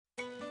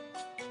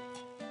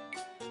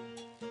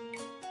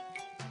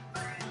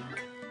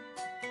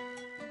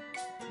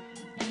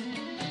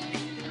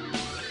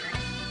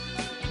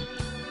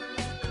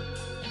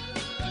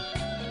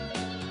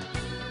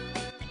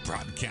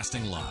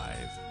Broadcasting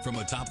live from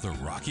atop the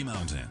Rocky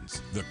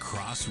Mountains, the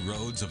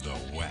crossroads of the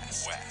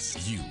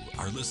West. You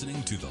are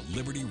listening to the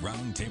Liberty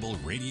Roundtable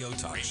Radio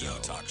Talk Show.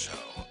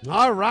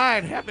 All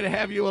right, happy to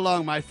have you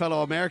along, my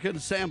fellow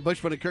Americans. Sam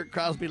Bushman and Kirk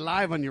Crosby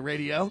live on your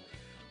radio.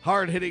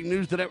 Hard-hitting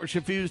news the networks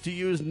refuse to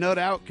use, no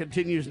doubt,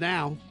 continues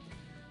now.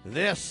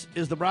 This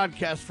is the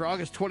broadcast for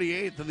August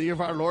 28th in the year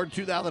of our Lord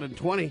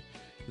 2020.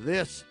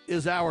 This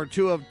is our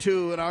 2 of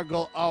 2, and our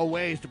goal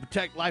always to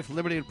protect life,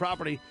 liberty, and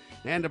property,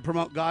 and to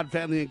promote God,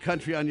 family, and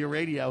country on your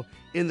radio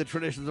in the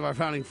traditions of our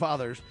founding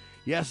fathers.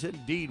 Yes,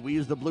 indeed, we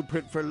use the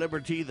blueprint for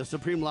liberty, the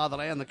supreme law of the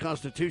land, the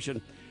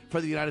Constitution for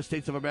the United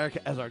States of America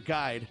as our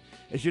guide.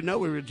 As you know,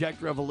 we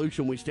reject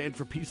revolution. We stand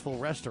for peaceful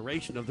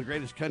restoration of the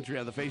greatest country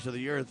on the face of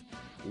the earth.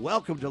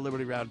 Welcome to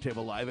Liberty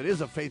Roundtable Live. It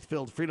is a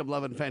faith-filled,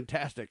 freedom-loving,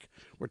 fantastic.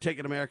 We're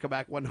taking America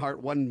back one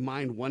heart, one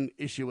mind, one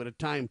issue at a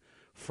time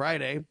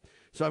Friday.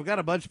 So I've got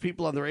a bunch of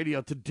people on the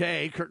radio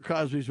today. Kirk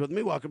Crosby's with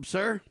me. Welcome,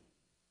 sir.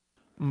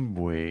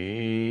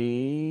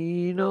 Buenos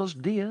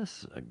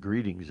dias.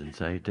 Greetings and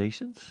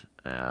salutations.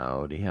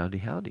 Howdy, howdy,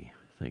 howdy.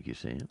 Thank you,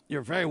 Sam.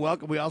 You're very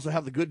welcome. We also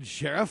have the good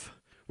sheriff,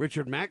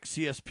 Richard Mack,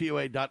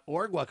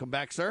 CSPOA.org. Welcome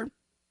back, sir.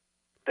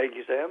 Thank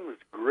you, Sam.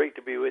 It's great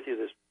to be with you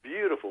this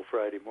beautiful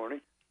Friday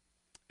morning.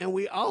 And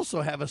we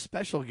also have a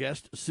special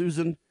guest,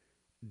 Susan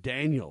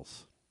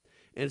Daniels.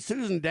 And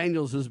Susan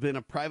Daniels has been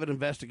a private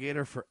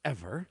investigator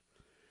forever,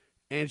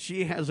 and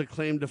she has a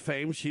claim to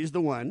fame. She's the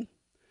one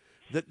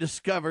that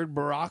discovered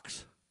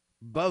Barack's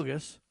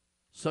bogus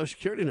Social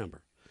Security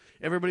number.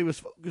 Everybody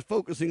was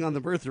focusing on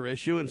the birther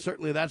issue, and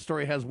certainly that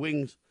story has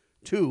wings,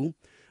 too.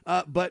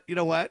 But you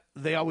know what?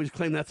 They always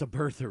claim that's a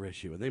birther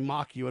issue, and they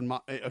mock you. And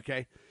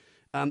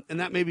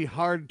that may be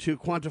hard to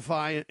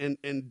quantify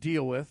and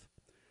deal with.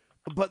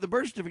 But the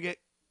birth certificate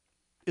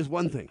is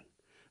one thing.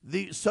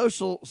 The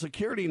Social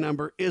Security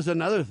number is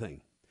another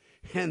thing.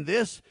 And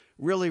this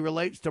really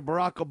relates to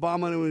Barack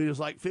Obama when he was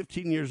like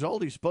 15 years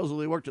old. He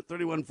supposedly worked at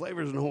 31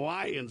 Flavors in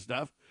Hawaii and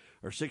stuff,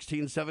 or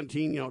 16,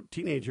 17,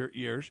 teenager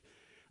years.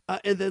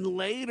 And then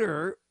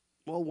later,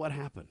 well, what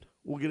happened?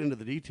 We'll get into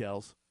the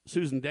details.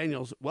 Susan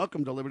Daniels,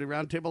 welcome to Liberty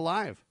Roundtable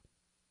Live.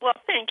 Well,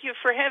 thank you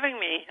for having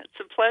me. It's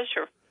a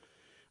pleasure.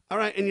 All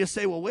right, and you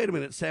say, well, wait a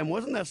minute, Sam,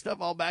 wasn't that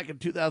stuff all back in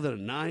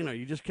 2009? Are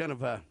you just kind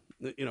of,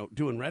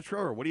 doing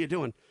retro, or what are you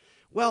doing?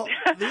 Well,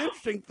 the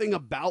interesting thing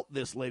about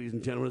this, ladies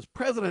and gentlemen, is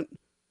President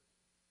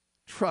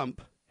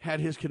Trump had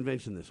his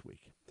convention this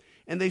week.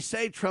 And they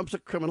say Trump's a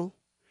criminal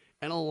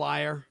and a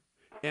liar,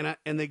 and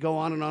they go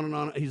on and on and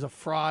on. He's a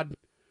fraud.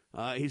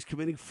 He's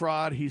committing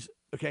fraud.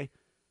 Okay.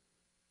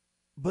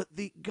 But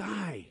the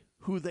guy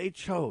who they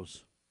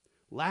chose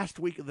last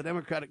week at the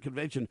Democratic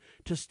Convention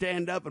to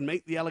stand up and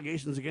make the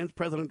allegations against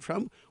President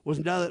Trump was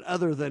none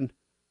other than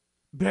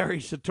Barry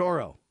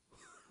Soetoro.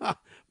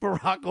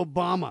 Barack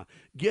Obama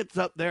gets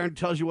up there and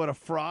tells you what a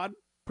fraud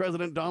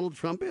President Donald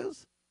Trump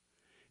is.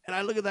 And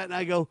I look at that and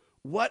I go,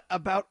 what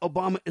about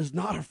Obama is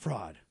not a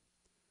fraud?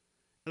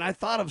 And I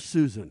thought of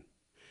Susan.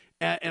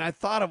 And I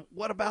thought of,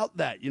 what about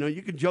that?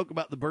 You can joke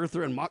about the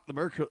birther and mock the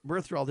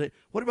birther all day.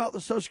 What about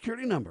the Social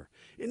Security number?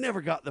 It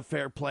never got the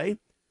fair play.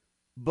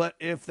 But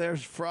if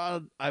there's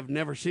fraud, I've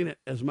never seen it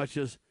as much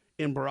as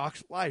in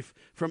Barack's life.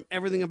 From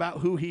everything about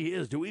who he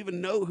is. Do we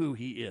even know who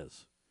he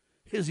is?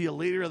 Is he a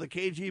leader of the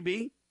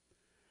KGB?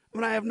 I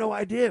mean, I have no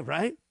idea,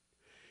 right?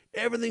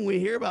 Everything we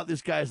hear about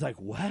this guy is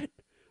like, what?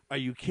 Are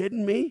you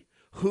kidding me?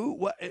 Who?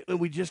 What? And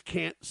we just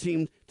can't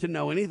seem to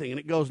know anything, and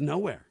it goes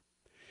nowhere.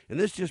 And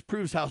this just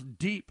proves how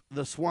deep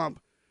the swamp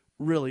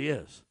really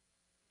is.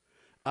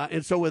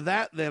 And so with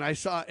that, then, I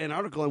saw an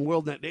article in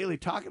WorldNet Daily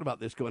talking about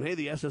this, going, hey,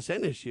 the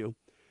SSN issue.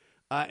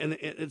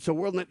 And so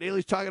WorldNet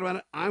Daily's talking about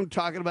it. I'm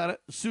talking about it.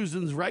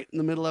 Susan's right in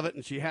the middle of it,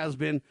 and she has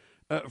been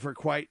for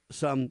quite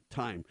some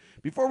time.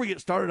 Before we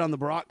get started on the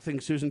Barack thing,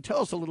 Susan,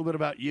 tell us a little bit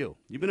about you.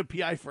 You've been a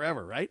PI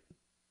forever, right?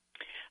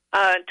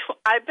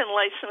 I've been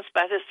licensed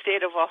by the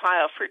state of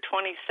Ohio for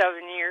 27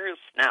 years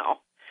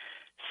now.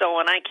 So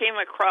when I came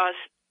across,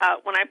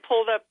 when I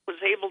was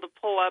able to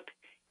pull up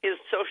his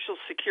Social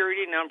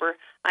Security number,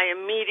 I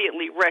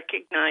immediately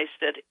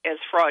recognized it as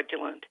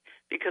fraudulent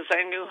because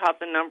I knew how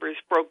the numbers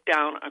broke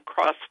down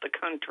across the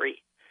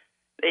country.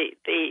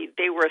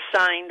 They were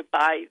assigned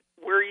by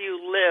where you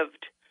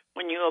lived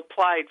when you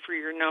applied for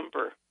your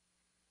number.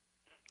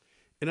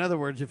 In other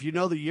words, if you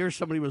know the year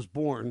somebody was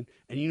born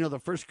and you know the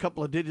first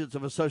couple of digits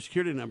of a Social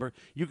Security number,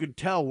 you can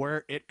tell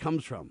where it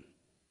comes from.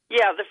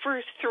 Yeah, the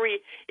first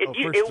three. It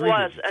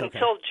was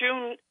until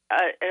June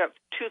of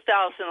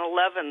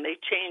 2011 they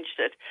changed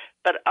it.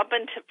 But up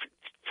until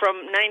from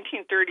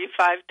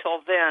 1935 till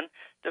then,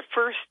 the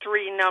first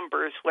three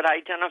numbers would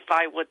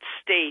identify what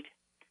state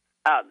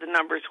the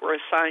numbers were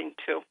assigned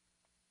to.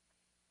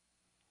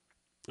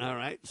 All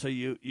right. So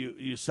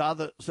you saw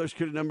the Social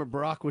Security number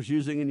Barack was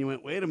using, and you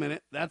went, wait a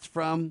minute, that's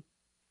from?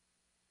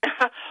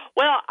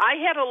 Well, I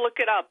had to look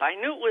it up. I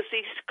knew it was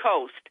East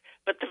Coast,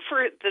 but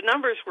the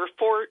numbers were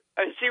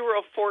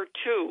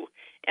 042,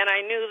 and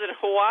I knew that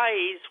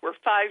Hawaii's were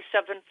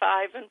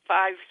 575 and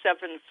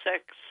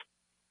 576.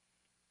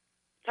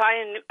 So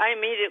I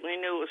immediately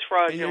knew it was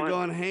And you're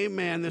fraudulent. going, hey,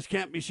 man, this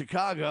can't be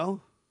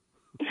Chicago.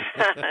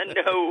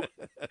 No.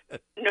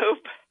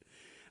 Nope.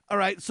 All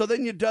right, so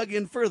then you dug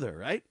in further,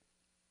 right?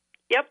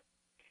 Yep.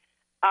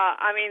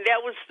 I mean,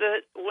 that was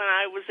when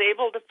I was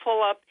able to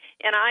pull up,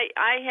 and I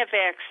have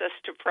access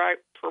to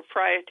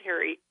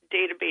proprietary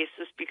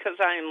databases because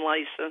I am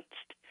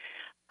licensed.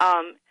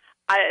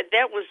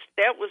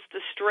 That was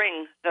the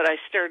string that I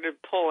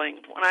started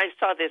pulling when I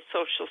saw that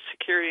Social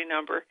Security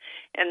number,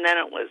 and then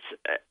it was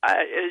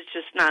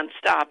just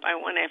nonstop. I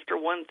went after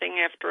one thing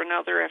after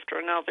another,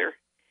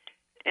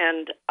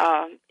 and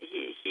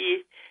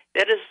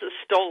that is the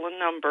stolen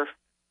number.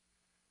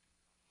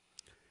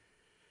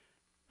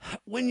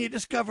 When you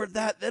discovered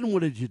that, then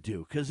what did you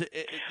do? Because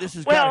this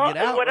has got to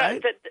get out,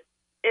 right?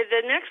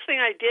 The next thing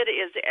I did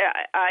is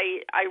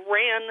I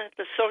ran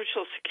the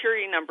Social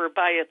Security number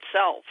by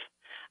itself.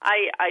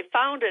 I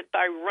found it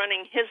by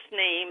running his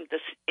name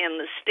in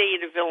the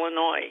state of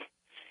Illinois.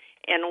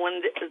 And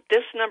when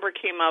this number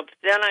came up,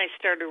 then I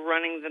started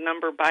running the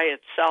number by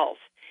itself.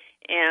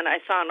 And I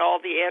found all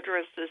the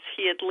addresses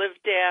he had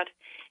lived at.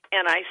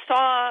 And I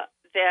saw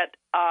that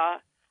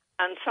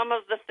on some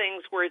of the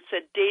things where it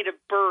said date of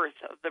birth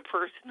of the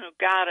person who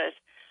got it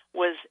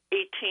was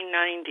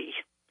 1890.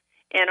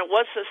 And it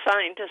was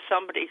assigned to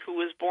somebody who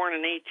was born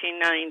in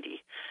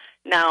 1890.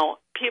 Now,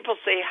 people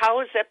say,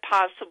 how is it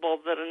possible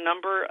that a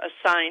number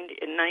assigned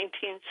in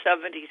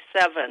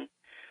 1977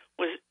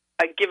 was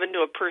given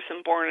to a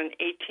person born in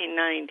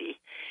 1890?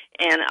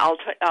 And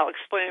I'll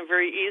explain it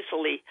very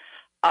easily.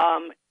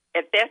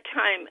 At that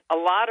time, a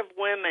lot of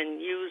women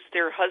used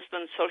their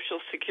husband's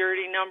Social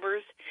Security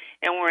numbers,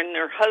 and when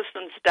their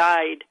husbands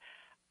died,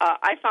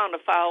 I found a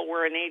file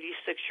where an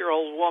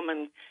 86-year-old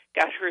woman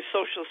got her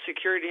Social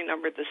Security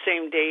number the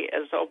same day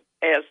as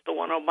the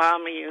one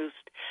Obama used.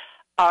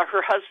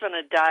 Her husband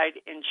had died,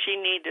 and she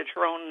needed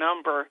her own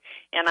number,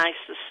 and I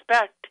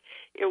suspect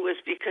it was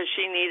because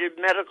she needed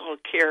medical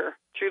care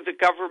through the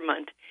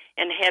government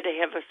and had to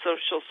have a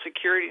Social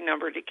Security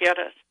number to get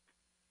it.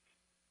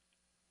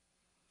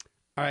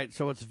 All right,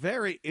 so it's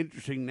very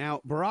interesting.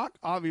 Now, Barack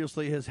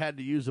obviously has had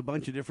to use a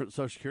bunch of different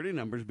Social Security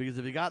numbers because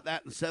if he got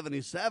that in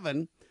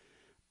 77,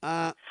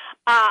 I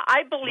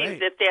believe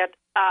that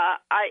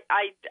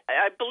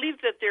I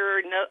believe that there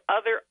are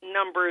other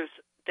numbers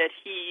that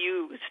he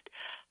used.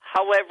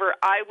 However,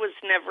 I was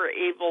never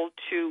able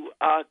to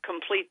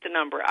complete the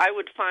number. I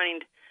would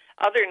find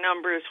other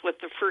numbers with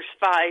the first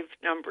 5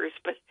 numbers,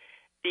 but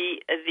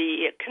the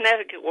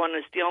Connecticut one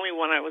is the only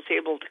one I was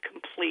able to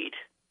complete.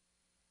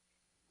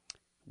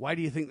 Why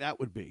do you think that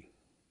would be?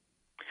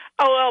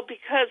 Oh, well,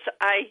 because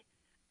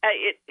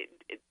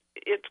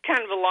it's kind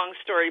of a long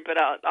story, but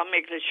I'll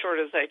make it as short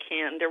as I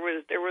can. There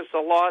was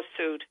a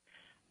lawsuit,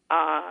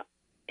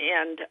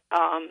 and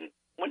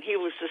when he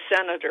was a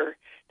senator,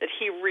 that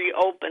he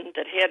reopened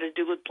that had to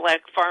do with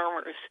black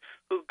farmers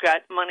who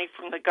got money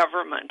from the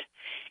government,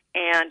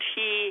 and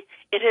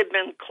it had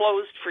been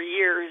closed for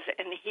years,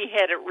 and he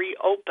had it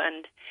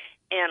reopened,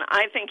 and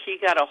I think he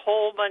got a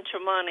whole bunch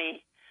of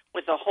money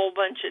with a whole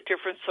bunch of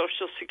different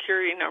Social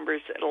Security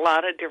numbers at a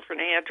lot of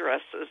different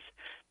addresses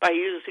by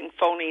using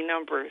phony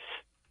numbers.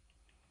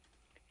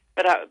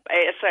 But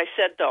as I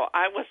said, though,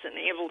 I wasn't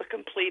able to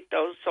complete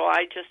those, so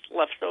I just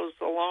left those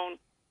alone.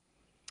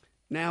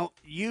 Now,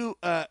 you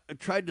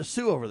tried to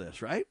sue over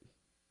this, right?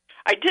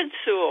 I did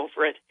sue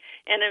over it.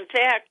 And, in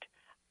fact,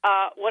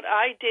 what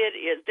I did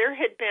is there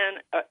had been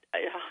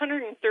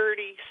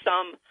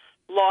 130-some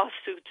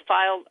lawsuits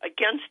filed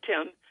against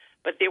him,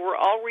 but they were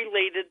all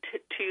related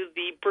to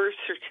the birth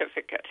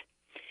certificate.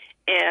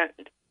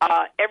 And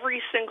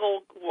every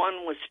single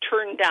one was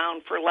turned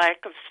down for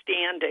lack of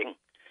standing.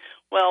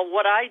 Well,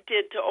 what I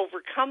did to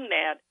overcome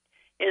that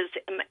is,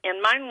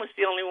 and mine was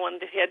the only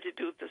one that had to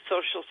do with the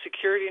Social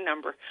Security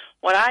number,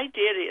 what I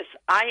did is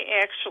I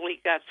actually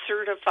got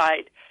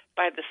certified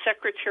by the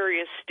Secretary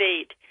of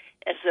State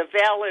as a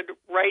valid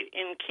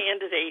write-in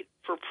candidate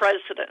for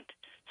president.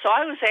 So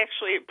I was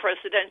actually a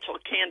presidential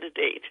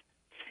candidate.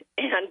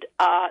 And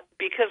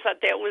because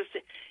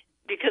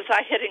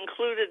I had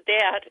included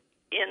that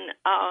in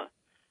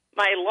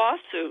my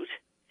lawsuit,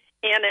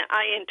 and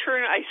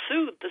I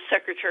sued the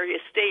Secretary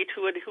of State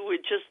who had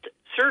just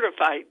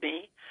certified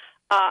me.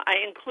 I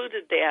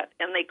included that,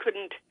 and they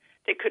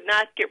could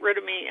not get rid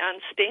of me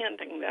on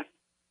standing then.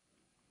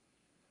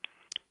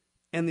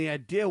 And the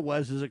idea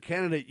was, as a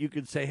candidate, you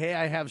could say, "Hey,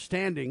 I have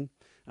standing,"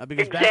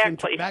 because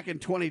exactly. back in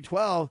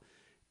 2012.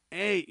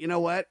 Hey, you know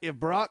what? If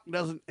Barack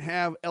doesn't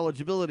have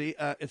eligibility,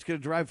 it's going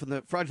to derive from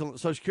the fraudulent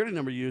Social Security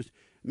number used,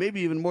 maybe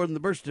even more than the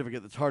birth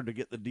certificate. That's hard to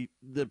get the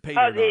pay.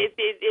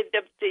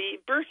 The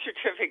birth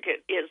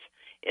certificate is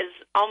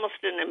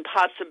almost an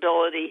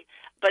impossibility.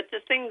 But the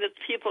thing that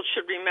people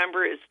should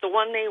remember is the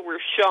one they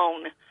were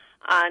shown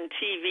on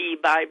TV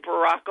by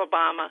Barack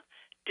Obama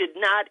did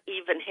not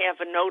even have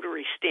a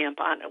notary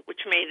stamp on it, which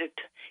made it,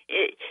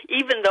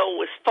 even though it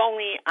was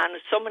phony on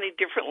so many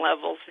different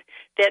levels,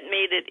 that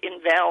made it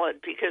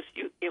invalid because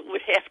it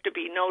would have to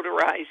be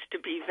notarized to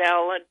be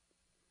valid.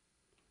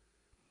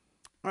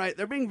 All right,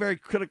 they're being very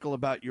critical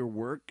about your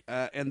work,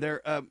 and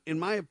they're, in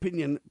my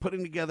opinion,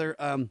 putting together,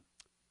 I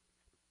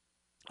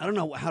don't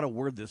know how to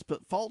word this,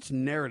 but false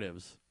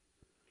narratives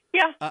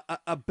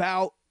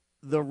about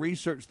the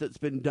research that's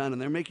been done,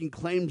 and they're making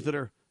claims that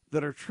are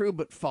true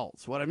but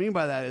false. What I mean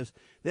by that is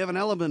they have an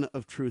element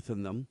of truth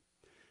in them,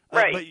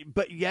 right?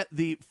 But yet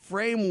the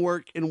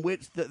framework in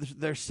which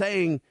they're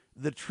saying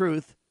the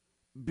truth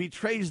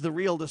betrays the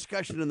real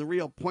discussion and the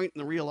real point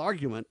and the real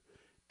argument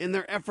in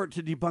their effort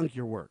to debunk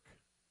your work.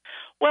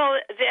 Well,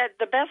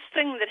 the best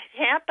thing that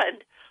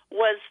happened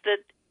was that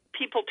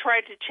people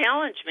tried to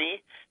challenge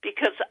me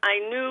because I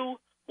knew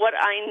what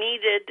I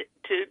needed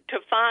to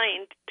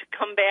find to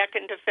come back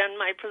and defend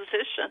my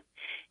position.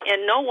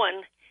 And no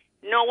one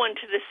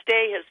to this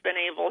day has been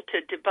able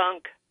to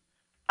debunk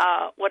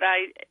what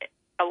I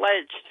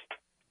alleged.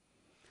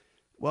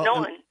 Well, no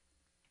one.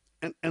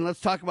 And let's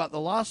talk about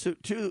the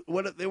lawsuit too.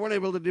 They weren't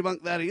able to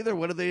debunk that either.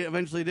 What did they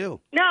eventually do?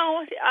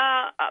 No,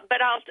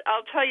 but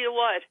I'll tell you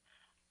what.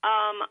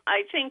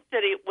 I think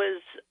that it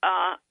was.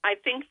 I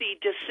think the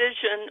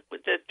decision,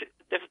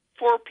 the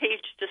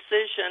 4-page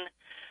decision,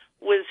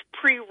 was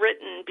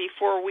pre-written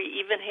before we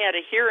even had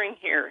a hearing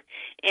here.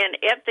 And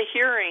at the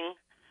hearing,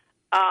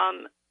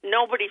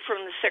 nobody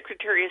from the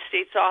Secretary of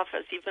State's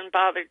office even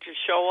bothered to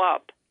show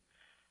up.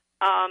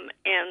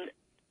 And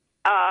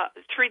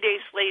 3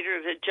 days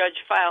later,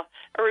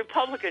 a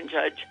Republican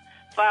judge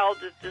filed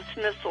a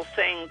dismissal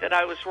saying that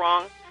I was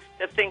wrong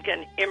to think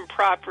an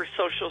improper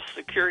Social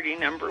Security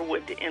number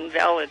would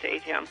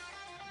invalidate him.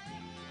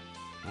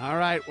 All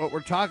right, what we're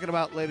talking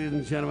about, ladies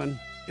and gentlemen,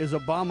 is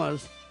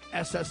Obama's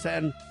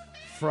SSN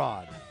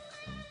fraud.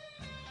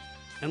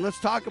 And let's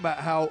talk about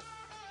how,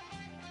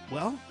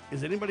 well,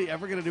 is anybody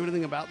ever going to do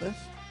anything about this?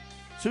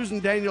 Susan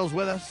Daniels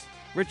with us.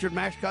 Richard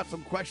Mack's got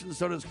some questions,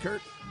 so does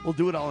Kurt. We'll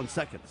do it all in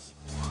seconds.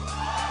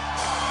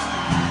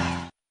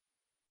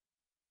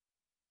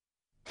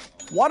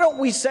 Why don't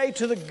we say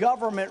to the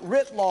government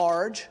writ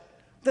large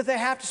that they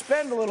have to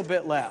spend a little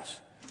bit less?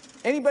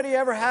 Anybody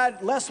ever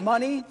had less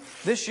money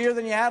this year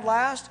than you had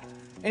last?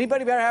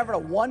 Anybody ever having a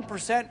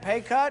 1%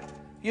 pay cut?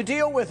 You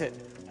deal with it.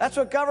 That's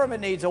what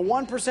government needs, a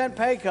 1%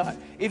 pay cut.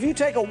 If you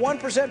take a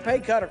 1% pay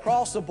cut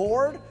across the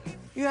board,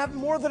 you have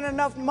more than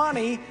enough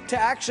money to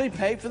actually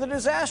pay for the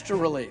disaster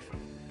relief.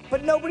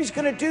 But nobody's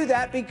going to do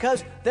that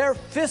because they're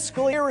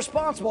fiscally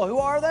irresponsible. Who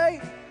are they?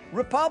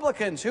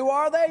 Republicans. Who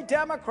are they?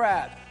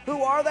 Democrats.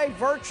 Who are they?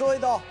 Virtually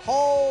the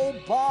whole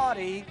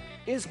body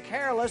is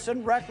careless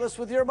and reckless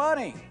with your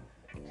money.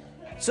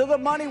 So the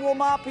money will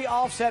not be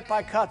offset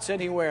by cuts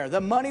anywhere.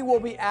 The money will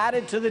be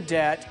added to the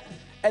debt,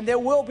 and there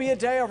will be a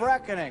day of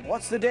reckoning.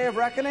 What's the day of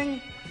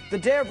reckoning? The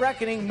day of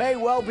reckoning may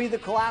well be the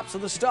collapse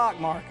of the stock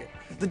market.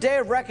 The day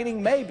of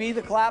reckoning may be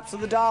the collapse of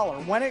the dollar.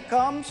 When it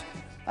comes,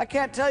 I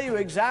can't tell you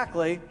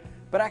exactly,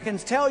 but I can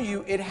tell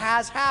you it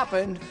has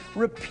happened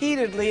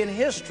repeatedly in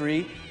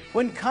history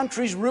when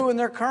countries ruin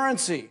their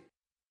currency.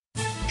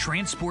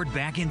 Transport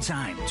back in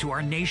time to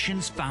our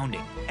nation's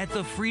founding at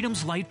the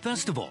Freedom's Light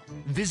Festival.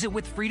 Visit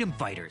with freedom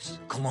fighters,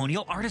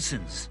 colonial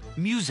artisans,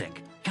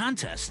 music,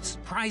 contests,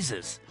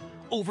 prizes.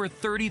 Over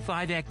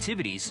 35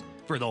 activities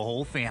for the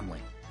whole family.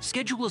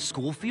 Schedule a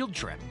school field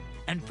trip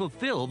and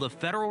fulfill the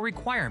federal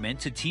requirement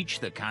to teach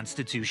the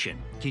Constitution.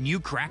 Can you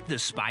crack the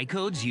spy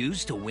codes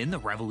used to win the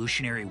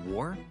Revolutionary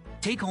War?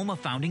 Take home a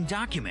founding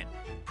document,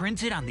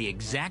 printed on the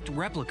exact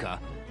replica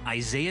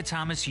Isaiah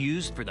Thomas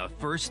used for the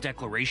first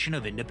Declaration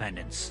of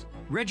Independence.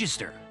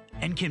 Register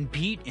and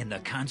compete in the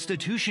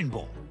Constitution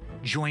Bowl.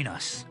 Join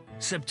us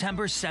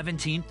September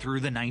 17th through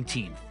the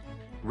 19th.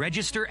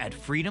 Register at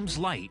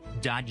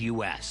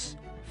freedomslight.us.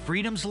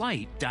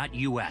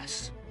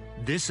 freedomslight.us.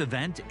 This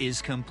event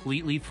is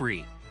completely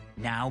free.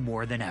 Now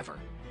more than ever,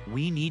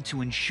 we need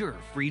to ensure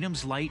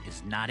freedom's light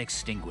is not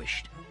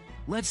extinguished.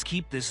 Let's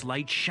keep this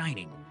light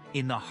shining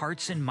in the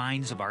hearts and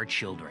minds of our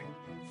children.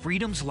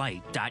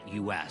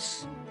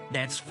 freedomslight.us.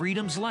 That's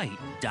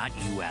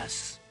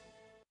freedomslight.us.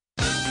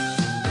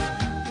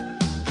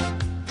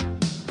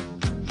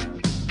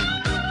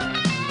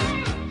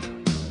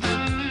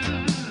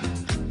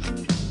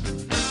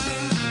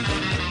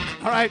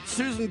 All right,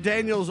 Susan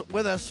Daniels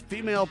with us,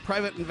 female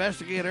private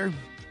investigator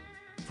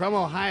from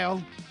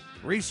Ohio,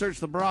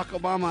 researched the Barack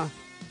Obama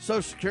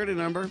Social Security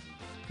number.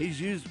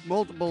 He's used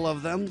multiple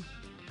of them.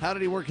 How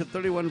did he work at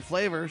 31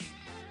 flavors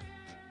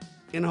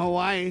in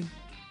Hawaii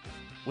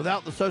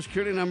without the Social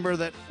Security number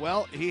that,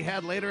 well, he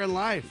had later in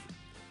life?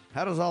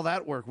 How does all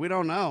that work? We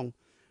don't know.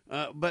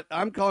 But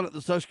I'm calling it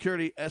the Social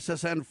Security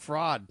SSN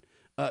fraud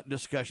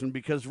discussion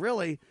because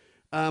really,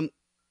 I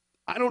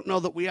don't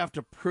know that we have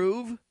to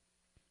prove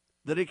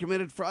that he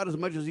committed fraud as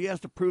much as he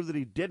has to prove that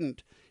he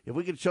didn't. If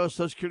we could show a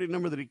Social Security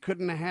number that he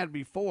couldn't have had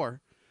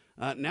before,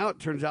 now it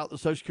turns out the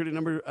Social Security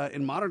number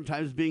in modern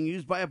times is being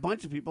used by a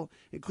bunch of people,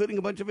 including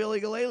a bunch of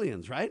illegal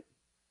aliens, right?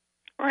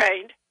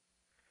 Right.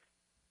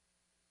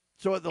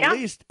 So at the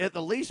least,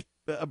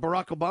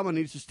 Barack Obama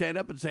needs to stand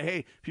up and say,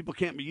 hey, people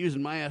can't be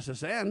using my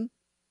SSN.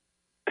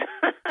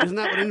 Isn't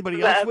that what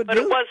anybody else would do? But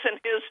it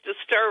wasn't his to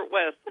start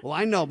with. Well,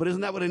 I know, but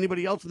isn't that what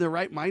anybody else in their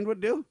right mind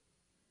would do?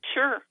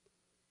 Sure.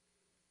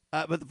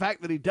 But the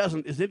fact that he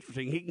doesn't is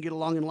interesting. He can get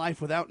along in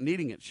life without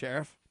needing it,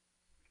 Sheriff.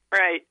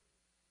 Right.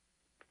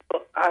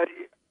 Well,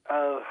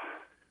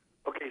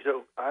 okay,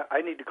 so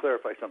I need to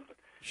clarify something.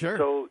 Sure.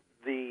 So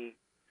the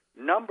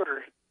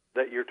number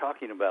that you're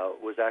talking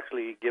about was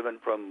actually given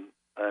from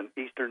an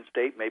eastern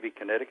state, maybe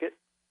Connecticut?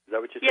 Is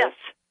that what you said? Yes.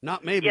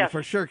 Not maybe, Yes.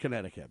 for sure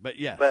Connecticut, but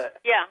yes. But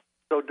Yeah.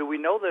 so do we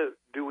know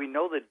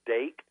the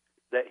date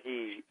that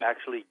he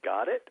actually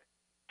got it?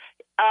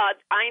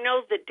 I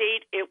know the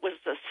date it was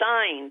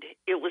assigned.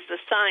 It was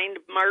assigned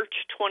March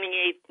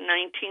 28th,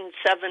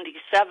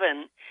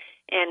 1977,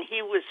 and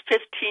he was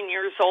 15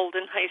 years old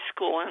in high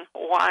school in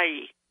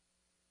Hawaii.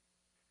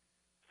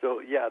 So,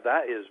 yeah,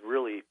 that is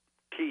really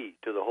key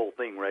to the whole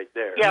thing right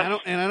there. Yeah.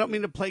 And I don't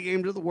mean to play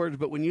games with the words,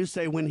 but when you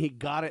say when he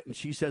got it and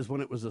she says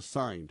when it was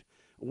assigned,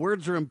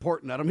 words are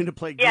important. I don't mean to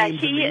play Yeah,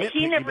 games and be nitpicky,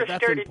 he never but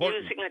that's started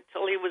important. using it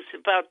till he was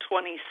about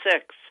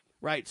 26.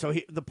 Right. So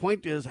the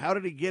point is, how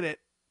did he get it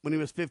when he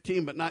was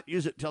 15 but not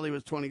use it till he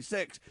was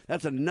 26?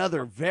 That's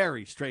another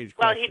very strange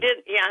question. Well, he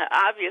did. Yeah,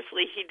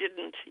 obviously he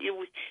didn't. He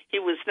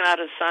was not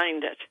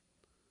assigned it,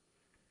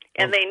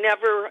 and they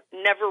never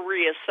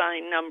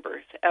reassign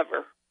numbers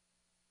ever.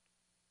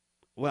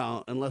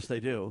 Well, unless they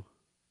do.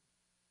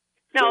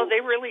 No, they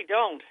really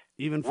don't.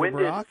 Even for When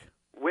Barack?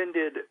 When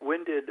did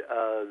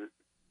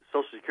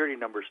Social Security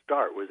number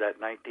start? Was that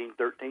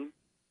 1913?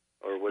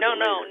 Or was No, it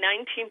no,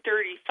 later?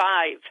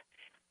 1935.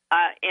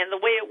 And the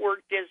way it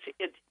worked is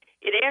it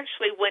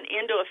actually went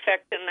into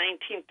effect in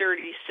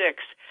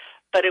 1936,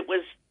 but it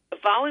was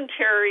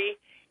voluntary.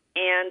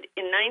 And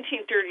in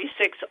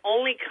 1936,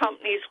 only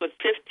companies with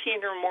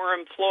 15 or more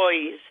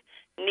employees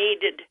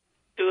needed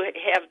to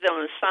have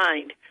them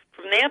assigned.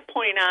 From that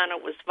point on,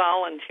 it was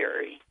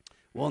voluntary.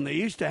 Well, and they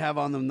used to have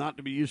on them not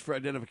to be used for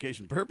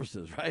identification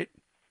purposes, right?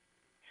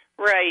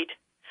 Right.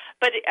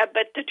 But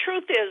the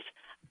truth is,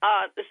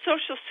 the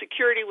Social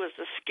Security was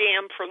a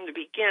scam from the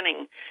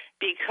beginning,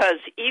 because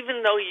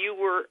even though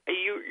your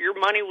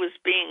money was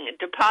being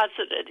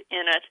deposited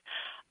in it,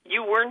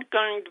 you weren't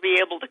going to be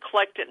able to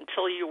collect it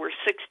until you were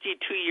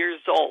 62 years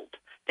old.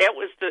 That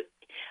was the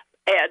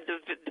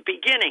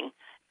beginning.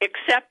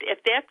 Except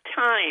at that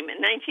time, in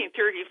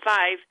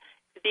 1935,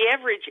 the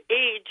average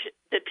age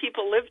that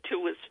people lived to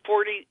was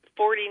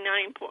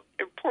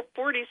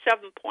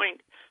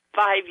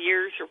 47.5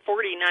 years or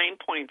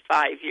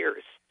 49.5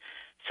 years.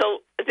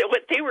 So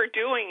what they were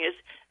doing is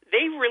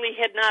they really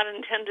had not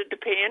intended to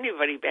pay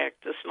anybody back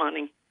this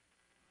money.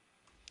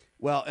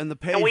 Well, and the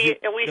we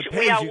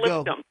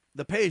outlived them.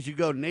 The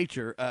pay-as-you-go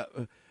nature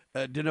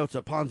denotes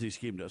a Ponzi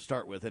scheme to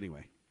start with,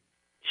 anyway.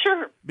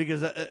 Sure.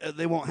 Because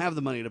they won't have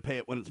the money to pay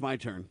it when it's my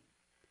turn.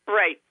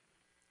 Right.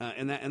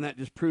 And that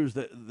just proves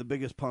that the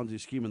biggest Ponzi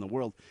scheme in the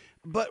world.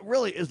 But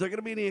really, is there going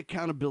to be any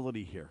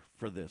accountability here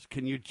for this?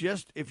 Can you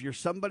just, if you're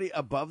somebody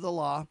above the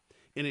law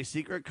in a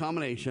secret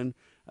combination,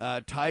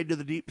 tied to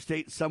the deep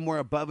state somewhere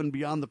above and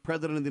beyond the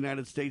President of the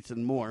United States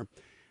and more,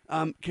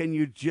 can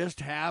you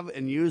just have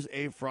and use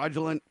a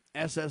fraudulent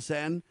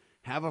SSN,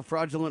 have a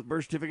fraudulent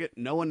birth certificate,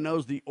 no one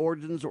knows the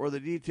origins or the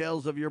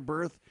details of your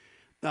birth,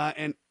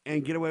 and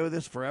get away with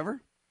this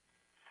forever?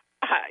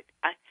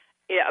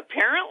 Yeah,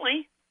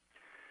 apparently.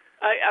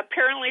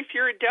 Apparently, if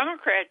you're a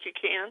Democrat, you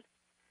can.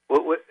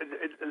 Well,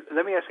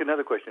 let me ask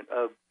another question.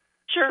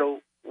 Sure.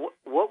 So,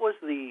 what was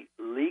the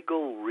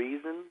legal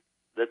reason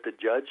that the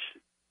judge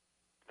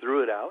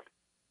threw it out?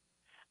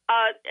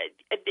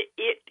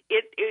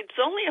 It's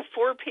only a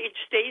 4-page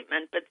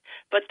statement, but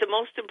the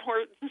most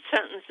important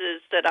sentence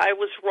is that I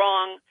was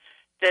wrong,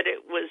 that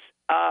it was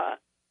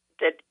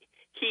that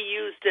he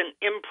used an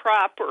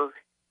improper,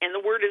 and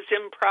the word is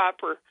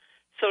improper,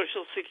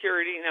 Social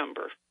Security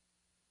number.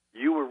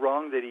 You were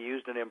wrong that he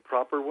used an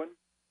improper one?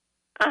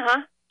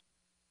 Uh-huh.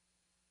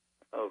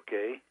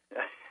 Okay.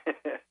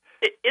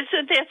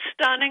 Isn't that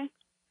stunning?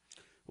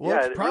 Well, Yeah,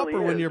 it's it proper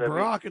really when is. you're I mean-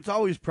 Barack. It's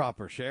always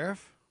proper,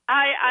 Sheriff.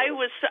 I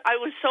was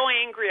so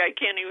angry I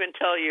can't even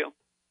tell you.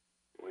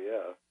 Well,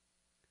 yeah.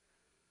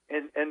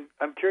 And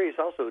I'm curious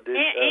also, did...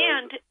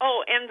 And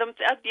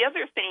the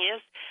other thing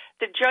is,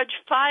 the judge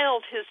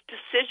filed his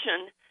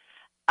decision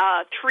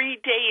 3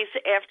 days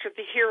after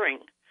the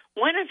hearing.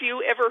 When have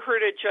you ever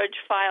heard a judge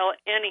file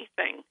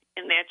anything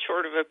in that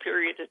short of a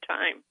period of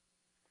time?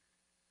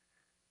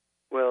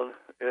 Well,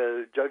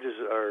 judges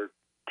are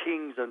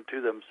kings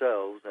unto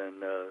themselves,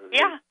 and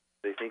Yeah.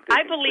 they think they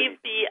I can believe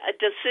pretty- the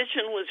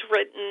decision was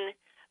written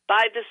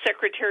by the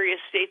Secretary of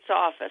State's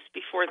office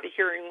before the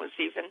hearing was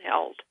even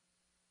held.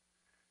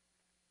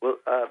 Well,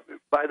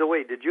 by the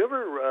way, did you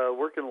ever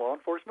work in law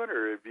enforcement,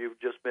 or have you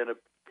just been a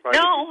private?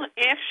 No,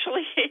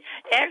 actually,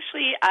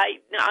 I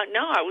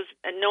was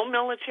no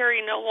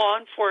military, no law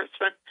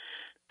enforcement.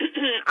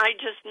 I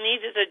just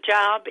needed a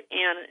job,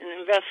 and an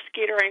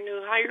investigator I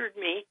knew hired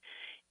me.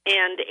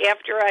 And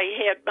after I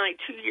had my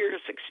 2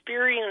 years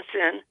experience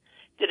in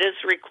that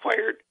is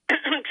required,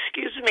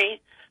 excuse me,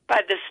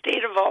 by the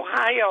state of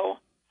Ohio,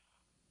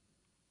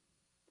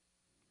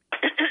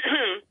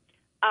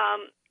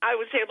 I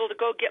was able to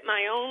go get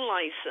my own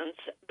license.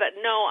 But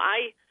no,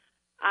 I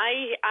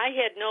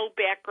had no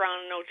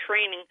background, no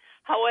training.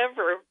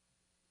 However,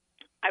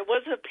 I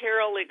was a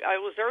paralegal. I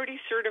was already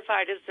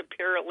certified as a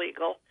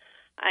paralegal.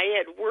 I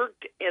had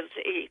worked as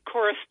a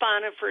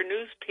correspondent for a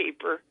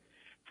newspaper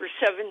for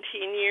 17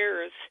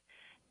 years.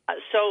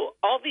 So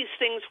all these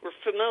things were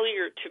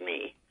familiar to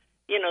me.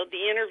 You know,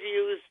 the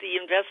interviews, the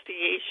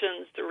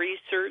investigations, the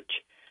research.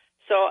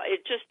 So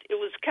it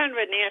was kind of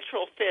a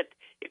natural fit.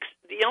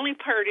 The only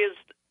part is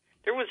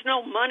there was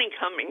no money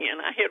coming in.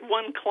 I had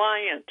one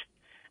client,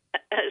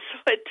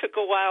 so it took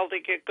a while to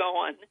get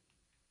going.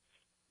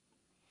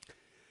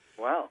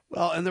 Wow.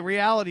 Well, and the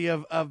reality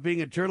of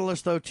being a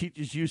journalist, though,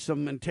 teaches you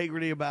some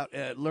integrity about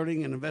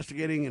learning and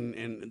investigating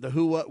and the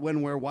who, what,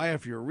 when, where, why.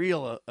 If you're a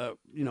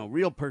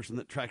real person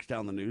that tracks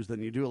down the news, then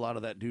you do a lot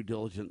of that due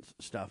diligence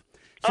stuff.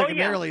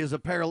 Secondarily, as a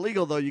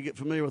paralegal, though, you get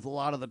familiar with a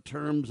lot of the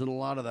terms and a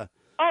lot of the.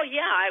 Oh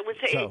yeah, I was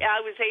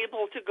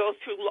able to go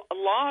through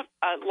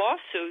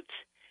lawsuits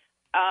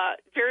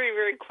very,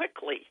 very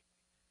quickly.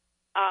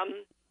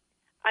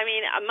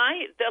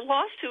 The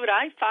lawsuit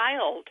I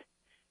filed.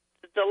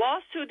 The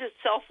lawsuit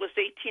itself was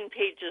 18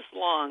 pages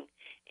long,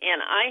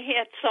 and I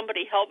had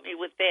somebody help me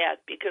with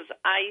that because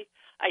I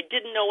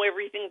didn't know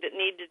everything that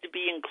needed to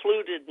be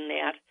included in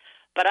that.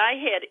 But I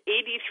had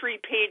 83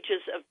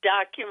 pages of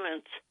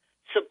documents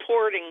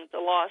supporting the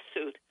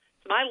lawsuit.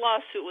 My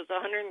lawsuit was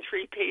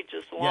 103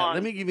 pages long. Yeah,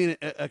 let me give you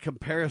a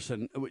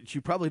comparison, which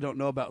you probably don't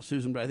know about,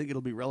 Susan, but I think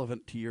it'll be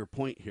relevant to your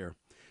point here,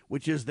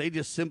 which is they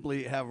just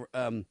simply have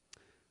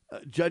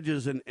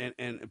judges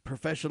and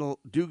professional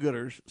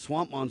do-gooders,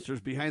 swamp monsters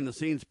behind the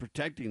scenes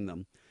protecting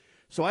them.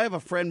 So I have a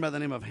friend by the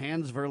name of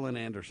Hans Verlin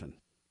Anderson,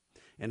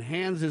 and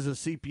Hans is a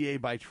CPA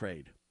by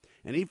trade,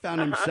 and he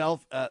found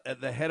himself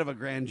at the head of a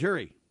grand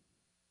jury.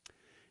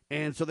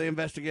 And so they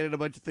investigated a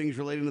bunch of things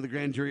relating to the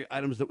grand jury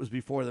items that was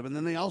before them, and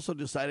then they also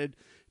decided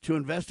to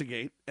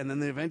investigate, and then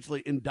they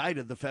eventually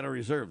indicted the Federal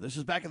Reserve. This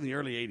is back in the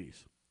early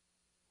 80s.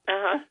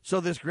 So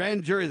this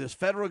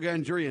federal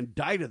grand jury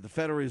indicted the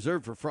Federal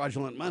Reserve for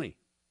fraudulent money.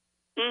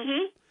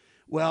 Mm-hmm.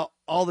 Well,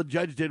 all the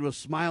judge did was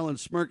smile and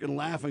smirk and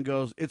laugh and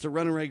goes, "It's a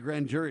runaway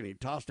grand jury," and he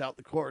tossed out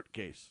the court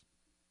case.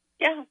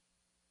 Yeah.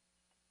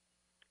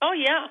 Oh,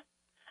 yeah.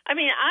 I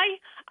mean,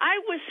 I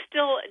was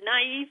still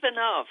naive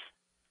enough,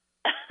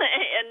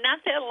 and not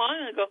that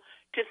long ago,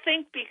 to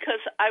think because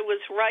I was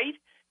right,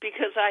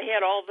 because I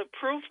had all the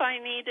proof I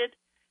needed,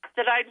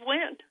 that I'd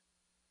win.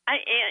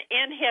 I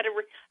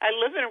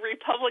live in a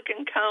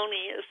Republican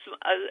county,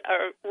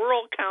 a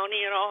rural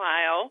county in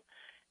Ohio.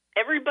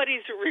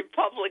 Everybody's a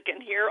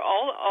Republican here.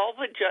 All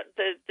the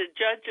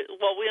judges.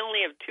 Well, we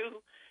only have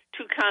two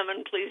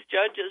common pleas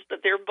judges, but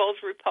they're both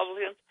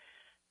Republicans.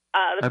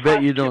 I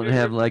bet you don't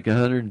have like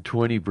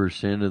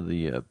 120% of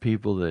the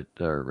people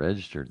that are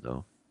registered,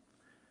 though.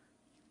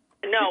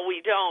 No,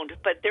 we don't.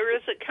 But there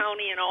is a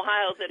county in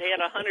Ohio that had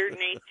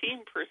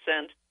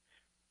 118%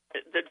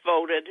 that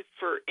voted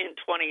in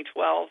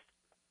 2012.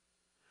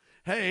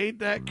 Hey, ain't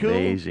that cool?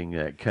 Amazing,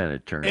 that kind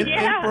of turnout. And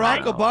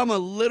Barack Obama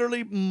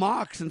literally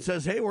mocks and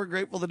says, "Hey, we're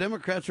grateful the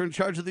Democrats are in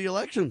charge of the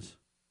elections."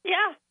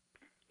 Yeah.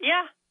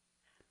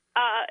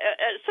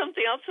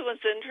 Something else that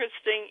was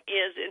interesting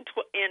is in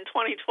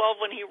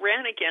 2012 when he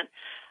ran again,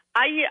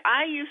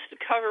 I used to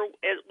cover,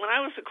 when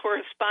I was a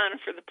correspondent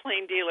for the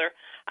Plain Dealer,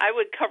 I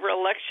would cover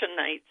election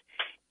nights,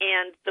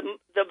 and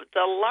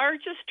the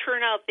largest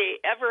turnout they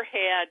ever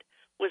had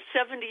was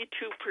 72%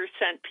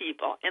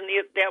 people, and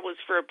that was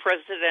for a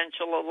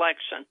presidential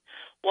election.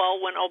 Well,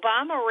 when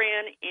Obama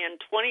ran in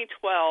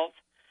 2012,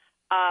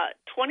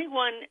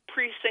 21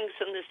 precincts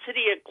in the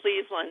city of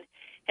Cleveland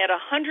had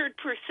 100%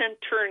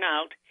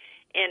 turnout,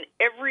 and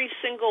every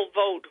single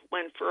vote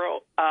went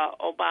for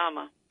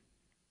Obama.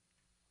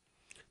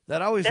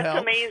 That always helps.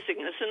 That's amazing,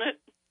 isn't it?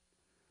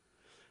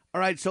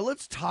 All right, so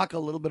let's talk a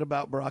little bit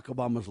about Barack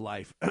Obama's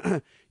life.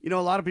 A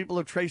lot of people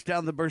have traced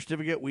down the birth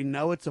certificate. We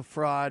know it's a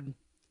fraud.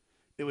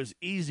 It was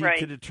easy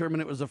to determine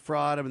it was a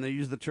fraud. I mean, they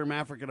used the term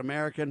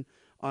African-American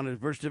on his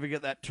birth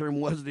certificate. That term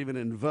wasn't even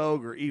in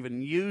vogue or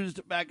even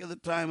used back at the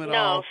time at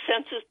all. No,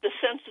 the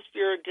Census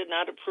Bureau did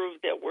not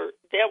approve that word.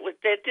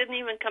 That didn't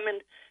even come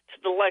into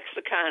the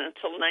lexicon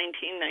until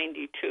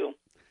 1992.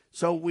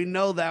 So we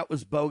know that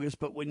was bogus,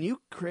 but when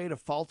you create a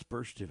false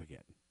birth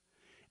certificate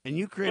and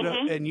you create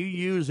and you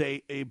use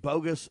a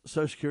bogus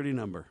Social Security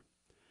number,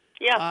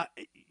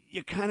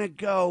 you kind of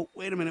go,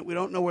 wait a minute, we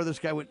don't know where this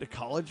guy went to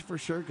college for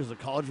sure because the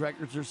college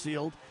records are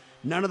sealed.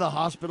 None of the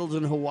hospitals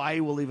in Hawaii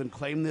will even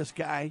claim this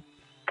guy.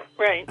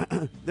 Right.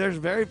 There's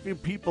very few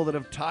people that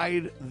have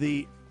tied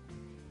the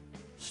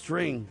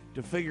string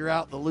to figure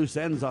out the loose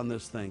ends on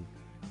this thing.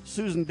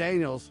 Susan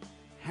Daniels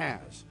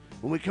has.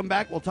 When we come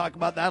back, we'll talk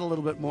about that a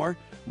little bit more.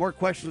 More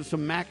questions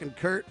from Mac and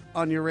Kurt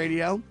on your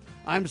radio.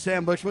 I'm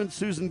Sam Bushman.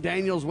 Susan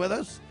Daniels with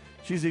us.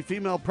 She's a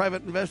female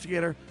private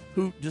investigator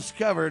who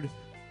discovered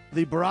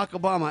the Barack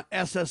Obama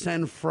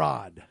SSN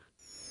fraud.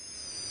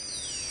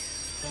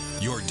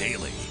 Your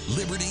daily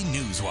Liberty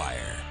News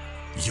Wire.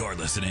 You're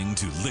listening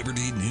to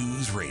Liberty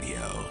News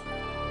Radio.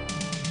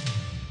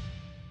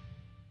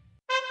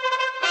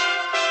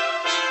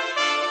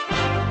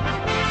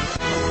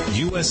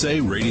 USA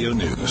Radio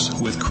News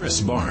with Chris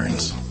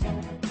Barnes.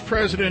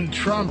 President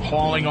Trump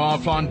hauling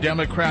off on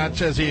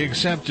Democrats as he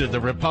accepted the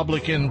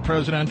Republican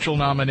presidential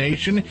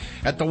nomination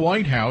at the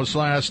White House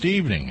last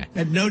evening.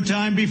 At no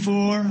time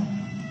before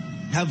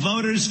have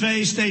voters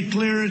faced a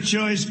clearer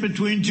choice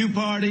between two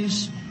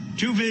parties,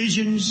 two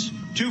visions,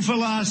 two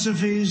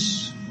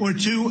philosophies, or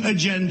two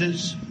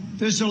agendas.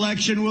 This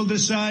election will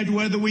decide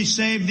whether we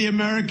save the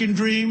American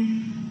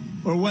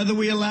dream or whether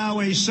we allow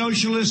a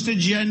socialist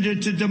agenda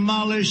to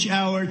demolish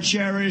our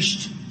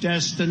cherished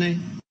destiny.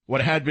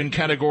 What had been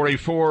Category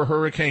 4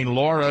 Hurricane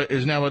Laura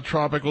is now a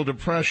tropical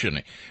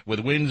depression with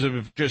winds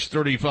of just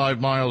 35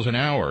 miles an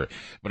hour.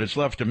 But it's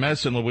left a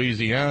mess in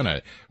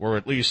Louisiana, where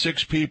at least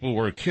 6 people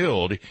were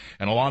killed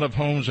and a lot of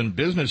homes and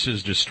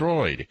businesses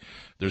destroyed.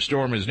 The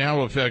storm is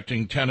now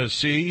affecting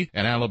Tennessee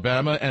and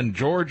Alabama and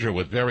Georgia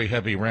with very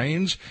heavy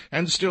rains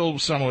and still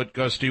somewhat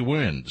gusty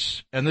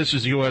winds. And this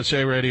is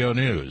USA Radio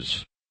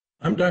News.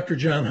 I'm Dr.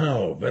 John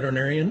Howe,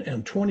 veterinarian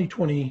and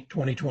 2020-2021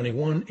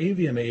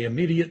 AVMA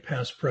Immediate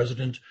Past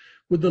President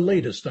with the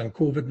latest on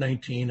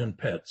COVID-19 and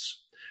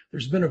pets.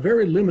 There's been a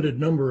very limited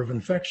number of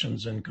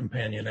infections in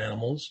companion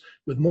animals,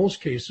 with most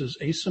cases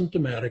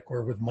asymptomatic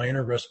or with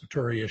minor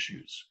respiratory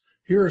issues.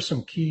 Here are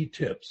some key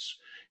tips.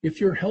 If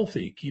you're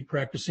healthy, keep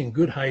practicing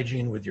good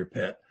hygiene with your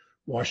pet.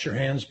 Wash your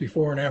hands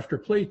before and after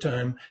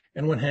playtime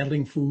and when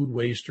handling food,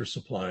 waste, or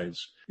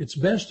supplies. It's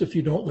best if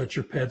you don't let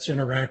your pets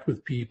interact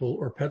with people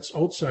or pets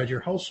outside your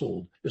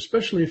household,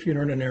 especially if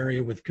you're in an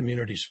area with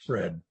community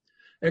spread.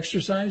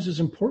 Exercise is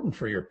important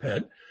for your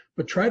pet,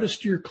 but try to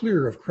steer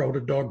clear of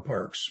crowded dog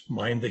parks.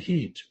 Mind the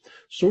heat.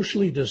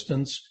 Socially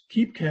distance.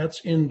 Keep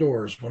cats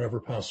indoors whenever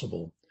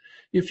possible.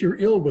 If you're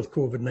ill with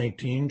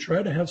COVID-19,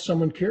 try to have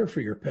someone care for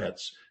your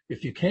pets.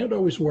 If you can't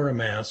always wear a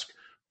mask,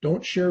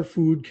 don't share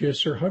food,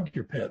 kiss, or hug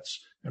your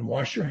pets, and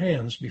wash your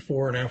hands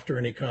before and after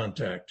any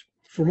contact.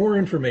 For more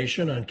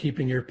information on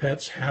keeping your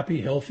pets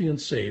happy, healthy, and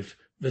safe,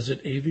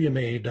 visit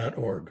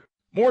avma.org.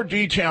 More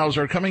details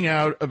are coming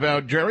out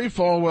about Jerry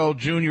Falwell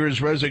Jr.'s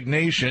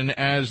resignation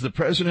as the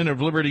president of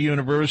Liberty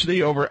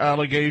University over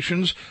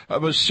allegations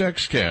of a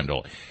sex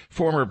scandal.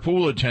 Former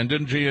pool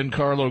attendant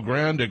Giancarlo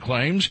Granda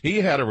claims he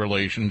had a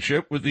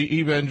relationship with the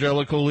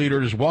evangelical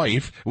leader's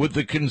wife with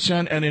the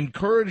consent and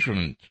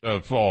encouragement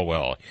of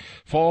Falwell.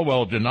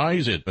 Falwell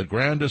denies it, but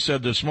Granda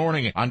said this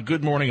morning on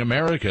Good Morning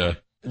America,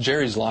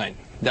 Jerry's lying.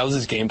 That was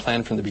his game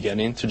plan from the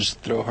beginning, to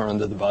just throw her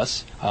under the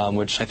bus,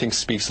 which I think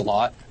speaks a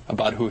lot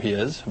about who he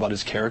is, about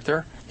his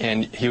character.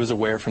 And he was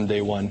aware from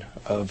day one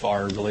of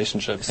our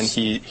relationship, and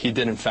he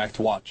did, in fact,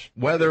 watch.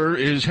 Weather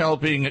is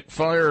helping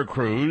fire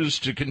crews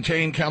to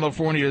contain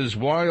California's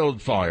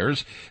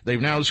wildfires.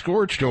 They've now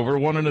scorched over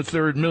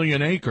 1.3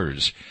 million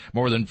acres.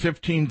 More than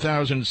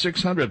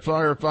 15,600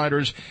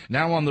 firefighters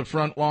now on the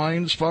front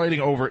lines,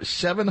 fighting over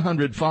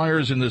 700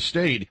 fires in the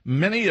state,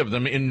 many of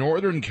them in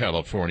Northern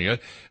California.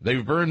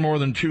 They've burned more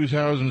than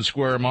 2,000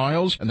 square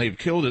miles, and they've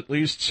killed at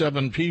least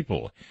 7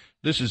 people.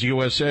 This is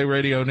USA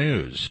Radio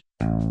News.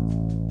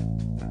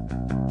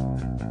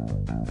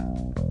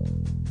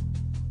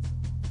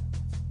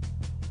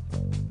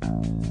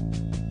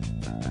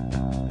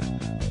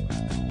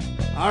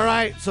 All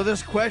right, so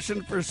this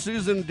question for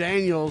Susan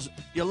Daniels,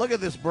 you look at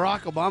this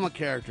Barack Obama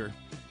character,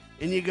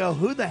 and you go,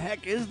 who the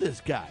heck is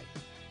this guy?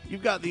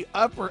 You've got the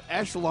upper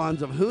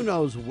echelons of who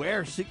knows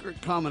where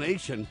secret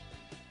combination,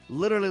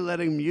 literally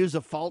letting him use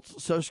a false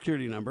Social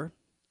Security number,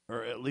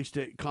 or at least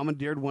a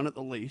commandeered one at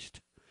the least,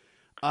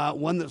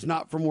 one that's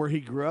not from where he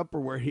grew up or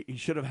where he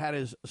should have had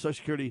his Social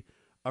Security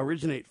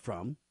originate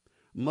from,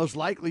 most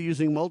likely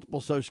using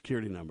multiple Social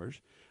Security numbers,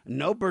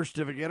 no birth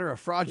certificate or a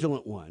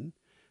fraudulent one,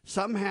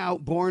 somehow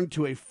born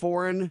to a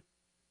foreign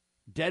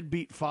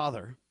deadbeat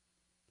father,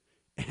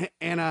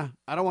 and I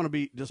don't want to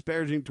be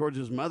disparaging towards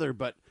his mother,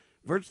 but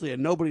virtually a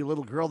nobody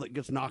little girl that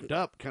gets knocked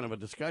up kind of a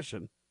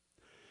discussion.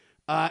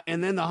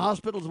 And then the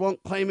hospitals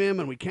won't claim him,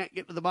 and we can't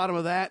get to the bottom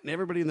of that, and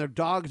everybody and their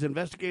dogs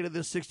investigated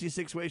this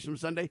 66 ways from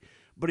Sunday,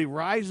 but he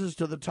rises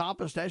to the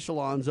toppest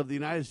echelons of the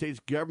United States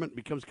government,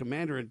 becomes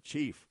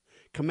commander-in-chief,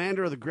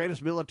 commander of the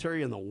greatest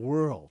military in the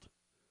world.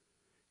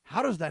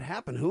 How does that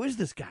happen? Who is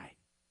this guy?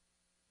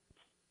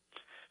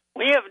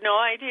 We have no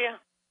idea.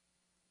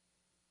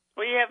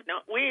 We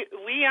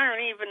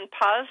aren't even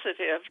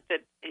positive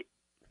that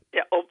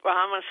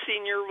Obama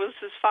Sr. was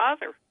his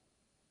father.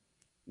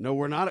 No,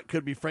 we're not. It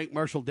could be Frank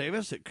Marshall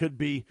Davis. It could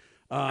be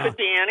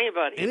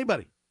anybody.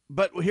 Anybody.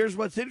 But here's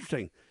what's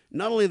interesting.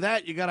 Not only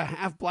that, you got a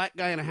half black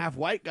guy and a half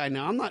white guy.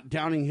 Now, I'm not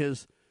downing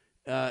his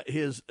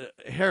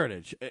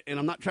heritage, and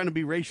I'm not trying to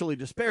be racially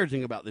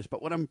disparaging about this.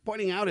 But what I'm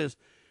pointing out is,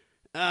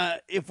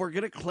 if we're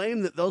going to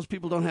claim that those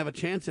people don't have a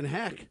chance in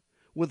heck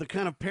with the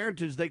kind of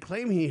parentage they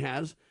claim he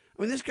has,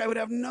 I mean, this guy would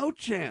have no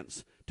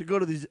chance to go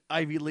to these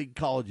Ivy League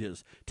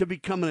colleges, to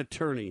become an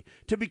attorney,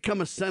 to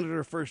become a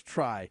senator first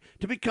try,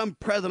 to become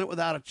president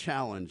without a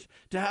challenge,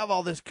 to have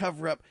all this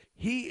cover up.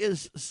 He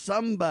is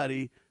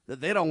somebody that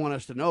they don't want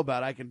us to know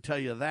about, I can tell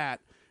you that.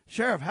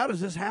 Sheriff, how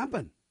does this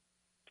happen?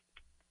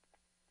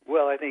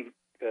 Well, I think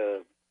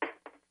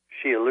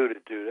she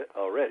alluded to it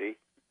already.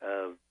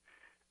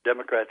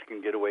 Democrats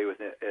can get away with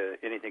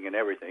anything and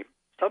everything.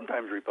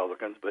 sometimes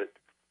Republicans, but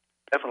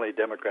definitely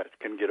Democrats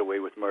can get away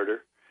with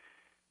murder,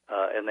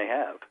 and they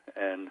have,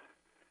 and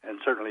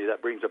certainly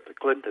that brings up the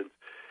Clintons.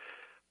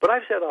 But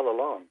I've said all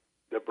along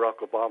that Barack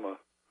Obama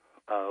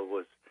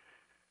was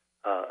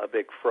a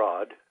big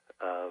fraud,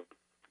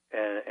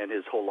 and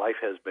his whole life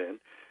has been.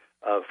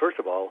 First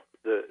of all,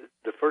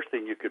 the first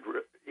thing you could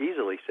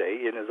easily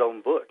say, in his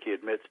own book, he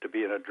admits to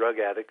being a drug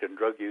addict and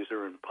drug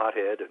user and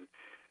pothead,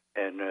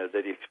 and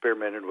that he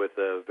experimented with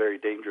very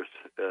dangerous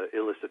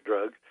illicit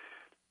drugs.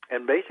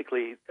 And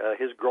basically,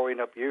 his growing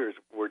up years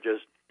were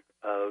just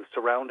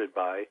surrounded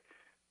by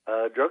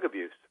drug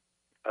abuse.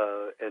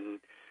 And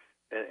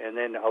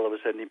then all of a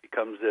sudden he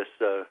becomes this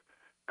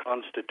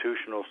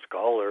constitutional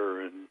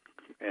scholar and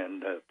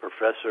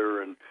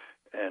professor, and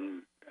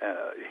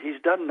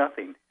he's done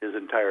nothing his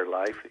entire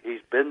life.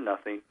 He's been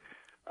nothing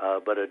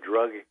but a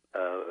drug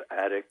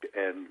addict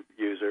and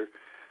user,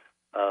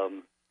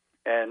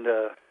 and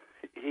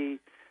he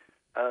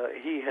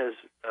has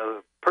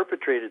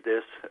perpetrated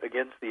this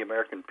against the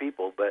American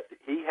people. But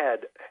he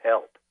had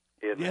help.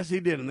 Yes, he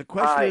did. And the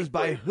question is,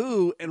 by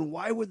who, and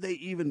why would they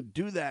even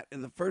do that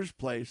in the first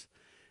place,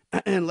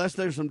 unless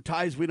there's some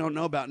ties we don't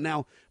know about.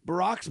 Now,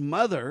 Barack's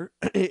mother,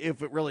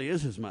 if it really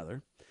is his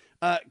mother,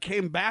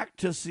 came back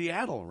to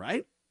Seattle,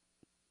 right?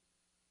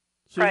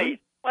 Susan?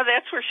 Right. Well,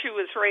 that's where she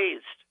was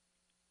raised.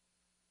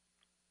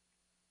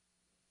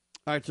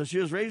 All right, so she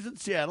was raised in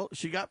Seattle.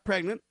 She got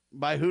pregnant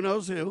by who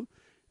knows who,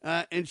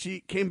 and she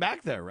came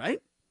back there,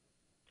 right?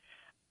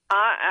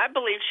 I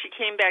believe she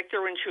came back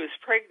there when she was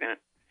pregnant.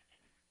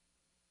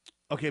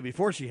 Okay,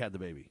 before she had the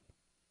baby.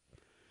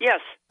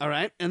 Yes. All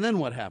right, and then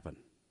what happened?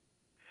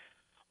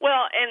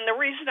 Well, and the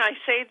reason I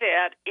say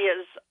that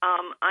is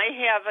I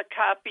have a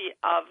copy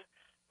of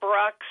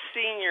Barack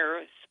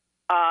Sr.'s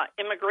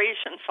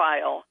immigration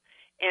file,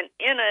 and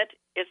in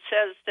it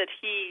says that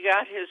he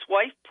got his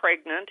wife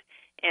pregnant,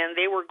 and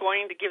they were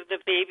going to give the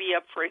baby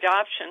up for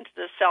adoption to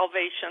the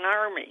Salvation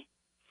Army.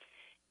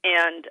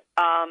 And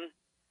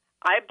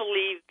I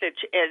believe that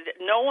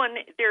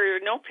there are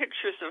no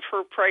pictures of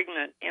her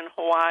pregnant in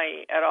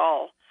Hawaii at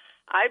all.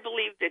 I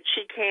believe that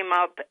she came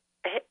up,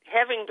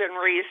 having been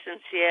raised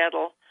in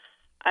Seattle,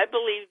 I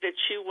believe that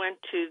she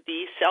went to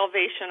the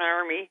Salvation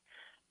Army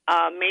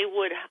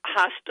Maywood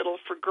Hospital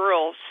for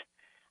Girls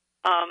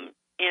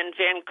in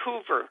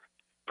Vancouver,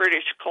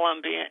 British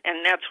Columbia,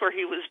 and that's where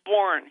he was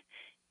born.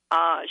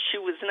 She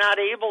was not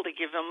able to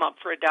give him up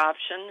for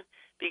adoption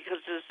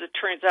because, as it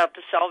turns out,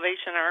 the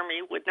Salvation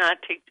Army would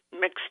not take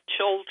mixed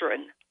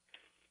children.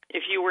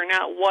 If you were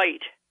not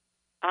white,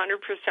 100%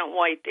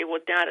 white, they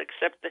would not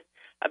accept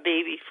a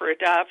baby for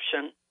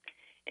adoption.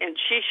 And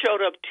she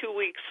showed up 2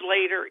 weeks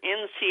later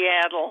in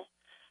Seattle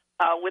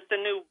with the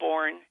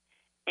newborn.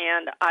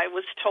 And I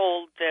was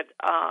told that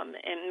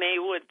in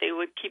Maywood they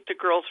would keep the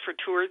girls for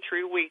 2 or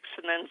 3 weeks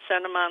and then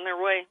send them on their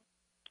way.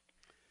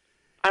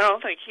 I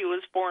don't think he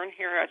was born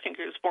here. I think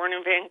he was born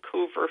in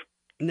Vancouver.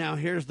 Now,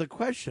 here's the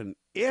question.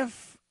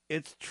 If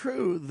it's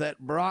true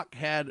that Barack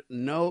had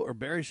or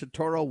Barry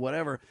Soetoro,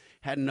 whatever,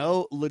 had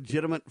no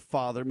legitimate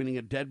father, meaning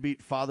a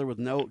deadbeat father with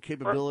no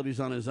capabilities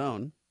on his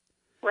own,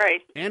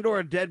 right, and or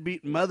a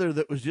deadbeat mother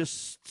that was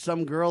just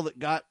some girl that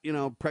got,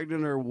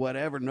 pregnant or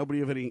whatever,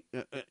 nobody of any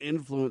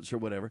influence or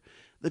whatever,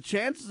 the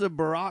chances of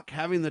Barack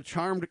having the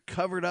charmed,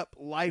 covered-up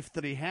life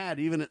that he had,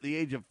 even at the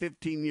age of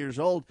 15 years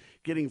old,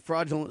 getting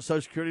fraudulent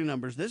Social Security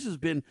numbers, this has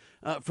been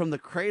from the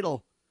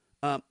cradle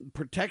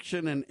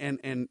protection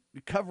and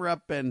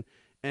cover-up and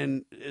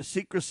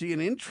secrecy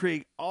and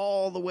intrigue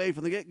all the way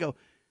from the get-go.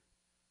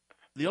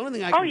 The only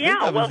thing I can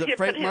think of is that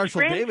Frank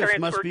Marshall Davis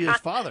must be his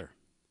father.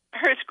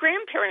 His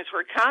grandparents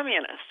were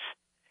communists,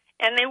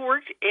 and they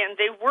worked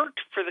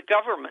for the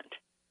government.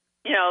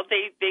 The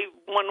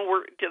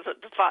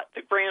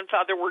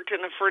grandfather worked in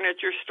a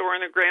furniture store,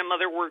 and the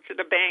grandmother worked at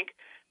a bank,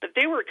 but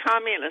they were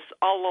communists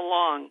all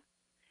along.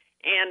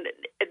 And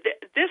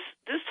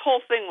this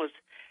whole thing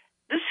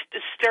this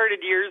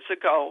started years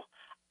ago.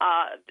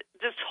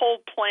 This whole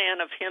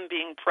plan of him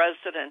being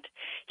president,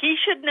 he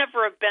should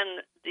never have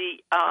been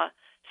the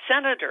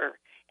senator.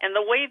 And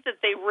the way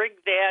that they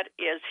rigged that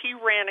is he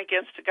ran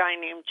against a guy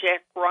named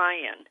Jack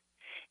Ryan.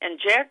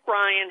 And Jack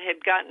Ryan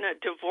had gotten a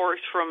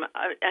divorce from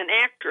an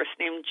actress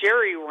named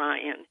Jerry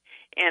Ryan,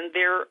 and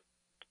their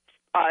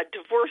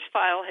divorce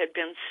file had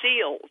been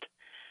sealed.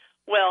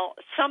 Well,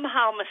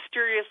 somehow,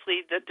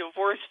 mysteriously, the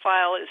divorce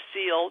file is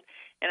sealed,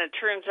 and it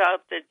turns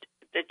out that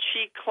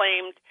she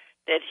claimed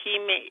that he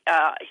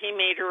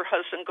made her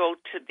husband go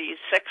to these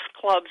sex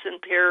clubs in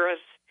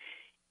Paris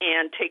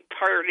and take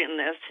part in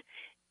this.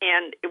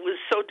 And it was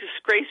so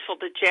disgraceful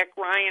that Jack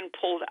Ryan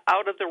pulled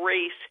out of the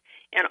race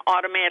and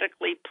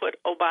automatically put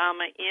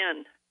Obama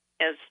in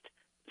as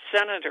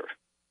senator.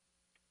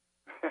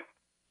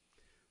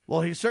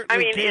 Well, he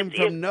certainly came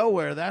from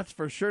nowhere, that's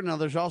for sure. Now,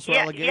 there's also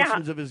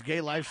allegations of his gay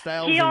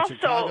lifestyles in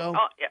Chicago.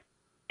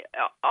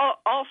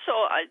 Also,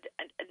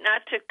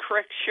 not to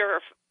correct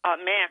Sheriff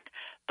Mack,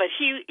 but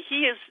he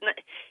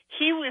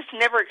was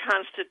never a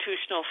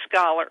constitutional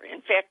scholar.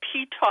 In fact,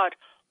 he taught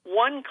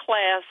one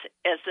class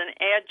as an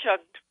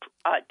adjunct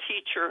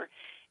teacher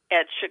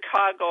at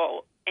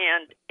Chicago,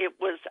 and it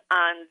was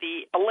on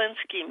the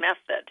Alinsky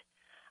method.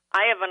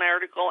 I have an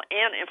article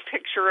and a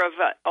picture of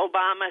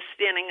Obama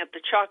standing at the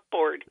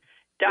chalkboard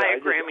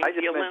diagramming I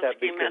just the meant that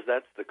Alinsky because method.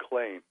 that's the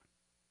claim.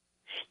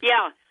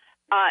 Yeah.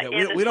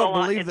 We don't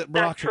believe that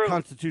Barack's true. a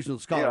constitutional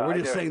scholar. Yeah, We're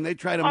just saying they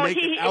try to make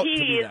it out to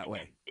be that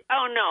way.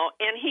 Oh no,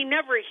 and he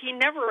never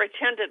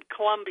attended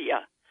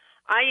Columbia.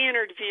 I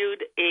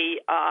interviewed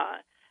a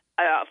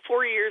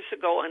 4 years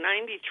ago a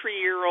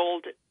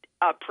 93-year-old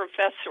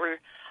professor.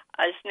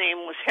 His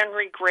name was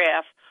Henry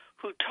Graff,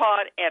 who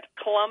taught at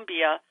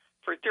Columbia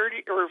for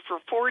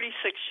 46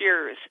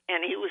 years,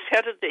 and he was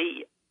head of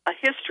the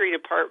history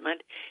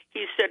department.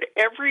 He said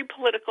every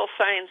political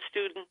science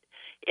student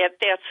at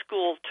that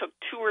school took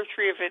 2 or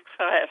 3 of his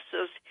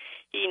classes.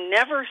 He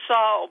never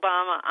saw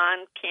Obama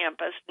on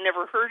campus,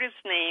 never heard his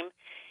name,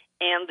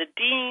 and the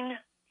dean,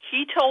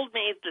 he told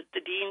me that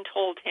the dean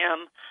told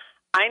him,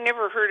 I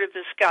never heard of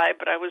this guy,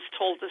 but I was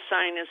told to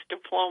sign his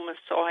diploma,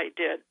 so I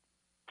did.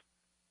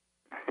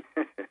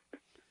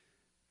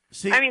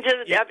 See,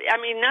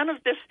 none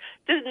of this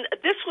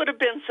would have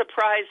been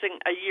surprising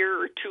a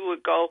year or 2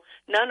 ago.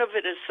 None of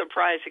it is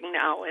surprising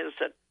now, is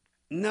it?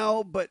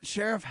 No, but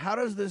Sheriff, how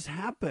does this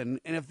happen?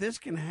 And if this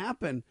can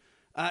happen,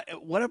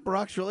 what if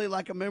Barack's really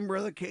like a member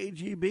of the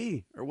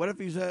KGB? Or what if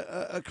he's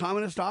a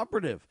communist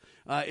operative?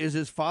 Is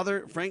his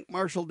father Frank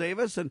Marshall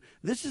Davis? And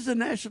this is a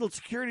national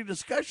security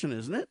discussion,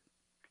 isn't it?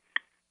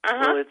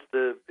 Uh-huh.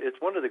 Well, it's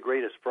one of the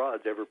greatest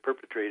frauds ever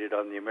perpetrated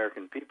on the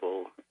American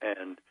people,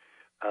 and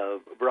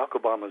Barack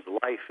Obama's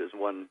life is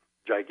one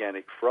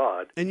gigantic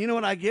fraud. And you know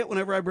what I get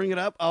whenever I bring it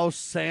up? Oh,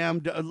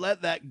 Sam,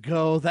 let that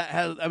go.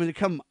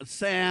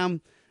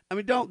 Sam.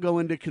 Don't go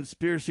into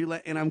conspiracy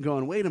land. And I'm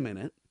going, wait a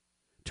minute.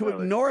 To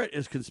ignore it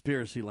is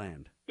conspiracy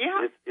land.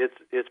 Yeah.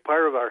 It's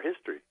part of our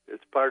history.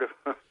 It's part of.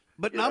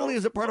 But not only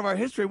is it part of our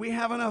history, we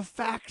have enough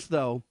facts,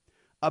 though,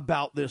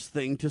 about this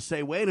thing to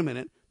say, wait a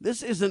minute,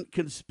 this isn't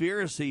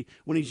conspiracy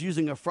when he's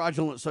using a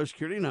fraudulent Social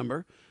Security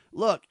number.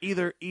 Look,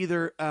 either he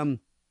was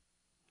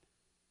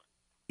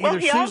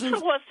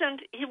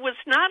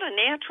not a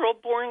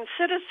natural-born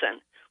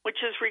citizen, which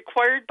is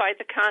required by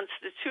the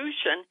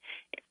Constitution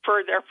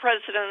for their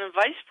president and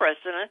vice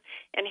president.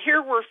 And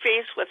here we're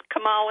faced with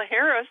Kamala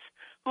Harris,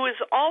 who is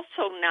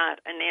also not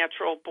a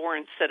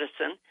natural-born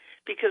citizen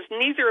because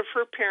neither of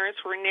her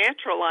parents were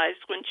naturalized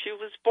when she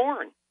was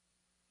born.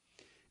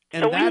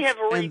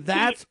 And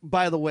that's,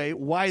 by the way,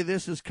 why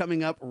this is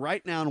coming up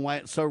right now and why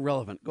it's so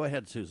relevant. Go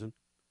ahead, Susan.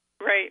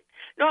 Right.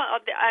 No,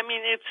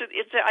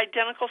 it's an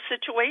identical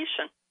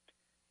situation.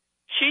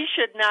 She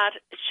should not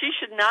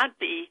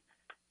be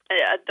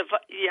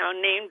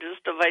named as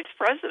the vice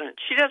president.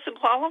 She doesn't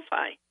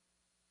qualify.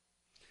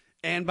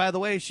 And by the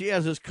way, she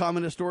has as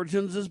communist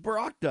origins as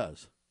Barack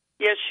does.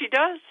 Yes, she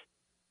does.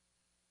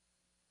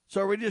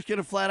 So are we just going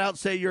to flat out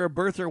say you're a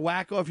birther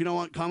wacko if you don't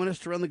want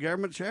communists to run the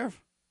government,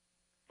 Sheriff?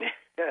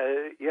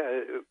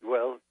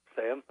 Well,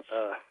 Sam,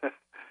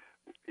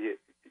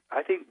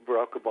 I think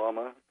Barack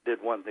Obama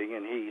did one thing,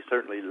 and he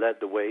certainly led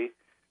the way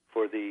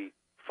for the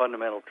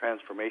fundamental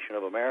transformation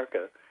of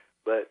America.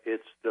 But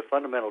the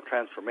fundamental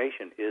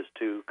transformation is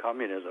to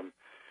communism,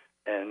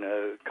 and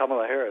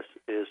Kamala Harris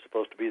is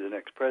supposed to be the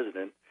next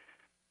president.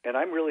 And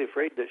I'm really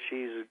afraid that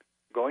she's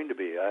going to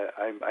be.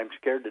 I'm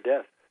scared to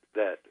death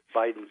that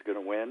Biden's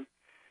going to win,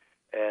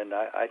 and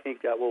I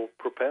think that will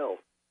propel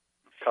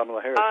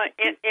Kamala Harris.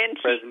 And he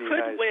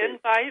could win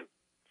by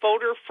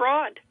voter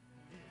fraud.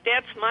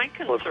 That's my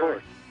concern. Well, of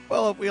course.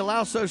 Well, if we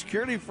allow Social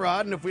Security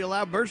fraud, and if we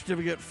allow birth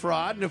certificate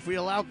fraud, and if we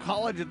allow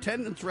college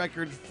attendance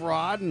records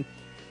fraud, and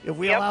if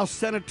we allow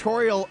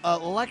senatorial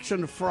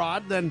election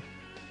fraud, then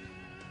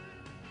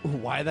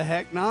why the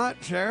heck not,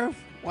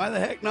 Sheriff? Why the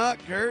heck not,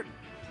 Kurt?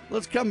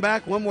 Let's come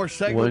back. One more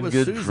segment One with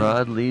good Susan.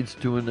 fraud leads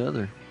to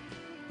another.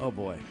 Oh,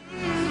 boy.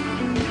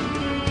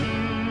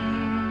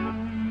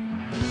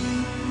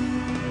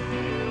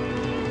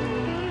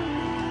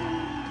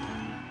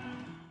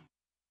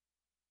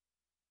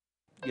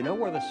 You know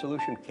where the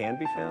solution can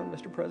be found,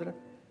 Mr. President?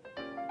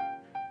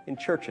 In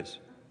churches,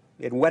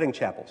 in wedding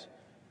chapels,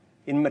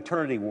 in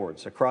maternity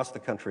wards across the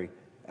country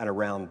and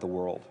around the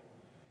world.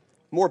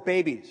 More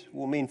babies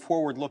will mean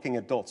forward-looking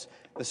adults,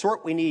 the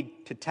sort we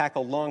need to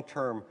tackle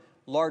long-term,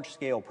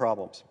 large-scale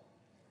problems.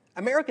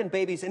 American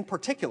babies in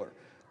particular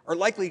are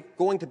likely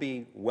going to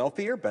be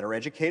wealthier, better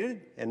educated,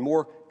 and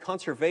more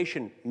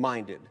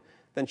conservation-minded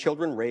than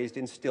children raised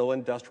in still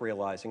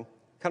industrializing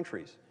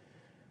countries.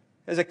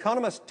 As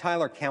economist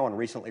Tyler Cowen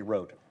recently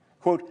wrote,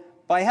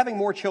 quote, "By having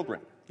more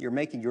children, you're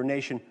making your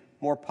nation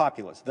more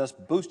populous, thus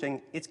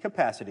boosting its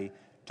capacity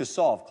to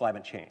solve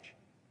climate change.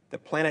 The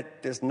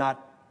planet does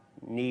not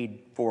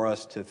need for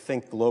us to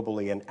think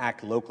globally and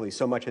act locally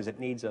so much as it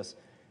needs us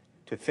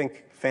to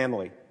think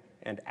family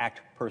and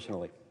act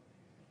personally.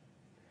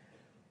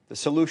 The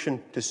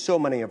solution to so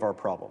many of our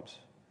problems,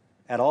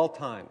 at all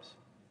times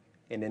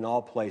and in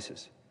all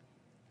places,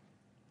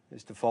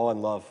 is to fall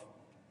in love,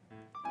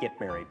 get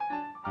married,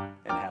 and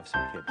have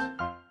some kids."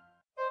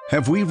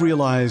 Have we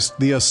realized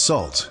the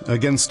assault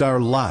against our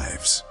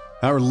lives,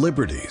 our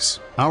liberties,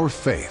 our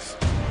faith?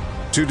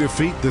 To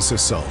defeat this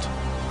assault,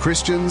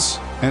 Christians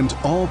and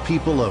all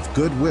people of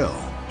goodwill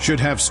should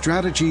have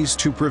strategies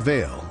to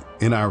prevail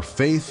in our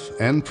faith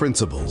and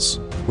principles,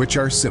 which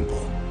are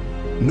simple.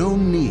 No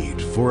need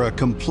for a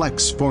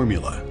complex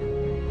formula.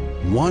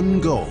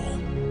 One goal,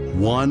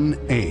 one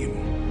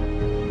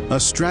aim. A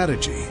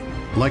strategy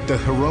like the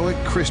heroic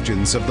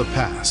Christians of the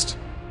past.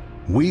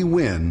 We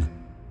win,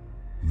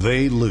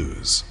 they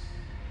lose.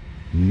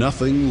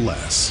 Nothing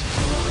less.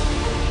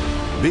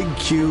 Big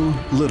Q,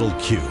 Little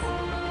Q.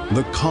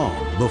 The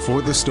Calm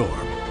Before the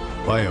Storm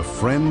by a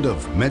friend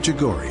of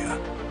Medjugorje.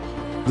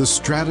 The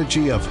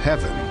strategy of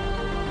heaven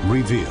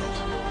revealed.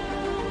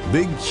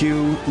 Big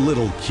Q,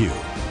 Little Q.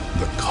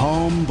 The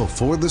Calm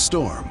Before the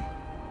Storm.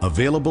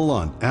 Available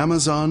on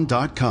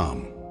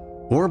Amazon.com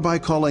or by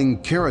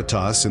calling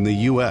Caritas in the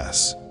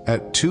U.S.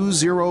 at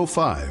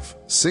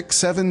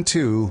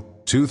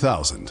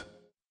 205-672-2000.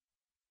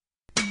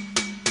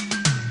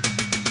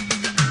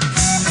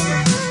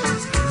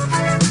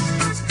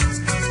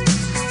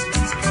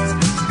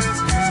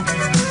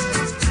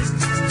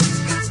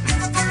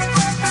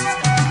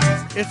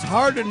 It's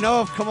hard to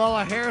know if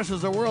Kamala Harris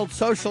is a world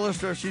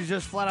socialist or if she's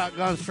just flat out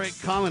gone straight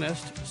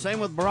communist. Same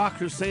with Barack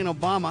Hussein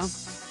Obama.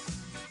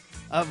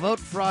 Vote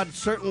fraud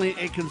certainly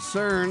a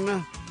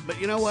concern, but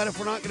you know what? If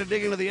we're not going to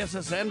dig into the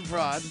SSN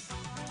fraud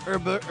or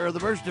the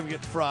birth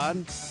certificate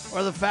fraud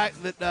or the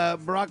fact that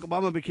Barack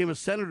Obama became a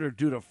senator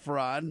due to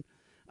fraud,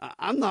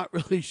 I'm not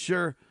really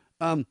sure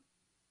that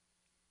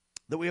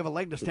we have a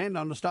leg to stand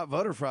on to stop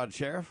voter fraud,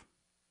 Sheriff.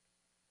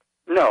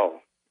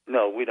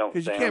 No, we don't.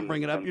 Because you can't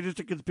bring it up. You're just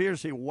a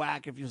conspiracy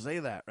whack if you say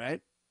that,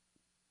 right?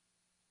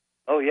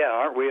 Oh, yeah,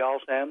 aren't we all,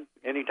 Sam?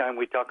 Anytime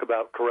we talk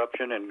about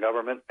corruption in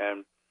government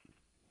and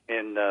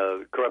in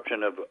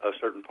corruption of a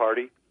certain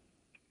party,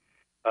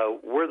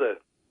 we're the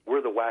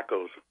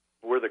wackos.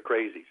 We're the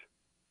crazies.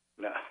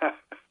 No.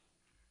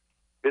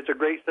 It's a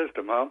great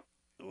system, huh?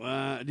 Do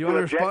you want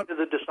to object respond to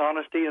the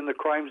dishonesty and the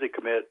crimes they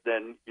commit?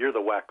 Then you're the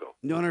wacko.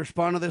 Do you want to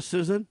respond to this,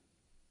 Susan?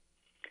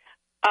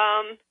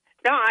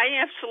 No, I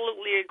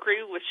absolutely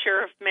agree with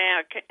Sheriff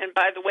Mack. And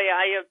by the way,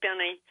 I have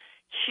been a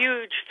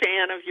huge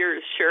fan of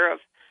yours, Sheriff,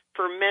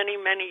 for many,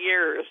 many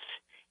years.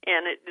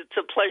 And it's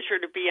a pleasure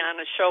to be on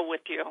a show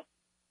with you.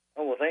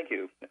 Oh, well, thank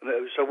you.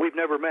 So we've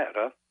never met,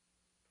 huh?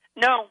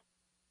 No.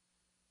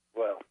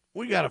 Well,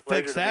 we got to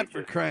fix that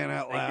for crying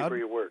out loud. Thank you for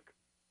your work.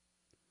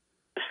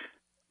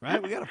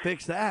 Right? We got to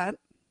fix that.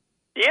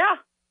 Yeah.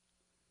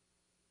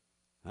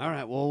 All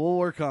right. Well, we'll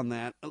work on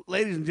that.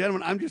 Ladies and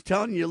gentlemen, I'm just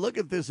telling you, look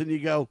at this and you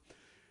go,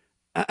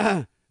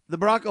 the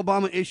Barack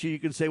Obama issue, you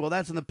can say, well,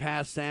 that's in the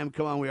past, Sam.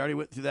 Come on, we already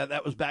went through that.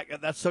 That was back.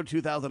 That's so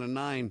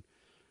 2009.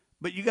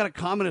 But you got a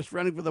communist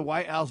running for the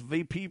White House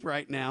VP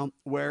right now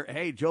where,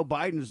 hey, Joe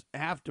Biden's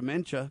half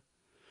dementia.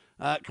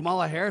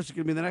 Kamala Harris is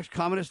going to be the next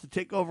communist to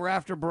take over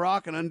after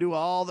Barack and undo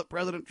all that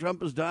President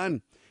Trump has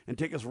done and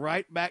take us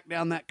right back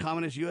down that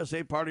communist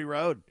USA party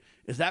road.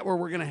 Is that where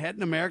we're going to head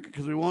in America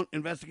because we won't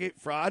investigate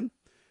fraud?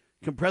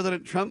 Can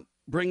President Trump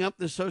bring up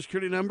this Social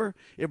Security number?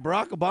 If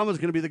Barack Obama is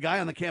going to be the guy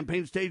on the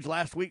campaign stage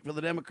last week for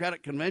the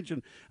Democratic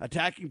Convention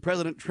attacking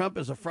President Trump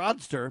as a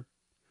fraudster,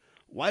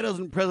 why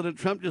doesn't President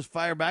Trump just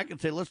fire back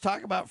and say, let's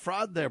talk about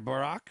fraud there,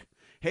 Barack?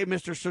 Hey,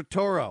 Mr.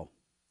 Sotoro,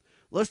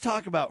 let's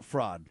talk about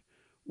fraud.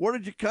 Where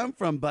did you come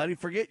from, buddy?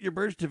 Forget your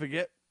birth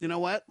certificate. You know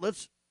what?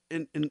 Let's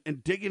and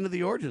dig into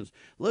the origins.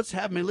 Let's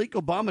have Malik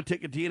Obama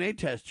take a DNA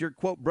test. Your,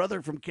 quote,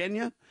 brother from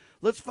Kenya.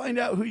 Let's find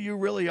out who you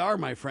really are,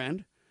 my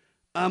friend.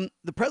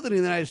 The president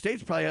of the United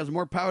States probably has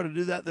more power to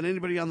do that than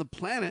anybody on the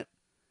planet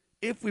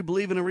if we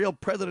believe in a real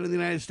president of the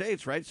United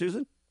States, right,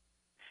 Susan?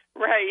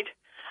 Right.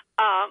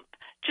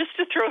 Just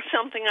to throw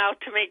something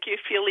out to make you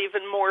feel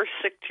even more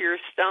sick to your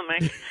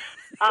stomach,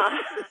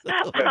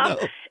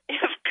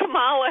 if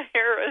Kamala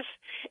Harris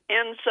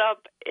ends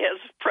up as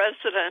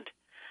president,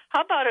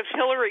 how about if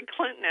Hillary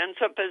Clinton ends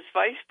up as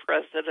vice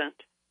president?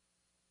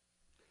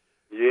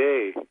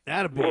 Yay.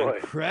 That'd be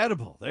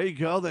incredible. There you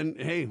go. Then,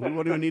 hey, we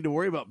won't even need to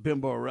worry about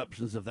bimbo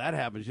eruptions if that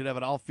happens. You'd have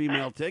an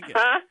all-female ticket.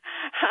 Well,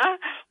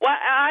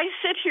 I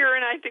sit here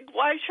and I think,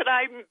 why should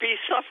I be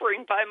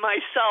suffering by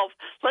myself?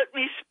 Let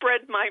me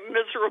spread my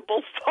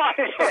miserable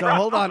thoughts. So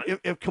hold on.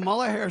 If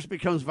Kamala Harris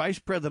becomes vice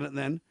president,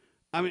 then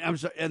I'm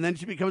sorry, and then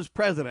she becomes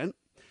president,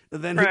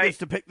 then who gets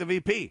to pick the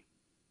VP?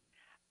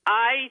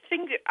 I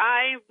think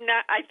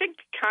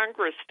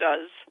Congress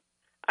does.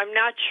 I'm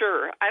not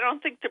sure. I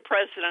don't think the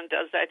president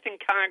does. I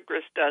think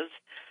Congress does.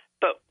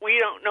 But we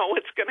don't know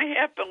what's going to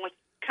happen with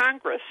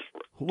Congress.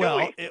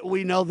 Well,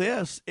 we know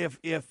this. If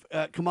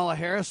Kamala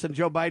Harris and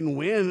Joe Biden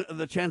win,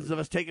 the chances of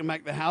us taking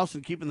back the House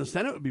and keeping the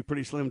Senate would be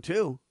pretty slim,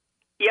 too.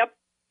 Yep.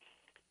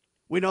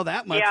 We know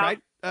that much, right,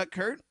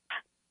 Kurt?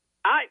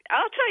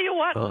 I'll tell you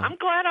what. I'm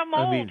glad I'm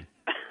old.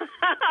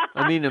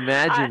 I mean,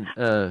 imagine,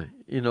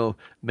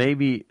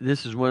 maybe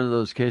this is one of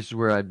those cases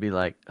where I'd be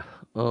like,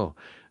 oh,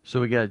 so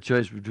we got a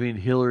choice between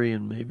Hillary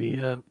and maybe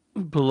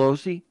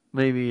Pelosi?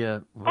 Maybe,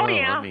 one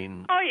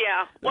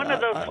of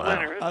those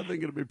winners. I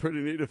think it'd be pretty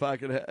neat if I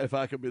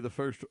could be the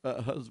first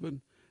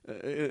husband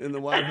in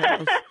the White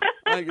House.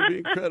 I could be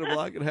incredible.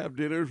 I could have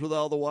dinners with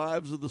all the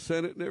wives of the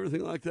Senate and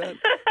everything like that.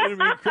 It'd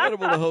be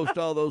incredible to host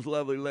all those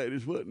lovely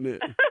ladies, wouldn't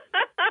it?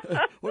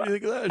 What do you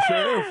think of that,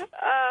 Sheriff?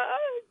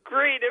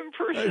 Great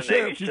impersonation. Hey,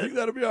 Sheriff, do you think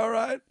that'll be all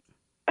right?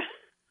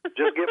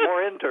 Just get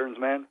more interns,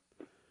 man.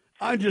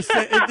 I'm just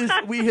saying,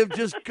 we have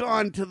just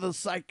gone to the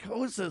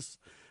psychosis.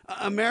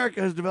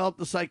 America has developed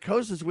the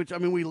psychosis, which, I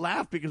mean, we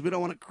laugh because we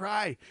don't want to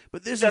cry.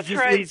 But this is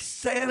just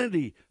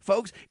insanity,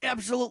 folks.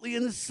 Absolutely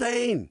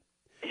insane.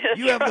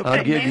 You have the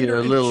I'll give you a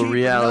little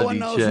reality no one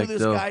knows check, who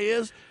this though. guy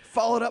is,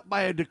 followed up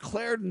by a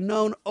declared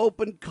known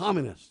open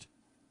communist.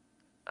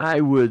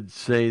 I would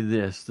say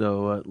this,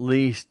 though, at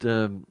least,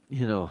 the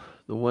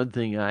one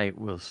thing I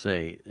will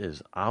say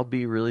is I'll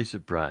be really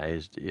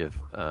surprised if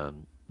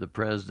the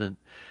president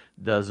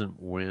doesn't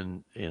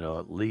win,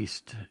 at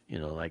least,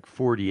 like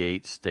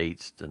 48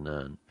 states to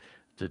none,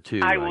 to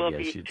 2, I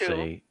guess you'd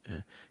say.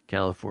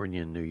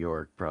 California and New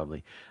York,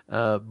 probably.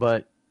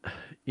 But,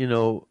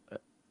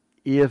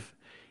 if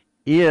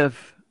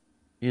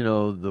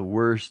the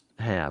worst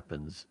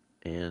happens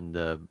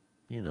and,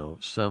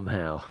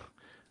 somehow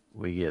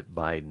we get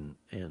Biden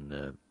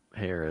and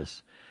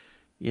Harris,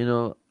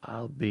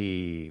 I'll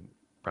be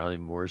probably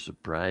more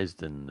surprised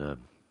than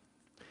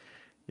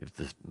if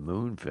the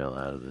moon fell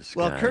out of the sky.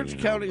 Well, Kurt's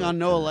counting on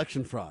no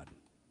election fraud.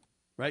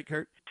 Right,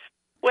 Kurt?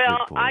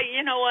 Well,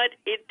 you know what?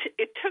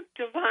 It took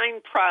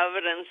divine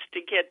providence to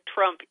get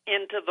Trump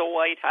into the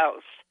White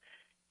House.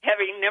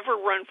 Having never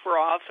run for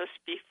office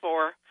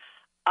before,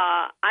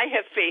 I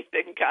have faith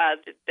in God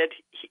that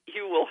He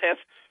will have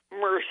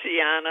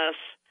mercy on us.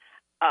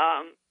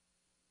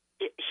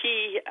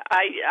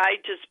 I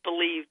just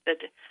believe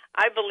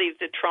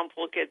that Trump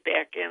will get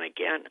back in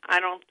again. I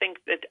don't think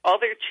that all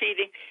their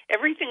cheating,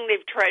 everything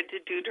they've tried to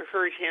do to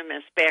hurt him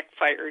has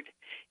backfired.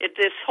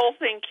 This whole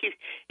thing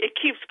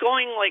keeps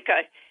going like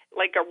a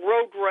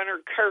Roadrunner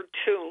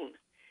cartoon,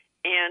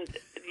 and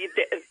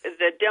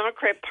the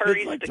Democrat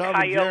Party's like the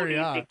coyote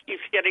that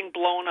keeps getting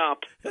blown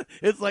up.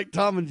 It's like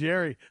Tom and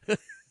Jerry.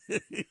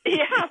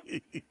 Yeah.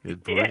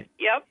 Good point.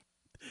 Yep.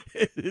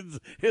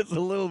 It's a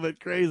little bit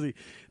crazy.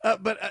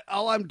 But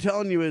all I'm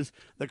telling you is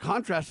the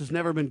contrast has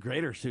never been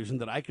greater, Susan,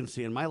 that I can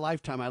see. In my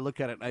lifetime, I look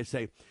at it and I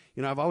say,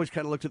 I've always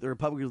kind of looked at the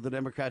Republicans and the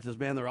Democrats as,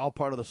 man, they're all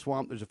part of the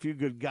swamp. There's a few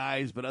good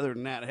guys, but other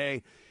than that,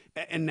 hey.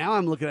 And now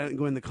I'm looking at it and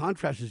going, the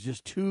contrast is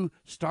just too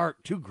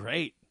stark, too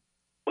great.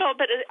 Well,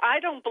 but I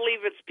don't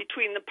believe it's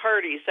between the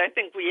parties. I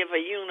think we have a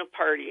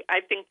uniparty.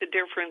 I think the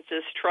difference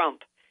is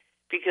Trump,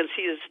 because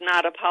he is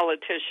not a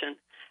politician.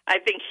 I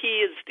think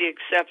he is the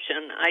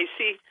exception. I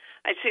see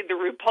the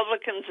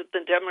Republicans and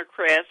the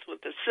Democrats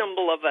with the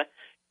symbol of a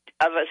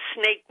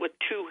snake with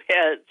two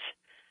heads.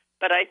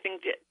 But I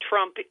think that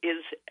Trump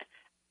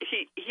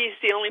he's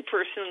the only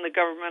person in the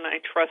government I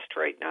trust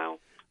right now.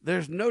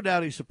 There's no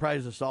doubt he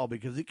surprised us all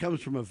because he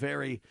comes from a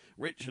very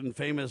rich and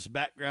famous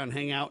background,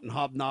 hang out and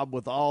hobnob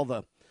with all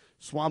the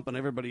swamp and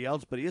everybody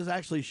else. But he has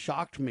actually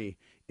shocked me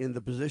in the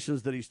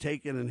positions that he's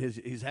taken, and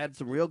he's had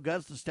some real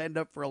guts to stand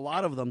up for a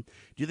lot of them.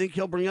 Do you think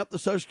he'll bring up the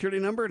Social Security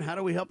number, and how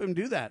do we help him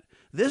do that?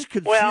 This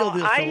could seal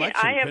this election,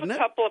 I have couldn't a it?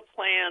 couple of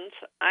plans.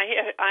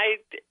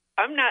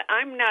 I'm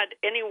not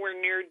anywhere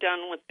near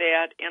done with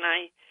that, and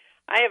I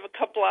have a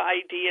couple of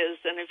ideas.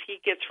 And if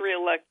he gets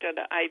reelected,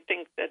 I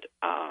think that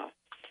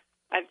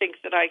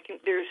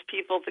there's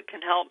people that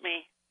can help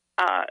me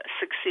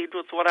succeed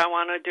with what I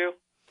want to do.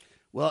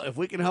 Well, if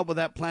we can help with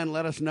that plan,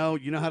 let us know.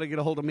 You know how to get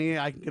a hold of me.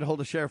 I can get a hold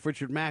of Sheriff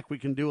Richard Mack. We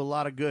can do a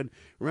lot of good.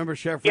 Remember,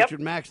 Sheriff Richard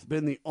Mack's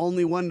been the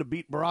only one to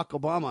beat Barack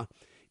Obama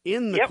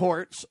in the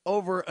courts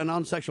over a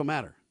non-sexual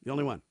matter. The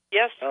only one.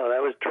 Yes. Oh,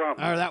 that was Trump.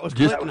 Or that was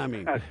Clinton,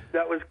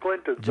 That was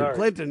Clinton, sorry.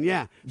 Clinton,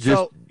 yeah.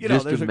 Just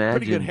there's imagine, a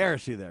pretty good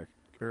heresy there.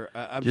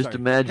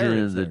 Imagine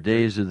in the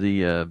days of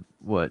the,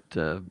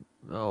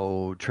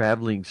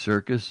 traveling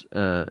circus.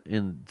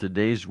 In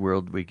today's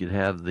world, we could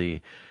have the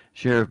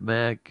Sheriff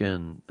Mack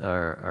and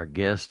our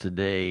guest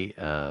today,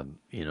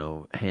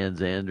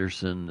 Hans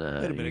Anderson.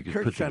 You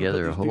could put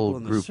together a whole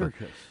group of.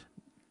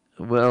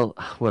 Well,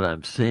 what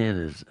I'm saying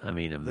is,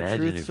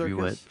 imagine if you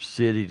went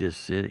city to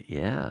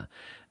city,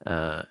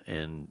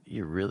 and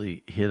you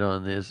really hit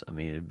on this.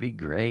 It'd be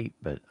great,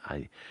 but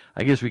I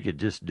guess we could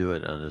just do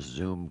it on a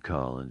Zoom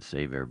call and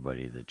save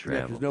everybody the travel.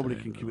 Yeah, because nobody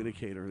can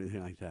communicate or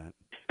anything like that.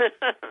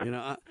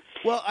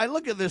 Well, I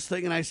look at this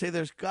thing and I say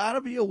there's got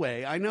to be a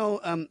way. I know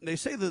they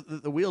say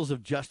that the wheels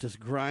of justice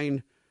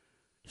grind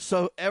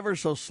so ever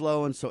so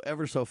slow and so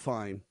ever so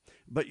fine,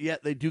 but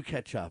yet they do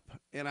catch up.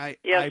 And I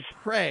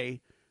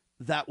pray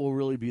that will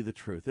really be the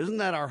truth. Isn't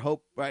that our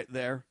hope right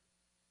there,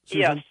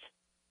 Susan?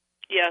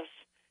 Yes.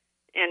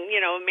 And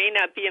it may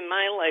not be in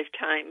my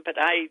lifetime, but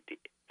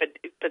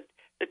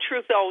the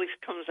truth always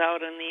comes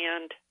out in the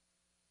end.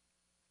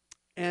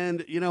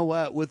 And you know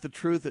what? With the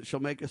truth, it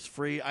shall make us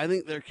free. I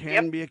think there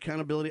can be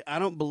accountability. I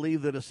don't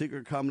believe that a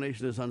secret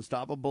combination is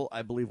unstoppable.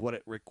 I believe what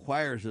it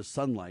requires is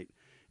sunlight.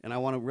 And I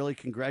want to really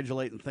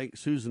congratulate and thank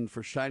Susan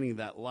for shining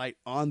that light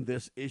on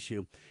this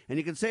issue. And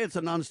you can say it's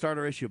a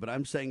non-starter issue, but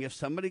I'm saying if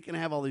somebody can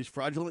have all these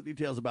fraudulent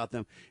details about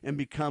them and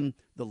become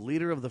the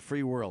leader of the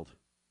free world,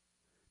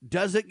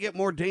 Does it get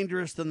more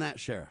dangerous than that,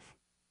 Sheriff?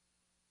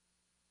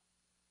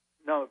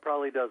 No, it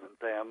probably doesn't,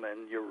 Sam.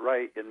 And you're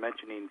right in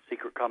mentioning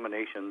secret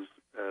combinations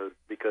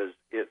because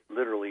it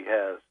literally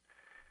has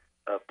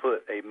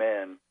put a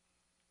man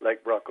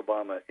like Barack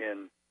Obama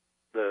in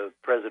the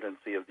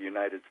presidency of the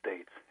United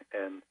States.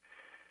 And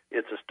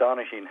it's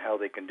astonishing how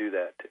they can do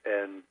that.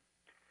 And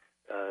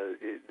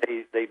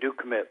they do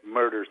commit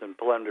murders and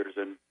blunders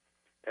and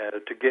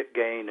to get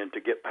gain and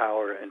to get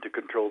power and to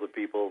control the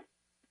people.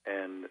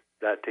 And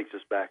that takes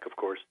us back, of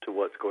course, to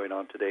what's going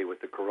on today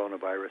with the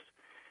coronavirus.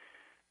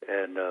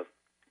 And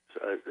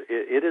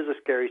it is a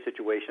scary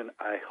situation.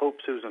 I hope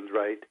Susan's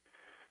right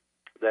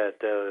that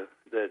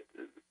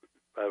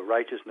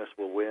righteousness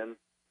will win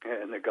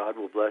and that God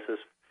will bless us.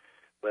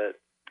 But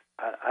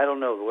I don't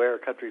know where our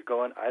country's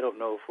going. I don't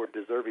know if we're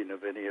deserving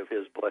of any of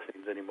his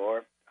blessings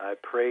anymore. I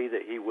pray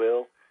that he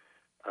will,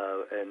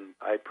 and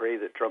I pray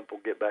that Trump will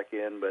get back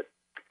in, but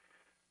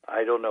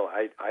I don't know.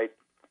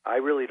 I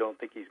really don't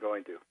think he's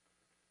going to.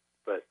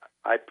 But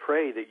I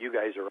pray that you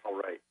guys are all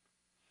right,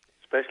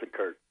 especially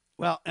Kurt.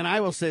 Well, and I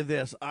will say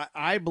this.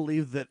 I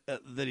believe that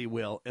he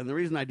will. And the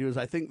reason I do is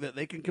I think that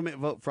they can commit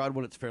vote fraud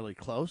when it's fairly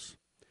close.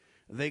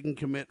 They can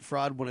commit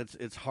fraud when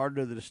it's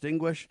harder to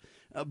distinguish.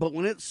 But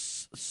when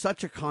it's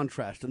such a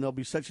contrast and there'll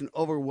be such an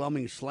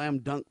overwhelming slam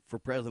dunk for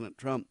President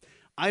Trump,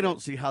 I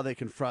don't see how they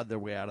can fraud their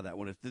way out of that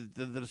one.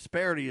 The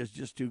disparity is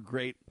just too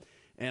great,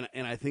 and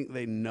I think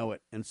they know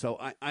it. And so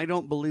I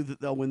don't believe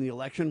that they'll win the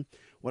election.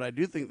 What I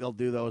do think they'll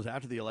do, though, is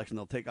after the election,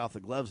 they'll take off the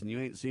gloves, and you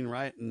ain't seen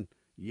rioting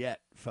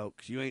yet,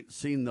 folks. You ain't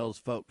seen those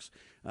folks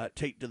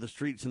take to the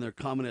streets in their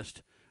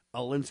communist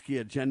Alinsky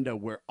agenda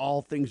where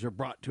all things are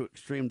brought to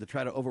extreme to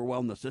try to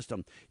overwhelm the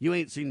system. You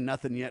ain't seen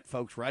nothing yet,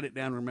 folks. Write it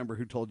down. Remember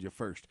who told you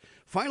first.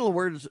 Final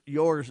words,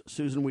 yours,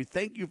 Susan. We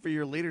thank you for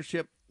your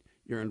leadership,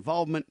 your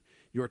involvement,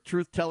 your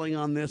truth-telling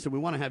on this, and we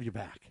want to have you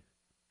back.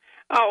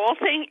 Oh,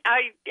 well,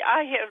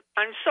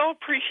 I'm so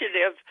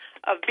appreciative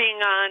of being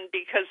on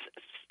because,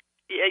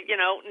 you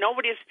know,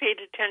 nobody has paid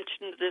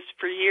attention to this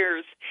for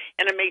years,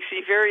 and it makes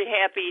me very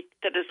happy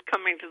that it's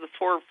coming to the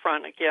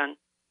forefront again.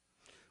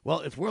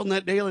 Well, it's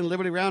WorldNet Daily and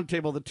Liberty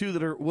Roundtable, the two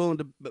that are willing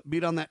to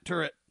beat on that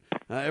turret.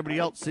 Everybody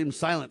else seems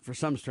silent for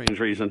some strange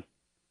reason.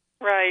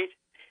 Right.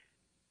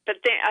 But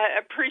I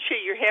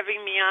appreciate you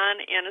having me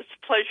on, and it's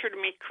a pleasure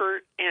to meet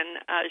Kurt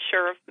and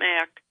Sheriff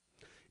Mack.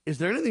 Is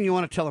there anything you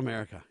want to tell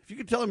America? If you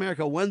could tell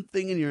America one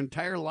thing in your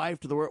entire life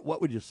to the world,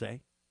 what would you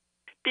say?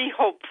 Be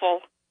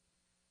hopeful.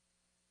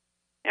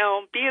 You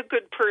know, be a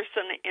good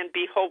person and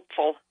be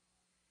hopeful,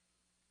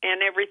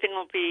 and everything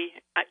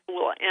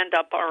will end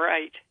up all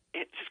right.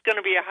 It's going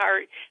to be a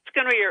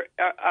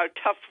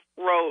tough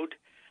road,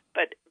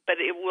 but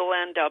it will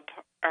end up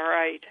all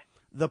right.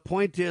 The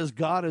point is,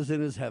 God is in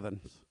his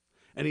heavens,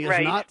 and he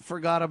has not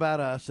forgot about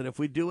us. And if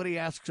we do what he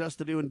asks us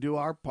to do and do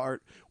our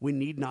part, we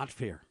need not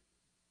fear.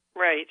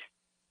 Right.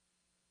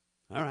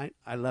 All right.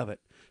 I love it.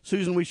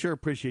 Susan, we sure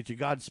appreciate you.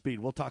 Godspeed.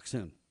 We'll talk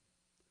soon.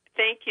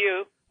 Thank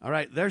you. All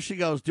right. There she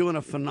goes, doing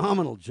a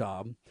phenomenal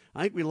job.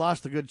 I think we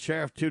lost a good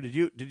sheriff, too. Did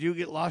you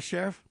get lost,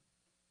 Sheriff?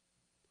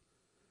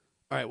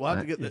 All right, we'll have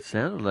to get It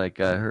sounded like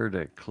I heard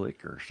a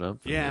click or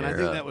something. Yeah, and I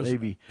think that was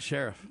maybe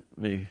Sheriff.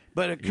 Maybe.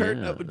 But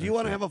Kurt, do you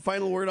want to have a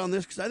final word on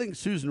this? Because I think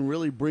Susan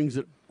really brings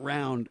it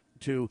round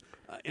to,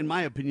 in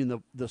my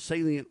opinion, the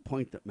salient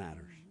point that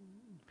matters.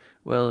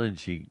 Well, and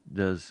she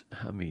does.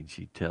 I mean,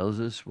 she tells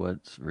us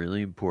what's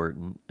really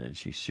important, and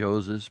she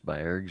shows us by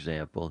her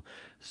example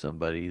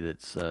somebody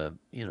that's,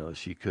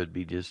 she could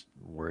be just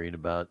worried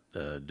about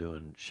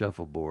doing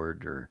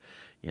shuffleboard or,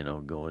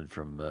 going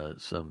from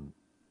some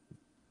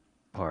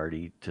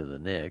party to the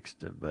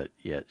next, but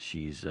yet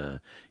she's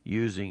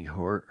using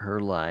her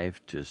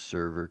life to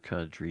serve her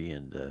country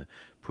and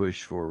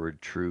push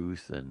forward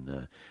truth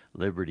and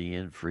liberty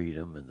and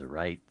freedom and the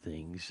right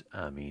things.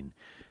 I mean,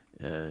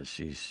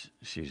 she's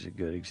a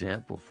good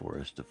example for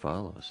us to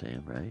follow,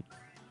 Sam, right?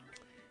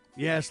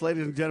 Yes,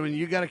 ladies and gentlemen,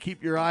 you got to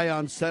keep your eye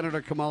on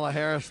Senator Kamala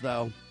Harris,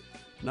 though.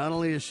 Not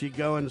only is she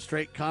going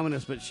straight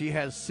communist, but she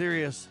has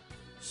serious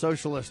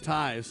socialist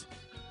ties.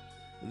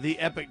 The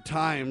Epic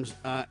Times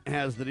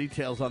has the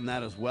details on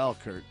that as well,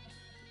 Kurt.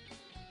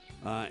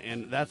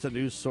 And that's a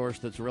news source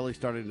that's really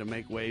starting to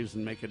make waves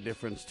and make a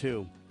difference,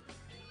 too.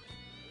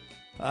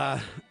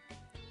 That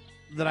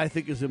I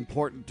think is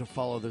important to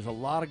follow. There's a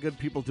lot of good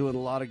people doing a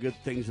lot of good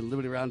things in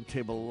Liberty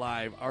Roundtable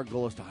Live. Our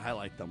goal is to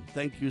highlight them.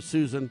 Thank you,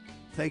 Susan.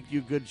 Thank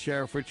you, good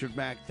Sheriff Richard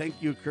Mack.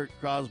 Thank you, Kurt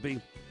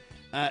Crosby.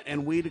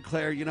 And we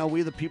declare,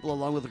 we the people,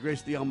 along with the grace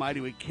of the Almighty,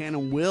 we can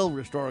and will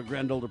restore a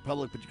grand old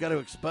republic, but you got to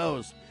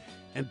expose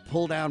and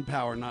pull down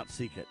power, not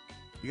seek it.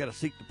 You got to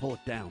seek to pull it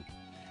down.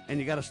 And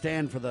you got to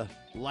stand for the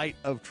light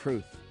of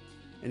truth.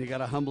 And you got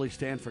to humbly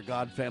stand for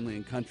God, family,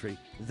 and country.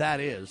 That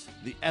is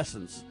the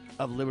essence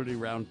of Liberty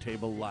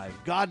Roundtable Live.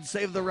 God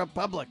save the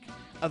Republic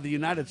of the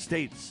United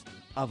States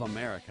of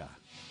America.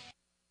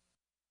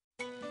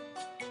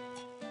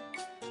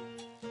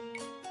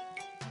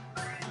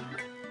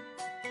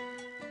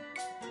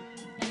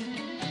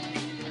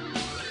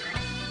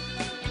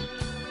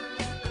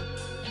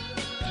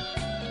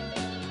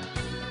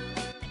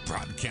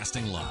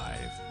 Broadcasting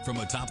live from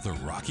atop the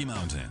Rocky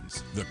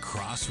Mountains, the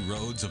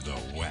crossroads of the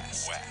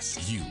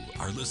West. You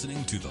are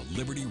listening to the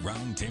Liberty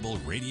Roundtable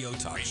Radio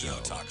Talk Show.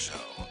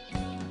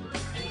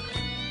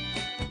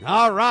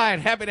 All right,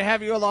 happy to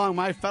have you along,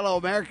 my fellow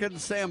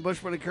Americans. Sam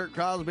Bushman and Kurt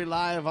Crosby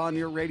live on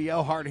your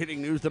radio.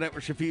 Hard-hitting news the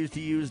networks refuse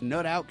to use,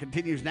 no doubt,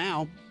 continues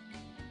now.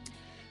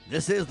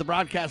 This is the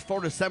broadcast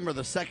for December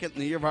the 2nd in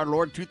the year of our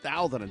Lord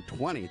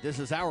 2020. This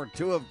is hour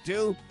 2 of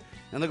 2,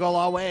 and the goal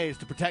always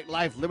to protect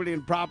life, liberty,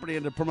 and property,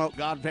 and to promote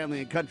God, family,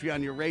 and country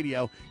on your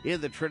radio in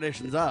the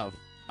traditions of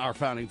our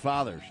founding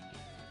fathers.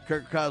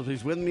 Kurt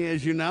Crosby's with me,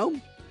 as you know,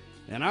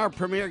 and our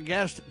premier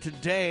guest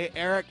today,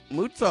 Eric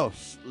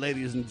Moutsos,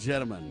 ladies and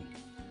gentlemen.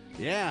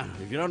 Yeah,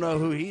 if you don't know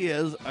who he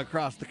is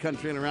across the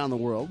country and around the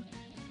world,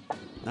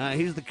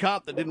 he's the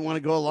cop that didn't want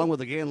to go along with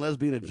the gay and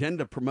lesbian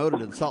agenda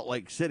promoted in Salt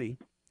Lake City.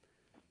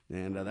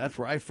 And that's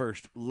where I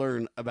first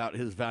learned about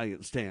his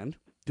valiant stand,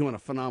 doing a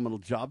phenomenal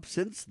job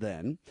since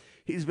then.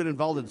 He's been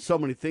involved in so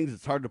many things,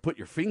 it's hard to put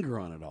your finger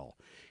on it all.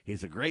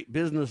 He's a great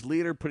business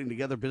leader, putting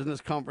together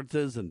business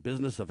conferences and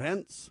business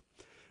events.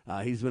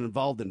 He's been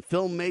involved in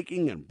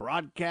filmmaking and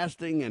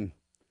broadcasting, and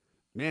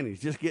man,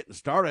 he's just getting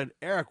started.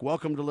 Eric,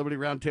 welcome to Liberty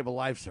Roundtable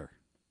Live, sir.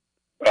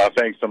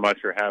 Thanks so much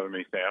for having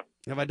me, Sam.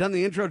 Have I done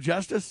the intro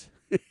justice?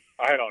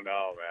 I don't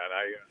know,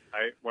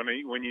 man.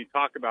 When you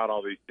talk about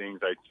all these things,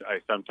 I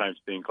sometimes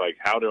think, like,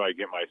 how do I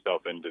get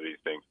myself into these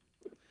things?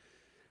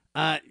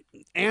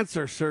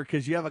 Answer, sir,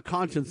 because you have a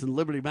conscience and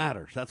liberty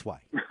matters. That's why.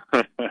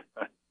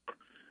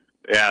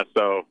 Yeah.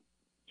 So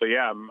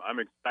yeah, I'm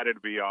excited to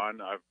be on.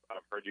 I've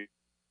heard you.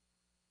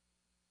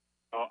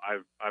 Oh,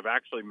 I've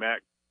actually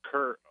met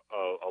Kurt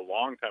a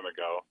long time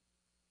ago,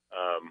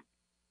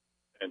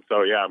 and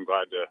so yeah, I'm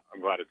glad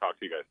to talk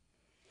to you guys.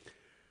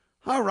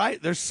 All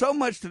right, there's so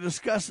much to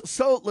discuss,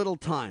 so little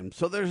time.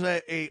 So there's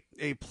a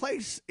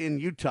place in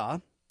Utah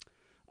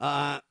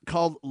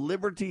called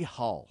Liberty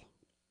Hall,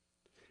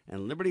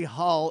 and Liberty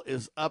Hall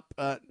is up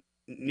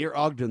near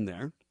Ogden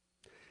there,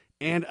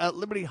 and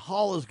Liberty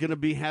Hall is going to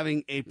be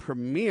having a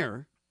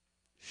premiere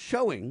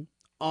showing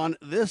on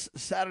this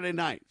Saturday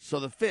night, so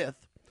the 5th.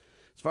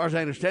 As far as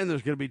I understand,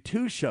 there's going to be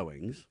 2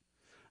 showings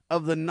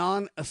of the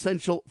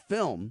non-essential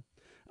film.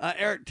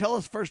 Eric, tell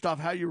us first off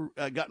how you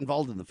got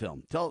involved in the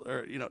film. Tell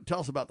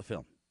us about the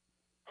film.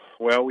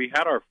 Well, we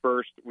did our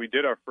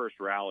first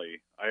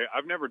rally.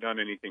 I've never done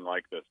anything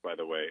like this, by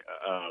the way.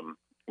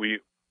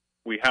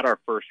 We had our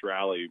first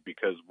rally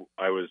because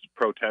I was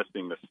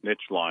protesting the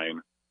snitch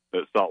line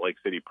that Salt Lake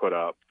City put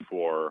up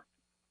for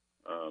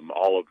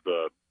all of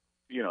the,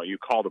 you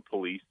call the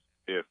police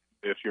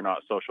if you're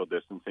not social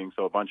distancing.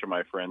 So a bunch of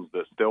my friends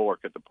that still work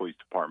at the police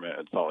department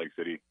at Salt Lake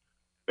City,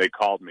 they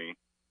called me,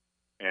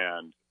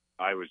 and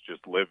I was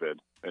just livid.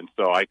 And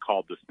so I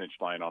called the snitch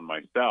line on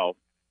myself,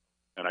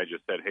 and I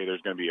just said, hey, there's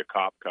going to be a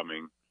cop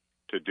coming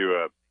to do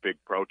a big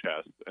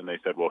protest. And they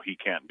said, well, he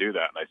can't do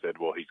that. And I said,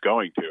 well, he's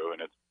going to,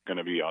 and it's going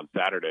to be on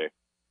Saturday.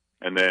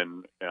 And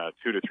then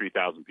 2,000 to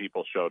 3,000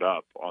 people showed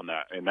up on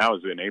that. And that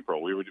was in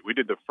April. We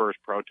did the first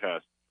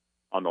protest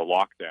on the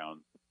lockdown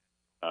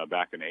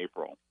back in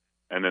April.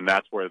 And then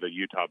that's where the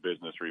Utah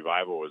Business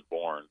Revival was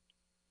born.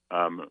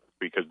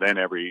 Because then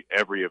every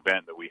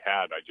event that we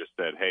had, I just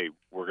said, hey,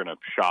 we're going to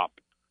shop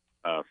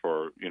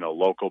for,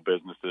 local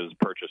businesses,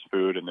 purchase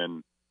food. And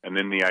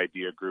then the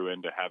idea grew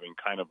into having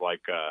kind of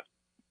like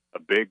a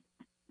big,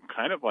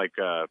 kind of like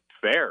a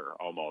fair,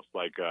 almost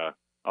like a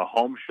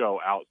home show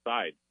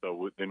outside.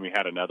 So then we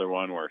had another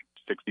one where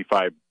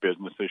 65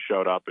 businesses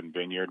showed up in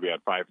Vineyard. We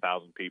had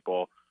 5,000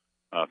 people,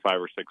 5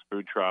 or 6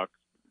 food trucks,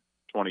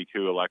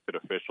 22 elected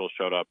officials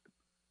showed up.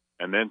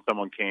 And then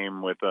someone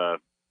came with a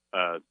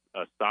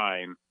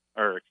sign,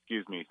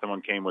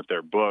 someone came with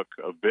their book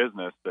of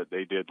business that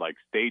they did like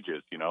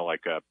stages,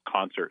 like a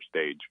concert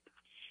stage.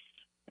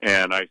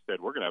 And I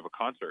said, we're going to have a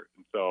concert.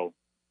 And so,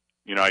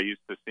 I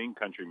used to sing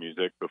country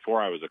music before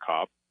I was a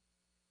cop.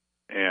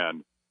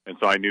 And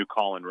so I knew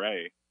Colin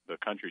Ray, the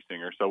country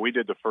singer. So we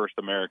did the first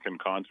American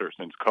concert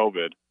since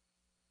COVID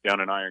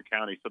down in Iron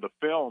County. So the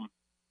film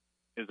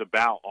is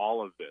about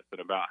all of this and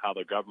about how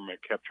the government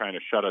kept trying to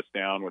shut us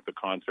down with the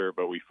concert,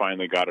 but we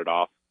finally got it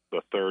off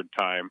the 3rd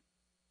time.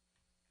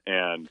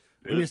 And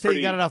when you say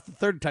you got it off the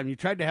 3rd time, you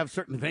tried to have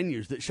certain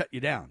venues that shut you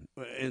down,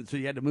 and so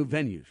you had to move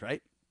venues,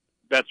 right?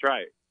 That's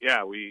right.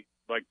 Yeah,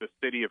 like the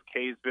city of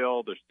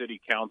Kaysville, the city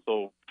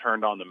council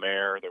turned on the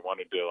mayor. They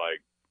wanted to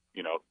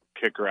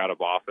kick her out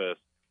of office.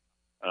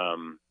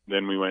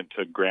 Then we went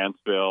to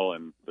Grantsville,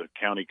 and the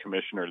county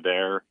commissioner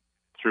there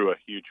threw a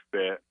huge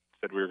fit,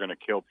 said we were going to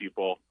kill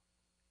people.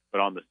 But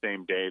on the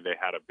same day, they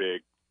had a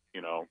big,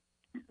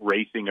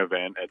 racing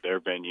event at their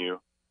venue.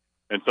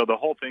 And so the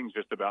whole thing's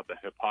just about the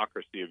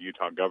hypocrisy of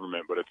Utah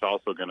government, but it's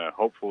also going to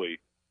hopefully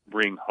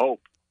bring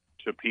hope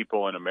to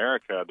people in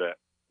America that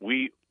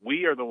we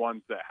are the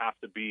ones that have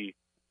to be,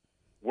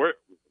 we're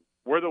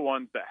the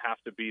ones that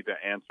have to be the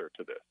answer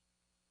to this.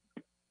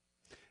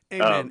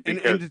 Amen.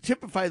 And to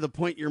typify the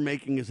point you're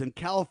making is in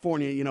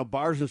California,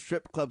 bars and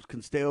strip clubs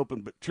can stay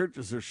open, but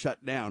churches are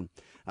shut down.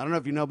 I don't know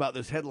if you know about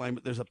this headline,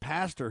 but there's a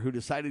pastor who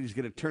decided he's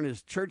going to turn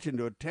his church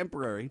into a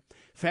temporary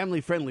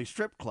family-friendly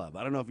strip club.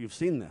 I don't know if you've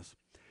seen this.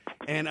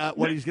 And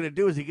what he's going to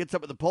do is he gets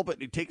up at the pulpit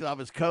and he takes off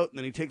his coat and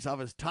then he takes off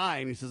his tie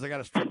and he says, I got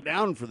to strip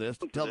down for this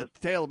to tell the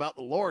tale about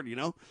the Lord, you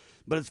know.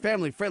 But it's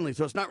family-friendly,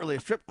 so it's not really a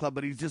strip club,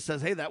 but he just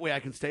says, hey, that way I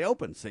can stay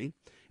open, see?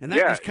 And that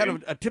just kind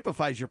of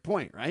typifies your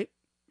point, right?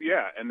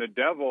 Yeah, and the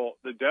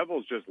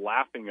devil's just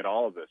laughing at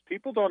all of this.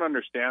 People don't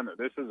understand that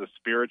this is a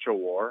spiritual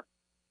war.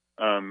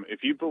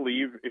 If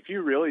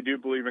you really do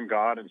believe in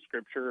God and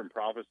Scripture and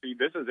prophecy,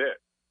 this is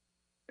it.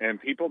 And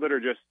people that are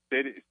just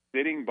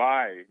sitting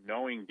by,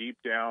 knowing deep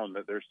down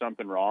that there's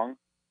something wrong,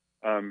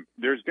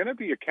 there's going to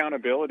be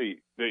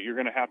accountability that you're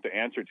going to have to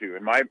answer to,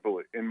 in my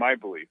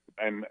belief.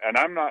 And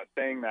I'm not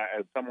saying that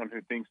as someone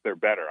who thinks they're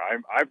better.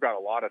 I've got a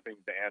lot of things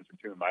to answer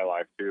to in my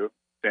life too,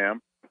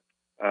 Sam.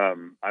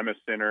 I'm a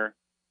sinner,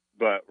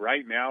 but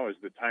right now is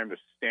the time to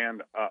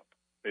stand up.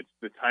 It's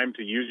the time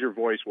to use your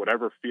voice,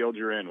 whatever field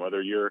you're in.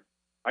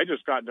 I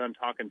just got done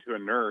talking to a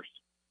nurse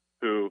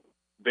who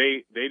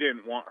they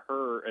didn't want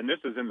her, and this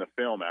is in the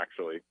film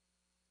actually.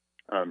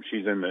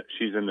 She's in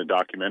the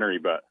documentary,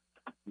 but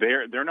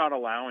they're not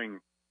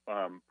allowing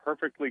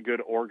perfectly good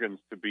organs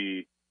to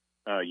be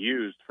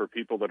used for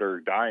people that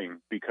are dying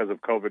because of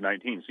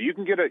COVID-19. So you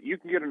can get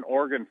an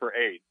organ for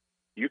AIDS,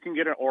 you can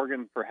get an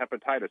organ for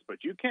hepatitis,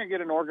 but you can't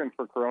get an organ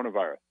for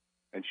coronavirus.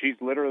 And she's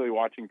literally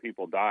watching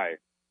people die,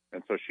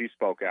 and so she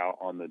spoke out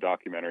on the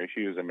documentary.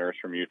 She was a nurse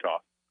from Utah,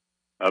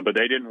 but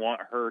they didn't want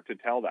her to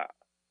tell that.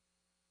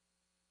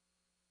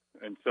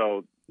 And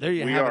so there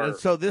you have it. And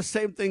so this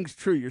same thing's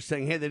true. You're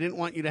saying, hey, they didn't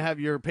want you to have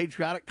your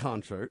patriotic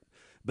concert,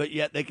 but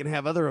yet they can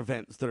have other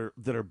events that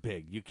are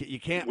big. You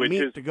can't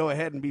meet to go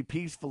ahead and be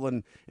peaceful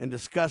and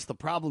discuss the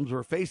problems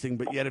we're facing,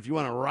 but yet if you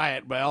want to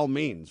riot, by all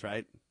means,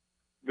 right?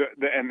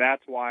 And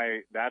that's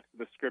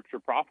the scripture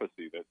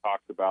prophecy that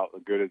talks about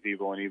the good is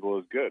evil and evil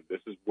is good. This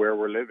is where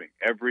we're living.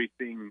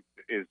 Everything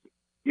is,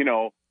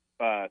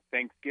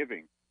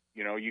 Thanksgiving.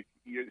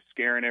 You're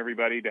scaring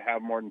everybody to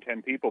have more than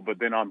 10 people, but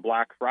then on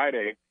Black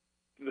Friday,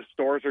 the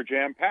stores are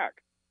jam-packed.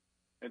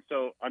 And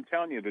so I'm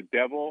telling you, the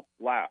devil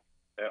laughs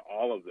at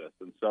all of this.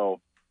 And so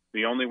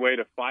the only way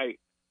to fight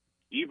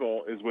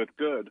evil is with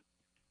good,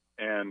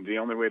 and the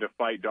only way to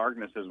fight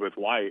darkness is with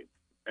light.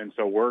 And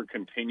so we're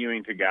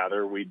continuing to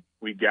gather. We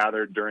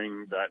gathered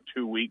during that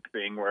 2-week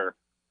thing where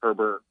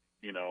Herbert,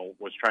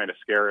 was trying to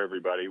scare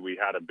everybody. We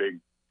had a big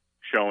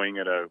showing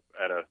at a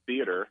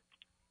theater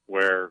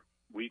where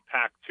we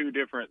packed 2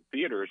 different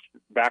theaters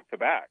back to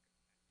back.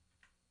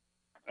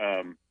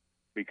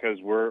 Because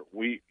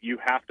you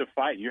have to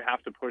fight. You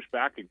have to push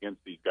back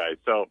against these guys.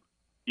 So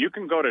you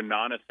can go to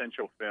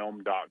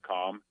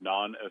nonessentialfilm.com,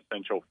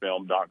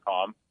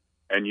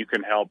 and you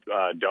can help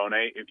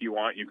donate if you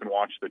want. You can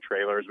watch the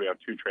trailers. We have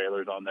 2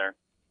 trailers on there.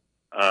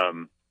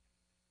 And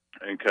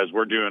because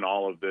we're doing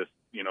all of this,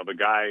 the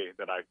guy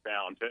that I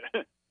found.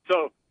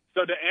 So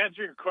to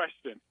answer your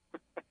question,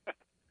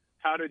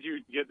 how did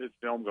you get this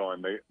film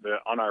going?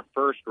 On our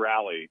first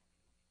rally,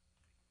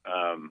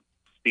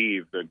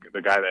 Steve,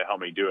 the guy that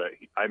helped me do it,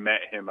 I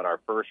met him at our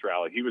first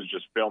rally. He was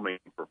just filming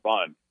for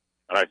fun,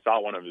 and I saw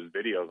one of his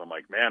videos. I'm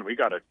like, man, we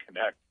got to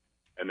connect.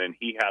 And then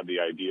he had the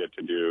idea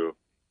to do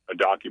a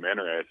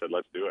documentary. I said,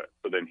 let's do it.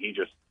 So then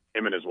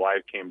him and his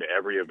wife came to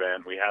every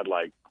event. We had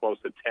like close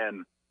to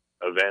 10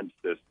 events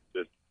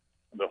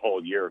the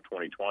whole year of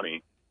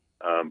 2020,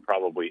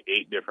 probably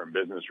 8 different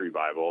business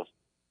revivals.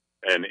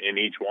 And in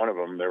each one of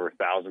them, there were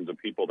thousands of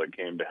people that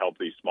came to help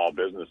these small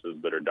businesses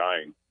that are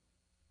dying.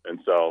 And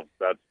so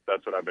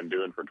that's what I've been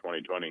doing for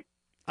 2020.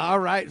 All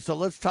right, so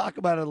let's talk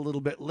about it a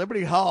little bit.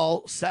 Liberty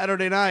Hall,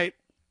 Saturday night,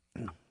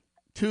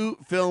 2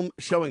 film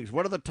showings.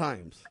 What are the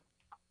times?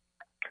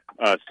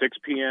 6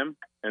 p.m.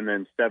 and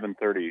then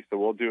 7:30. So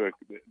we'll do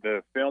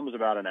the film is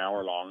about an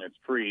hour long. It's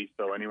free,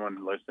 so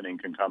anyone listening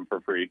can come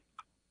for free.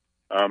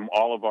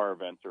 All of our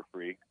events are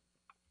free.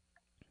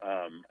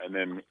 And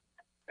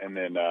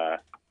then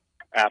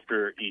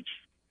after each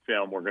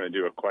film, we're going to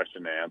do a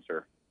question and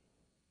answer.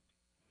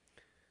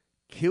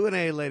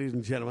 Q&A, ladies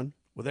and gentlemen,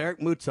 with Eric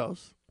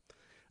Moutsos,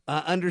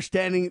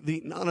 understanding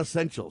the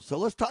non-essentials. So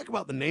let's talk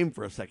about the name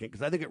for a second,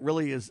 because I think it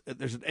really is,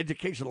 there's an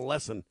educational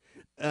lesson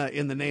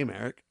in the name,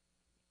 Eric.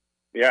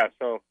 Yeah,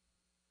 so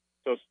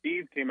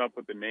Steve came up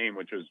with the name,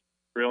 which was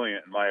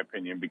brilliant in my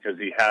opinion, because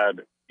he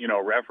had,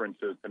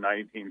 references to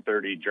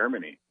 1930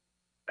 Germany.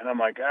 And I'm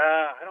like,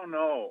 I don't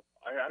know.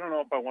 I don't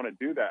know if I want to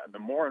do that. And the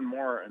more and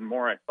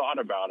more I thought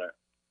about it,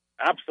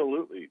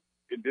 absolutely.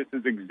 This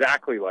is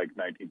exactly like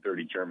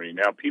 1930 Germany.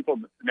 Now,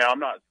 I'm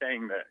not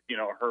saying that,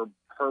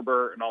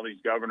 Herbert and all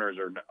these governors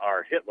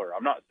are Hitler.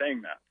 I'm not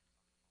saying that.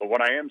 But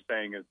what I am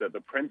saying is that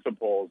the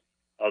principles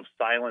of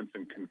silence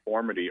and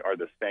conformity are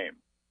the same.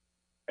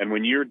 And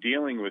when you're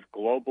dealing with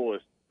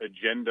globalist,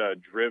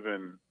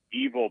 agenda-driven,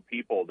 evil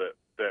people that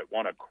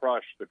want to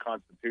crush the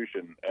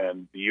Constitution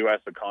and the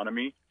U.S.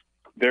 economy,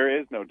 there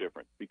is no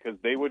difference, because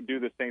they would do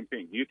the same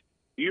thing. Do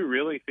you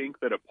really think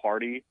that a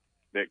party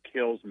that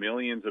kills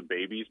millions of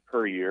babies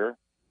per year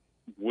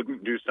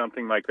wouldn't do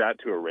something like that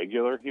to a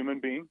regular human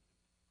being?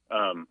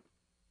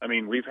 I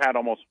mean, we've had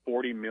almost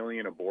 40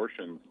 million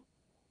abortions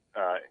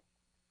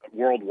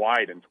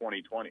worldwide in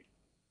 2020.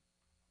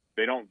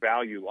 They don't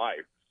value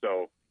life.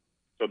 So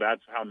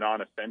that's how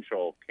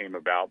non-essential came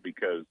about,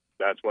 because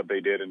that's what they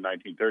did in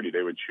 1930.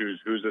 They would choose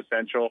who's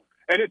essential.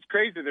 And it's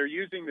crazy. They're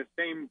using the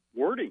same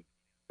wording.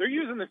 They're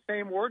using the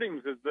same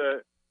wordings as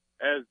the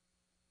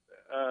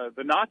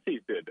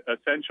Nazis did,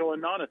 essential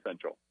and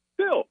non-essential.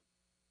 Still.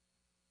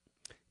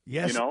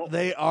 Yes,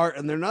 they are.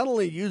 And they're not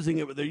only using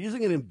it, but they're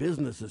using it in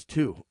businesses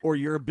too, or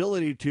your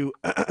ability to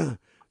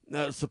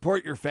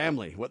support your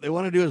family. What they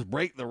want to do is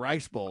break the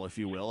rice bowl, if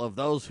you will, of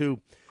those who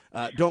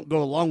don't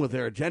go along with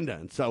their agenda.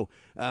 And so,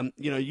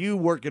 you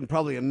work in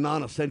probably a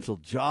non-essential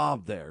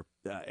job there,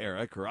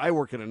 Eric, or I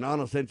work in a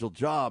non-essential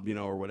job,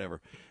 or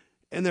whatever.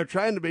 And they're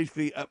trying to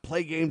basically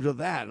play games with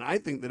that. And I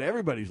think that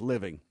everybody's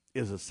living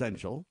is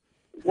essential.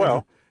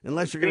 Well,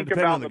 unless you're going to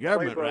depend on the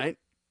government, playbook, right?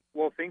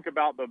 Well, think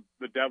about the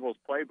devil's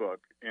playbook.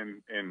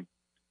 And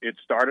it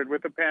started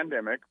with the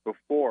pandemic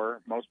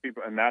before most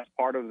people, and that's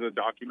part of the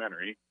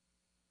documentary.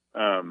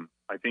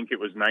 I think it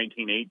was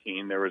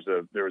 1918. There was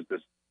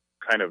this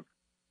kind of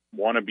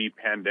wannabe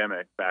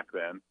pandemic back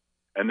then,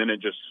 and then it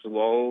just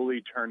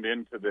slowly turned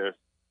into this.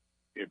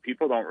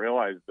 People don't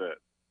realize that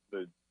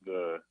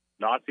the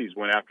Nazis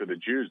went after the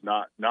Jews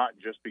not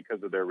just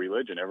because of their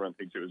religion. Everyone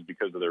thinks it was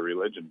because of their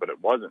religion, but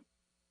it wasn't.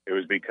 It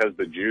was because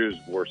the Jews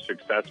were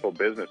successful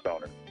business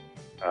owners.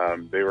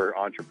 They were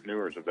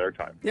entrepreneurs of their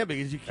time. Yeah,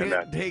 because you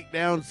can't take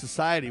down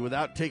society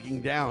without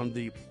taking down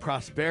the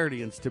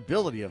prosperity and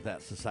stability of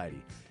that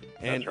society.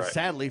 And That's right.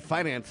 Sadly,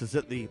 finance is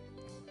at the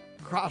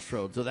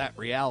crossroads of that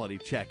reality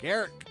check.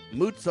 Eric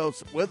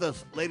Moutsos with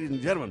us, ladies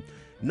and gentlemen.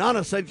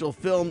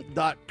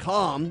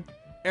 NonEssentialFilm.com.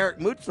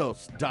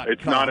 EricMoutsos.com.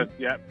 It's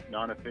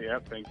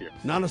thank you.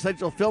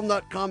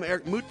 NonEssentialFilm.com,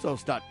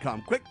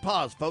 EricMoutsos.com. Quick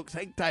pause, folks.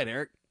 Hang tight,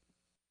 Eric.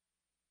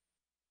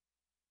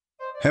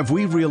 Have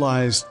we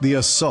realized the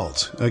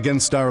assault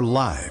against our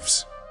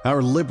lives,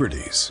 our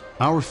liberties,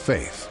 our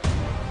faith?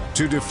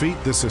 To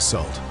defeat this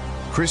assault,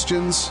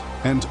 Christians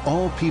and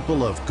all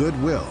people of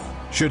goodwill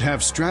should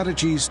have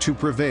strategies to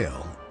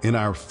prevail in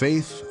our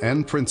faith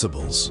and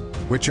principles,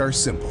 which are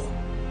simple.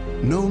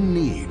 No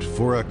need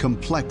for a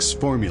complex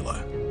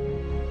formula.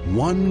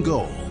 One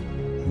goal,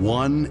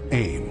 one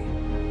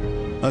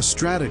aim. A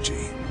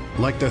strategy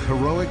like the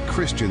heroic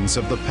Christians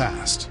of the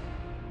past.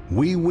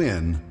 We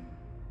win,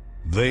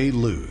 they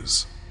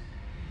lose.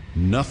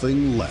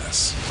 Nothing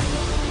less.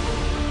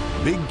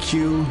 Big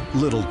Q,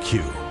 Little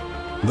Q.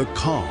 The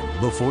Calm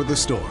Before the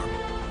Storm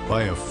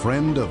by a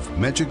friend of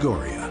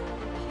Medjugorje.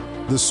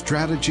 The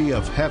strategy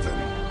of heaven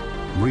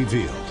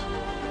revealed.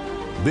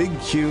 Big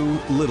Q,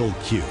 Little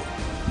Q.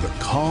 The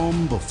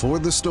Calm Before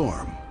the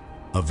Storm.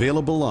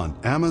 Available on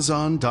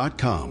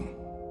Amazon.com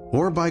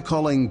or by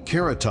calling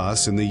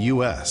Caritas in the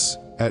U.S.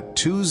 at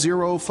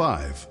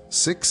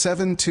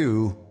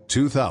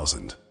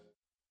 205-672-2000.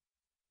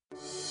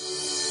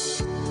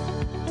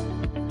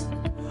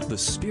 The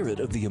spirit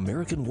of the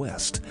American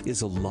West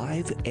is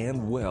alive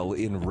and well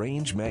in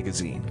Range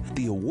Magazine,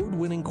 the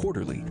award-winning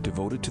quarterly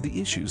devoted to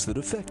the issues that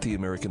affect the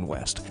American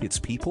West, its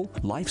people,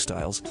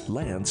 lifestyles,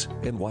 lands,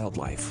 and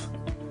wildlife.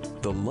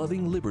 The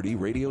Loving Liberty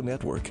Radio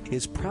Network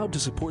is proud to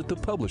support the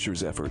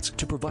publisher's efforts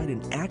to provide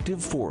an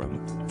active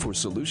forum for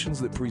solutions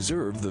that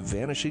preserve the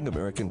vanishing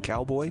American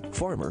cowboy,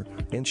 farmer,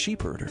 and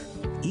sheepherder.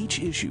 Each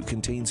issue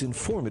contains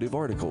informative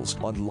articles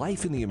on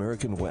life in the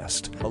American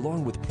West,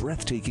 along with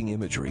breathtaking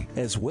imagery,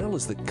 as well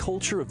as the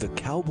culture of the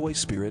cowboy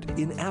spirit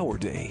in our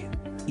day.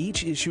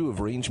 Each issue of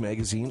Range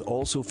Magazine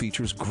also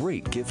features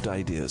great gift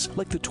ideas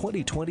like the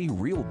 2020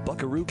 Real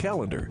Buckaroo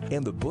Calendar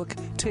and the book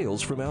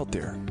Tales from Out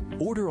There.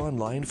 Order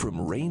online from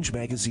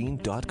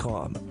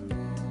rangemagazine.com.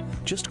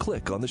 Just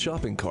click on the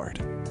shopping cart.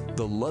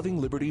 The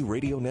Loving Liberty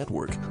Radio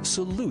Network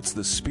salutes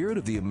the spirit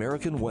of the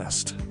American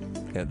West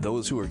and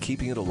those who are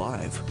keeping it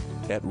alive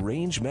at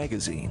Range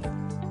Magazine.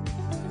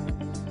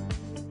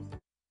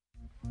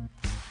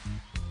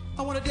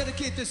 I want to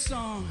dedicate this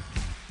song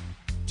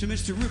to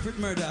Mr. Rupert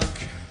Murdoch.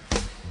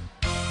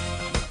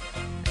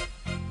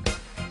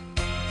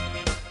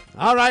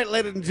 All right,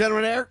 ladies and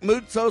gentlemen, Eric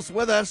Moutsos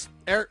with us.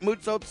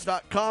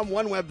 EricMoutsos.com,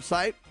 one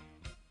website.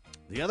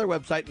 The other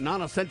website,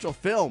 Non-Essential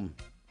Film,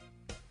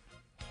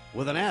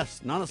 with an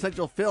S,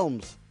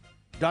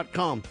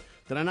 NonEssentialFilms.com.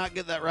 Did I not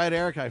get that right,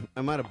 Eric? I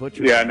might have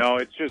butchered it. Yeah, no,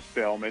 it's just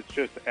film. It's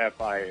just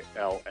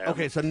FILM.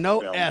 Okay, so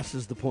no film. S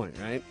is the point,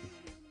 right?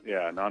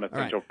 Yeah,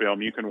 non-essential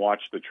film. You can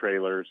watch the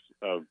trailers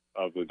of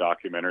the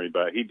documentary,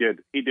 but he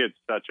did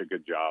such a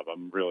good job.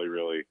 I'm really,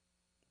 really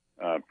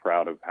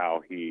proud of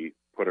how he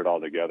put it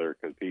all together,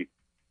 because he's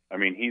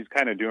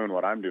kind of doing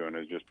what I'm doing,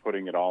 is just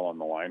putting it all on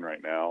the line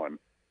right now. And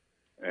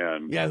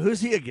yeah, who's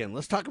he again?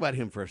 Let's talk about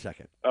him for a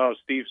second. Oh,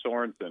 Steve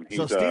Sorensen.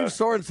 So Steve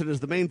Sorensen is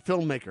the main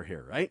filmmaker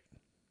here, right?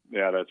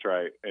 Yeah, that's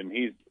right. And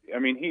he's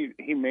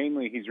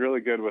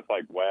really good with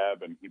like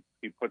web, and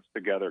he puts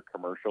together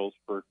commercials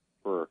for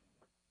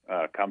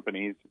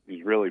companies.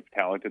 He's really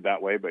talented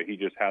that way, but he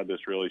just had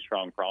this really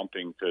strong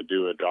prompting to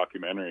do a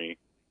documentary,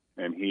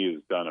 and he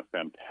has done a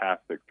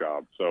fantastic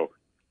job. So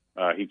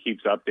He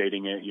keeps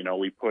updating it.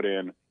 We put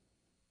in,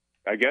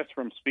 I guess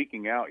from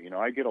speaking out,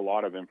 I get a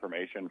lot of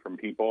information from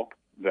people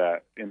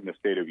that in the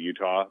state of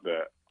Utah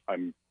that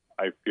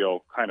I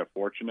feel kind of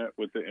fortunate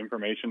with the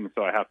information,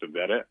 so I have to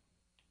vet it.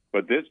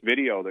 But this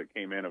video that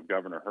came in of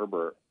Governor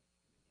Herbert,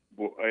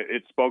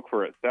 it spoke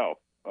for itself.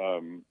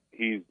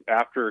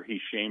 After he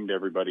shamed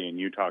everybody in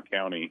Utah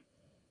County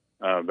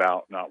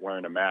about not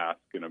wearing a mask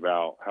and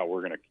about how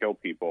we're going to kill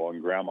people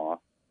and grandma,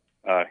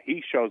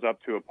 he shows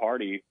up to a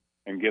party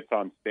and gets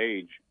on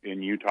stage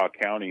in Utah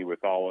County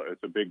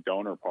it's a big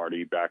donor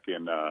party back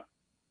in,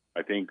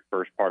 I think,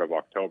 first part of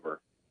October.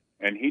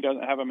 And he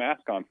doesn't have a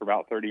mask on for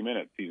about 30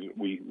 minutes.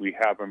 We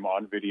have him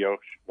on video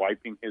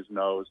wiping his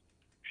nose,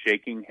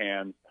 shaking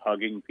hands,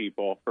 hugging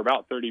people for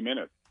about 30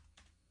 minutes.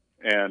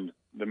 And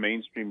the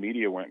mainstream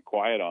media went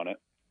quiet on it.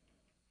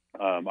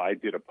 I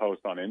did a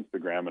post on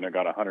Instagram, and it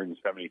got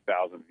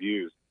 170,000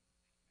 views.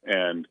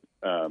 And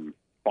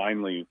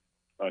finally,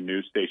 a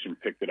news station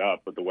picked it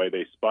up, but the way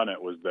they spun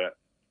it was that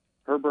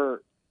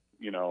Herbert,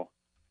 he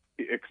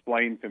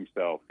explains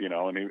himself,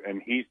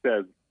 and he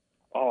says,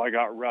 "Oh, I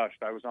got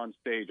rushed. I was on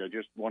stage. I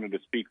just wanted to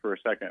speak for a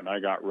second, and I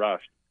got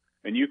rushed."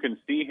 And you can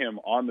see him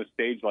on the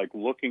stage, like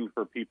looking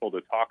for people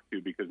to talk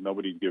to because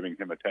nobody's giving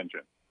him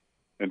attention.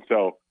 And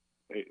so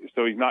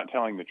he's not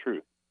telling the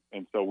truth.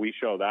 And so we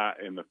show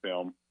that in the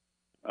film.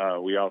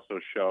 We also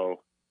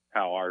show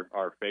how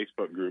our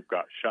Facebook group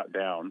got shut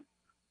down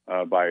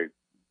by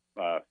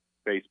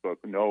Facebook.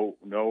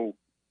 No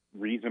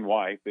reason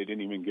why. They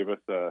didn't even give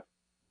us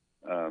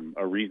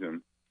a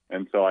reason.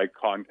 And so I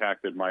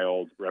contacted my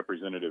old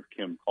representative,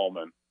 Kim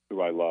Coleman,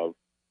 who I love.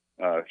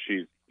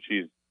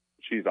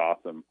 She's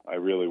awesome. I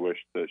really wish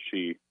that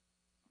she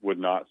would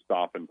not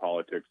stop in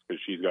politics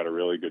because she's got a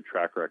really good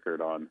track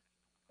record on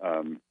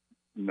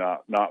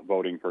not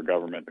voting for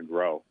government to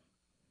grow.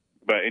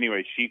 But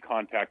anyway, she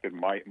contacted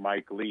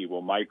Mike Lee.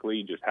 Well, Mike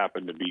Lee just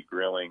happened to be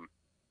grilling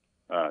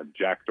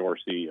Jack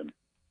Dorsey and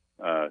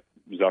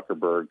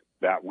Zuckerberg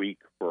that week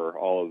for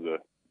all of the,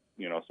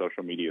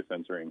 social media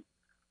censoring.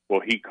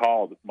 Well,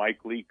 Mike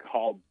Lee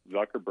called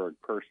Zuckerberg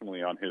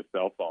personally on his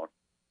cell phone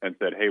and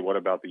said, "Hey, what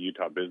about the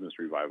Utah Business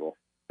Revival?"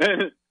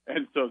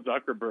 And so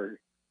Zuckerberg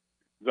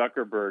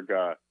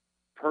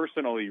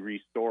personally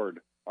restored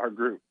our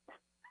group.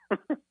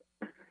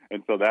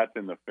 And so that's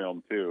in the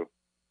film too.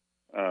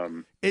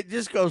 It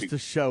just goes to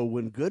show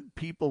when good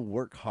people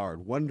work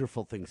hard,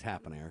 wonderful things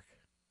happen, Eric.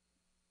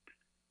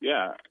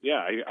 Yeah,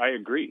 I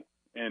agree.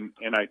 And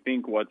I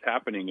think what's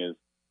happening is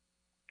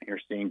you're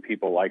seeing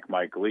people like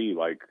Mike Lee,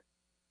 like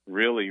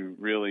really,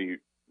 really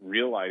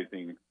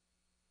realizing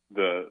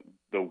the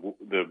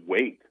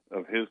weight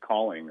of his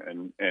calling.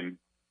 And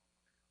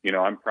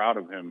I'm proud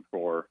of him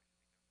for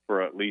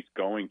at least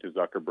going to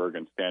Zuckerberg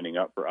and standing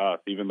up for us,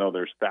 even though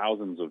there's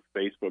thousands of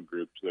Facebook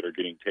groups that are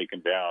getting taken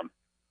down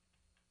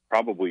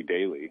probably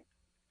daily.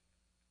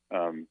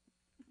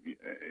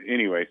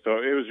 Anyway, so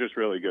it was just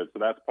really good. So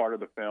that's part of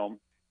the film.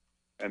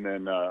 And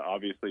then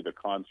obviously the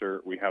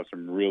concert, we have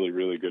some really,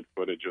 really good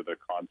footage of the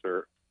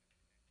concert.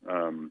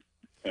 And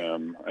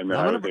then I'm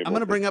going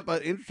to bring up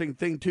an interesting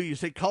thing too. You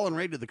say Colin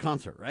Ray did the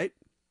concert, right?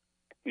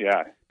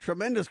 Yeah.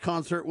 Tremendous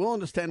concert, willing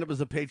to stand up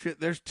as a patriot.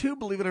 There's two,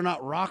 believe it or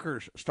not,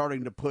 rockers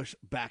starting to push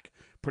back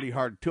pretty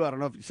hard too. I don't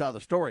know if you saw the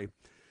story,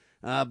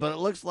 but it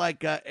looks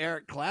like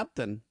Eric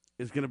Clapton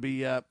is going to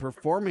be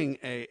performing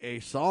a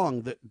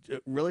song that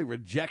really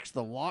rejects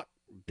the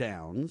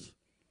lockdowns.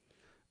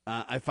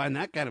 I find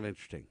that kind of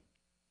interesting.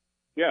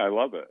 Yeah, I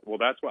love it. Well,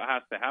 that's what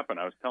has to happen.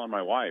 I was telling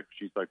my wife,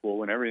 she's like, well,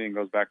 when everything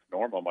goes back to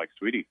normal, I'm like,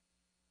 sweetie,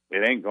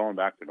 it ain't going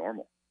back to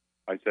normal.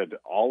 I said,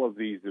 all of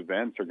these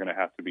events are going to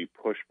have to be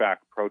pushback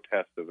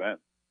protest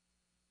events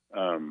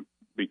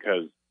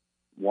because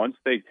once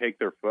they take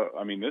their foot,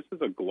 I mean, this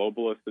is a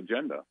globalist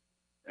agenda.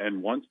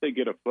 And once they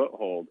get a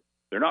foothold,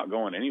 they're not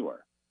going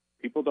anywhere.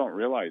 People don't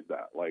realize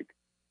that. Like,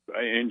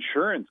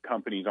 insurance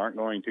companies aren't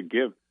going to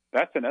give.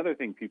 That's another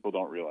thing people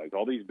don't realize.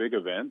 All these big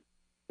events,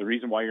 the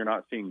reason why you're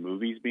not seeing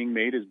movies being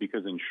made is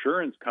because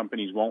insurance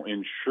companies won't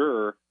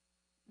insure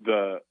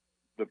the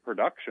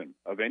production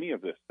of any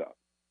of this stuff.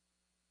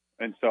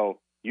 And so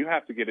you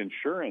have to get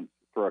insurance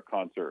for a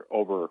concert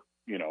over,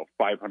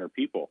 500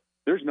 people.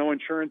 There's no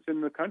insurance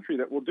in the country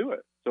that will do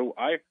it. So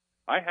I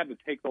had to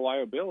take the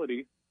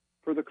liability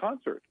for the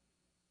concert.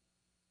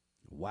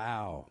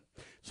 Wow.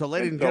 So,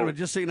 ladies and gentlemen,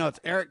 just so you know, it's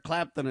Eric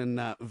Clapton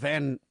and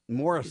Van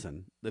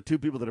Morrison, the two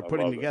people that are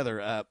putting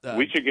together.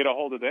 We should get a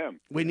hold of them.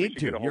 We need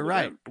to. You're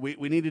right. We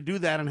need to do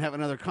that and have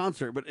another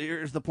concert. But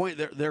here's the point.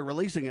 They're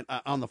releasing it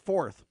on the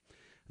 4th.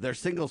 Their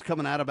singles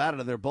coming out about it,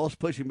 and they're both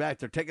pushing back.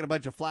 They're taking a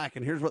bunch of flack,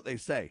 and here's what they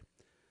say.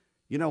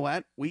 You know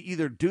what? We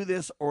either do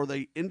this or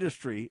the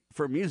industry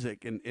for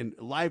music and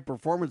live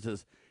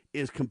performances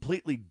is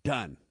completely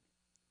done.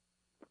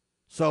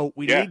 So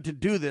we need to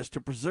do this to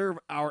preserve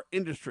our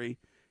industry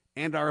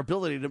and our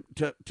ability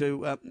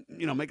to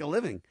make a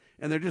living.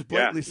 And they're just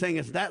blatantly saying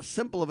it's that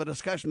simple of a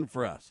discussion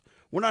for us.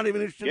 We're not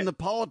even interested in the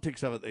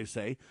politics of it, they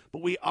say,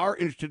 but we are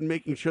interested in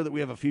making sure that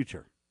we have a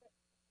future.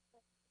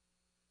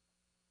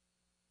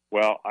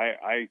 Well,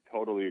 I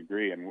totally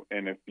agree, and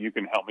if you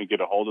can help me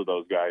get a hold of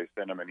those guys,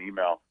 send them an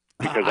email.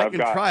 Because I can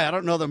try. I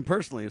don't know them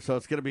personally, so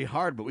it's going to be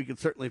hard, but we can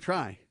certainly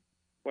try.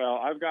 Well,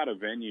 I've got a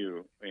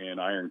venue in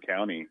Iron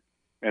County,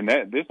 and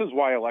this is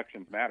why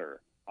elections matter.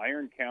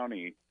 Iron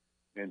County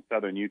in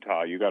southern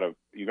Utah, you got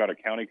a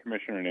county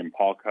commissioner named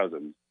Paul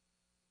Cousins,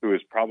 who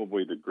is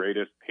probably the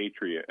greatest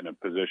patriot in a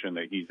position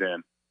that he's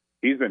in.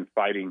 He's been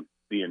fighting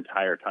the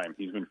entire time.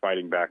 He's been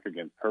fighting back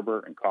against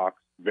Herbert and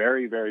Cox,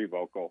 very, very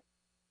vocal.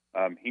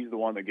 He's the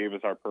one that gave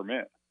us our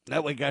permit.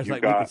 That way guys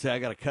like me can say, I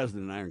got a cousin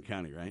in Iron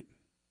County, right?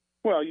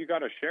 Well, you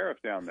got a sheriff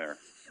down there,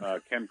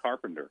 Ken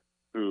Carpenter,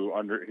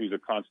 he's a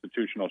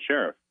constitutional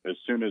sheriff. As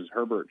soon as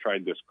Herbert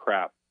tried this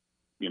crap,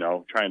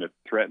 trying to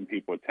threaten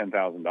people with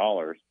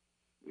 $10,000,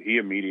 he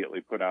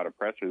immediately put out a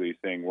press release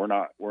saying we're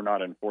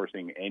not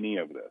enforcing any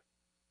of this.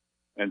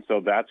 And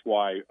so that's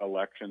why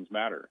elections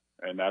matter,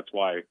 and that's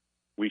why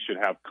we should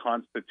have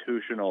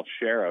constitutional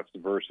sheriffs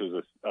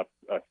versus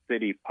a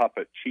city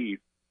puppet chief,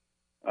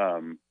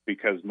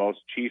 because most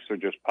chiefs are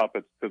just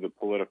puppets to the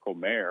political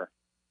mayor,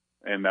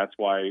 and that's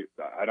why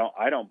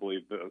I don't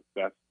believe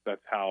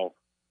that's how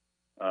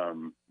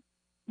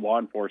law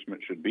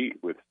enforcement should be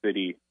with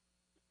city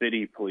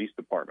police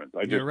departments.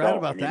 You're right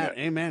about that.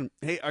 Amen.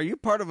 Hey, are you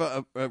part of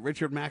a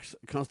Richard Max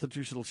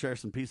Constitutional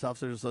Sheriffs and Peace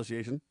Officers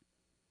Association?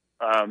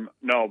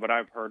 No, but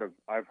I've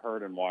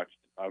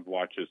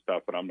watched his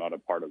stuff, but I'm not a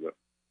part of it.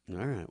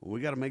 All right, well,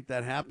 we got to make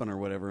that happen or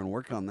whatever, and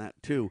work on that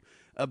too.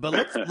 But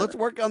let's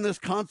work on this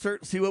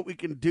concert, see what we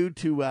can do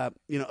to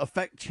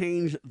affect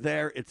change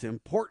there. It's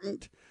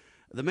important.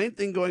 The main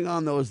thing going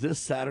on though is this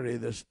Saturday,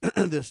 this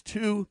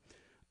 2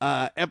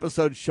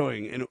 episode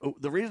showing, and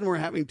the reason we're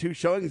having 2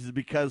 showings is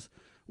because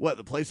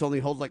the place only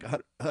holds like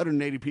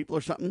 180 people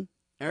or something,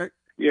 Eric?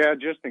 Yeah,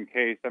 just in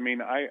case. I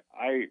mean,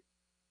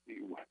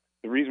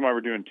 the reason why we're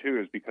doing 2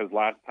 is because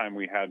last time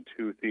we had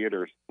 2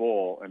 theaters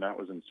full, and that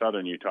was in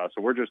southern Utah.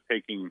 So we're just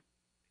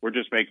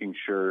making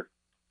sure.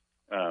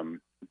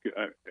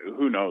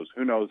 Who knows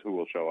who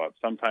will show up?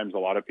 Sometimes a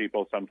lot of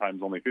people,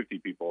 sometimes only 50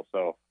 people.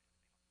 So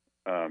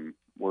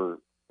we're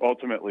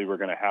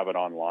going to have it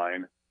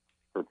online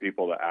for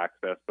people to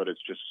access, but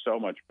it's just so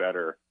much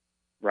better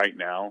right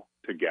now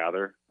to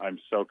gather. I'm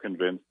so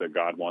convinced that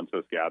God wants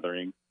us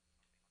gathering,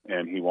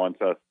 and He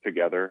wants us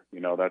together.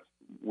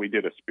 We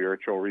did a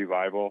spiritual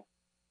revival.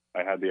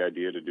 I had the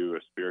idea to do a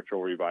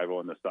spiritual revival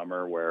in the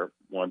summer where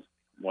once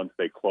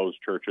they closed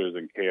churches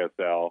and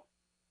KSL,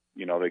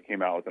 they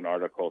came out with an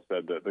article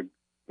said that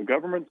the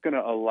government's going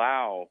to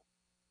allow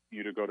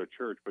you to go to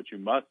church, but you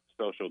must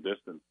social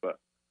distance. But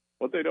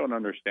what they don't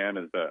understand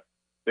is that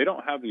they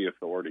don't have the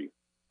authority.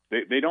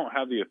 They don't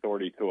have the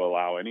authority to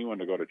allow anyone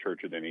to go to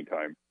church at any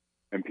time.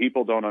 And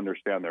people don't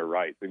understand their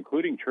rights,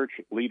 including church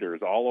leaders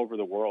all over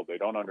the world. They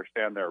don't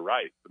understand their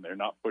rights, and they're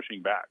not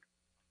pushing back.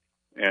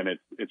 And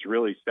it's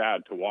really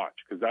sad to watch,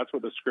 because that's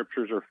what the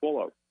scriptures are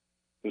full of.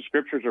 The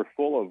scriptures are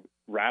full of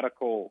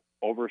radical,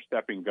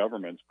 overstepping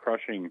governments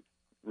crushing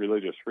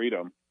religious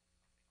freedom,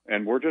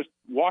 and we're just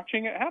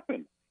watching it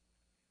happen.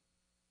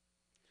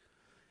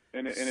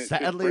 And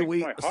sadly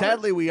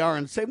we are,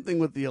 and same thing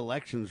with the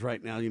elections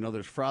right now.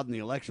 There's fraud in the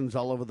elections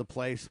all over the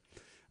place,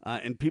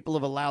 and people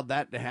have allowed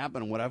that to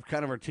happen. And what I've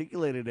kind of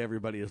articulated to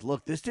everybody is,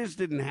 look, this just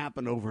didn't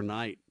happen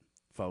overnight,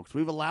 folks.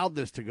 We've allowed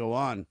this to go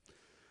on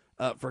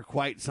for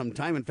quite some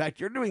time. In fact,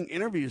 you're doing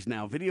interviews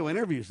now, video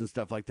interviews and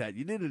stuff like that.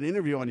 You did an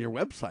interview on your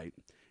website,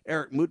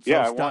 ericmoutsos.com.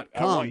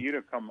 Yeah, I want you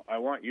to come. I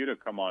want you to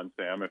come on,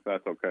 Sam, if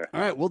that's okay.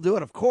 All right, we'll do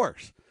it, of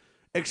course.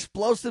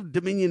 Explosive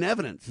Dominion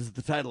Evidence is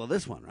the title of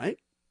this one, right?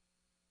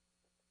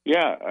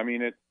 Yeah, I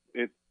mean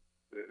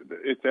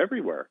it's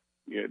everywhere.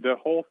 Yeah, the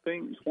whole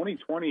thing,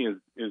 2020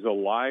 is a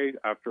lie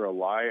after a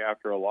lie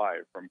after a lie,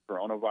 from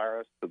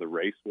coronavirus to the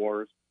race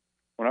wars.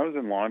 When I was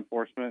in law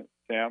enforcement,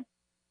 Sam,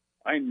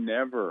 I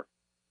never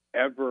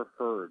ever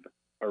heard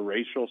a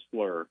racial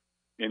slur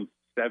in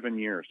 7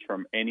 years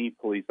from any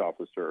police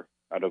officer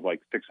out of like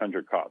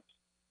 600 cops.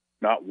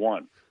 Not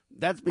one.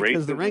 That's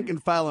because the rank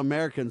and file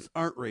Americans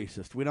aren't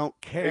racist. We don't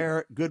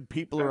care. Good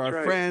people are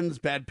our friends.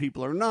 Bad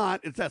people are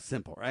not. It's that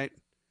simple, right?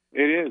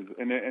 It is.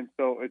 And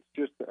so it's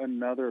just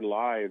another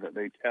lie that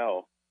they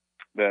tell,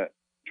 that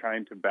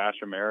trying to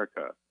bash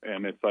America.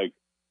 And it's like,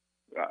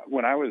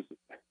 when I was,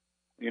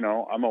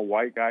 I'm a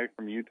white guy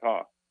from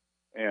Utah.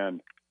 And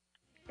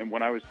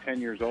when I was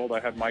 10 years old, I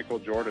had Michael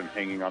Jordan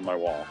hanging on my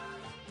wall.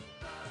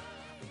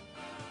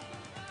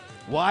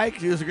 Why?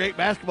 Because he was a great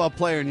basketball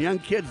player, and young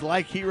kids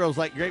like heroes,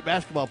 like great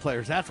basketball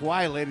players. That's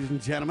why, ladies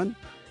and gentlemen.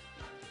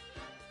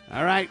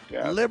 All right,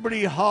 yeah.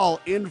 Liberty Hall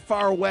in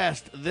Far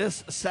West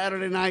this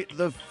Saturday night,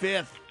 the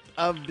 5th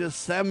of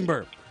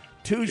December.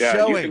 2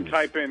 showings. You can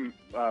type in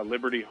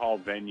Liberty Hall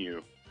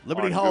venue.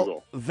 Liberty Hall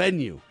Google.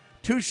 venue.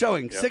 2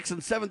 showings, 6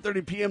 and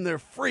 7:30 p.m. They're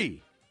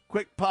free.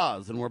 Quick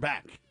pause, and we're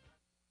back.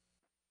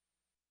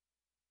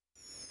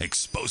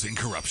 Exposing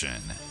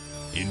corruption,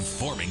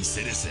 informing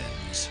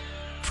citizens,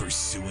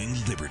 pursuing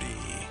liberty.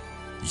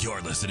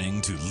 You're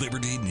listening to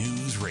Liberty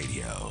News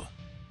Radio.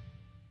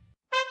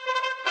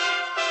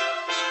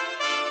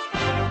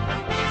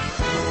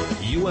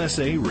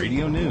 USA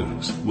Radio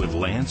News with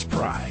Lance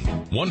Pry.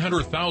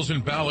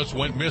 100,000 ballots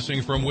went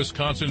missing from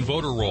Wisconsin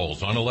voter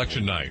rolls on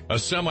election night. A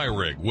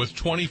semi-rig with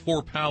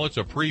 24 pallets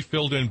of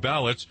pre-filled-in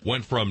ballots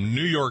went from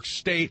New York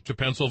State to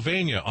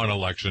Pennsylvania on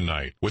election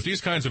night. With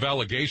these kinds of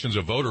allegations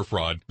of voter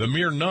fraud, the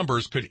mere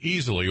numbers could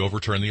easily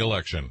overturn the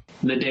election.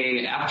 The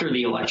day after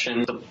the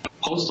election, the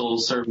Postal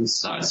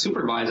Service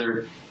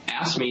supervisor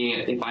asked me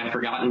if I'd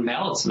forgotten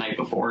ballots the night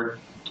before.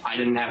 I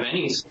didn't have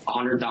any.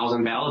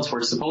 100,000 ballots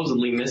were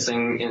supposedly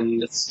missing in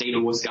the state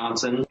of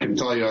Wisconsin. I can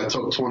tell you I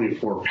took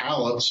 24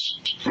 pallets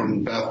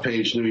from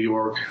Bethpage, New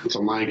York to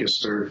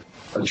Lancaster,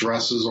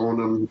 addresses on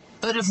them.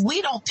 But if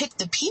we don't pick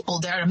the people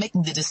that are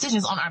making the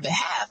decisions on our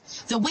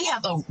behalf, then we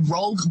have a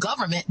rogue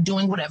government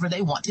doing whatever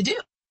they want to do.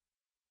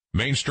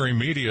 Mainstream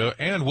media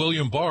and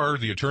William Barr,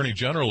 the Attorney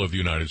General of the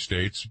United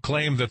States,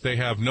 claim that they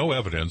have no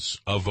evidence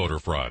of voter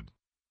fraud.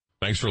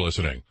 Thanks for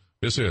listening.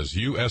 This is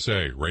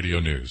USA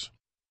Radio News.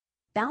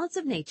 Balance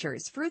of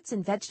Nature's fruits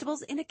and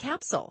vegetables in a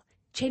capsule,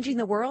 changing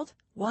the world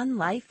one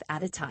life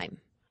at a time.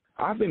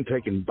 I've been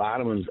taking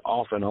vitamins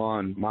off and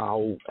on my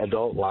whole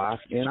adult life,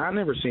 and I've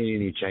never seen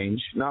any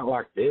change. Not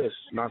like this,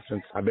 not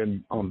since I've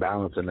been on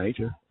Balance of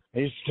Nature. I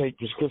used to take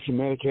prescription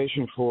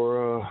medication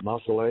for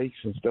muscle aches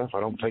and stuff.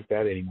 I don't take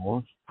that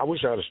anymore. I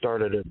wish I'd have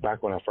started it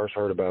back when I first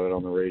heard about it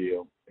on the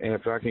radio. And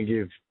if I can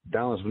give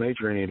Balance of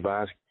Nature any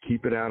advice,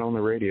 keep it out on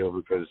the radio,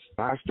 because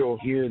I still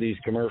hear these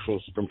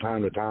commercials from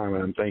time to time,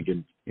 and I'm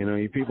thinking,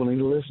 you people need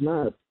to listen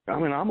up. I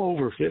mean, I'm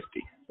over 50,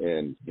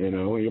 and,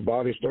 your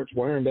body starts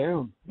wearing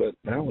down. But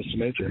Balance of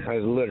Nature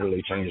has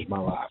literally changed my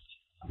life.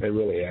 It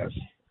really has.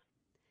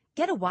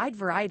 Get a wide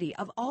variety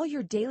of all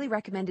your daily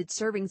recommended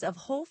servings of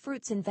whole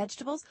fruits and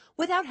vegetables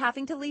without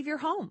having to leave your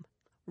home.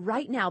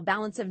 Right now,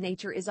 Balance of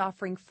Nature is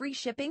offering free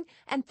shipping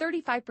and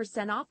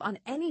 35% off on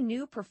any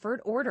new preferred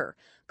order.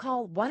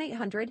 Call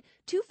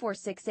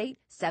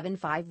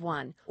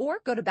 1-800-2468-751 or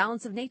go to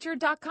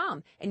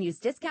balanceofnature.com and use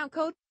discount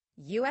code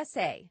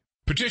USA.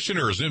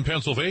 Petitioners in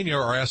Pennsylvania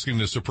are asking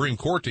the Supreme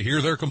Court to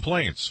hear their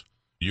complaints.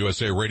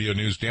 USA Radio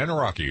News' Dan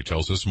Araki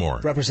tells us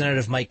more.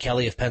 Representative Mike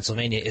Kelly of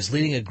Pennsylvania is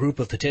leading a group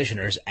of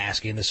petitioners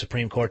asking the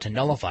Supreme Court to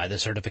nullify the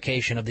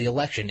certification of the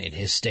election in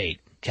his state.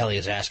 Kelly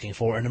is asking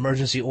for an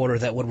emergency order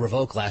that would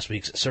revoke last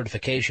week's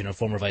certification of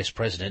former Vice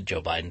President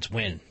Joe Biden's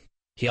win.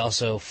 He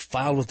also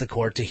filed with the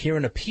court to hear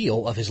an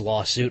appeal of his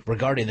lawsuit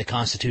regarding the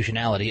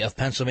constitutionality of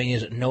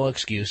Pennsylvania's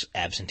no-excuse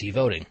absentee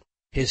voting.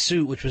 His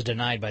suit, which was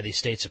denied by the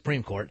state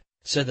Supreme Court,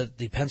 said that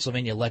the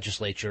Pennsylvania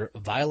legislature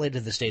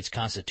violated the state's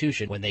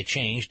constitution when they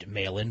changed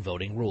mail-in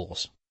voting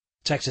rules.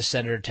 Texas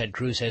Senator Ted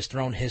Cruz has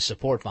thrown his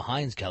support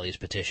behind Kelly's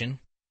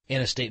petition.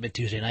 In a statement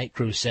Tuesday night,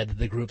 Cruz said that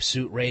the group's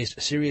suit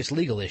raised serious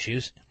legal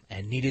issues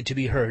and needed to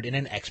be heard in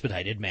an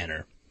expedited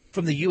manner.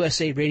 From the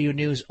USA Radio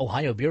News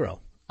Ohio Bureau,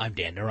 I'm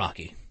Dan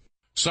Naraki.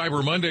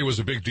 Cyber Monday was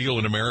a big deal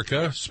in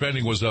America.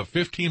 Spending was up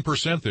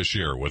 15% this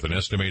year, with an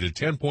estimated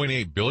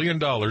 $10.8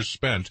 billion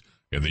spent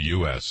in the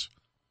U.S.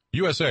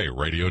 USA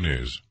Radio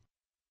News.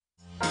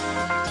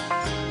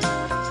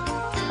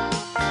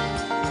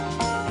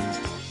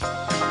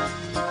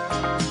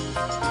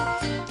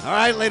 All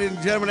right, ladies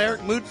and gentlemen,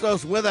 Eric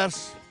Moutsos with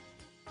us.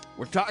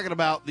 We're talking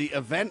about the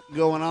event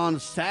going on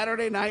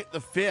Saturday night the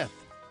 5th.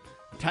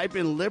 Type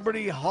in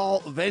Liberty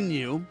Hall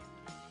Venue,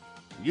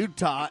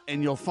 Utah,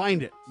 and you'll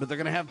find it. But they're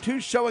going to have two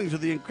showings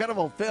of the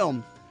incredible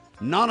film,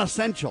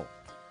 Non-Essential.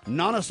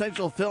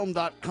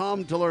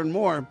 NonEssentialFilm.com to learn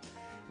more.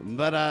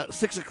 But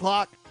 6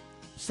 o'clock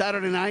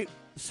Saturday night,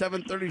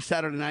 7:30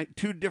 Saturday night,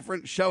 two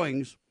different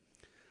showings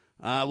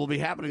will be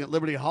happening at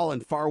Liberty Hall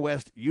in Far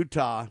West,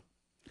 Utah.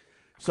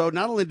 So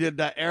not only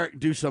did Eric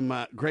do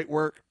some great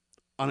work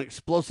on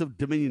explosive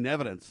Dominion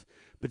evidence,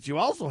 but you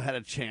also had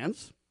a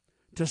chance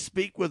to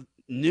speak with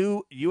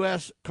new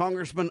U.S.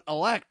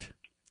 Congressman-elect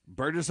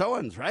Burgess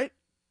Owens, right?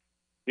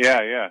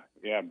 Yeah.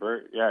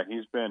 Bert,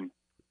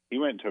 he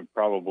went to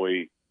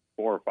probably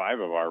 4 or 5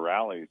 of our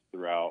rallies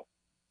throughout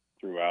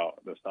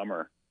the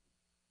summer.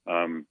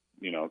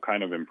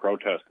 Kind of in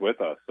protest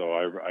with us. So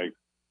I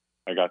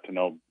got to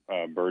know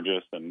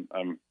Burgess, and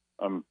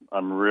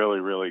I'm really,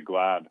 really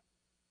glad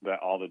that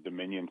all the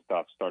Dominion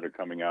stuff started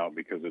coming out,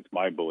 because it's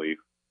my belief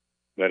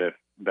that if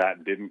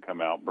that didn't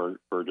come out,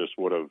 Burgess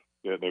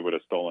they would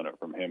have stolen it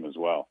from him as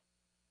well.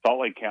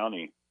 Salt Lake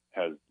County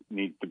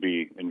needs to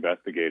be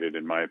investigated,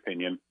 in my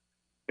opinion.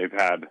 They've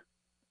had,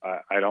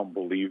 I don't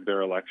believe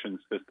their election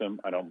system.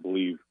 I don't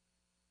believe,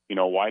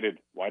 why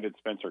did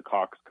Spencer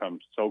Cox come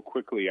so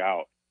quickly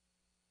out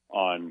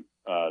on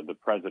the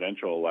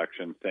presidential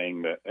election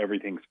saying that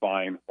everything's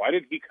fine? Why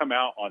did he come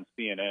out on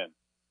CNN,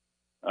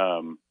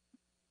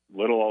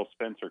 little old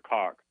Spencer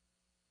Cox,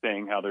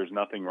 saying how there's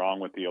nothing wrong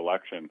with the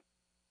election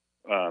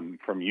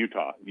from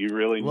Utah? You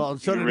really well,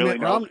 so did really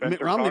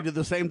Mitt Romney did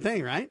the same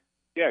thing, right?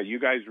 Yeah, you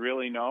guys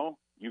really know.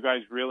 You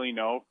guys really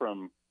know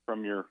from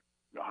your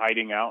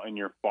hiding out in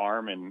your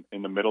farm in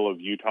the middle of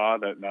Utah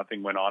that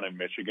nothing went on in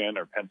Michigan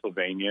or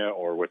Pennsylvania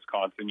or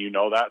Wisconsin. You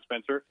know that,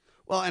 Spencer?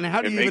 Well, and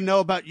how do you even know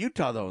about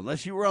Utah, though?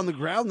 Unless you were on the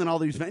ground in all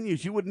these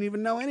venues, you wouldn't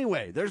even know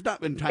anyway. There's not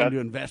been time to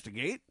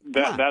investigate.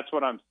 That's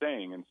what I'm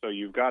saying. And so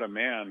you've got a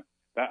man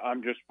that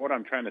what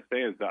I'm trying to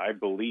say is that I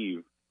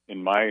believe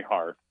in my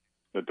heart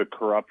that the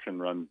corruption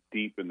runs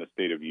deep in the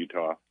state of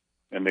Utah,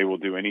 and they will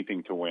do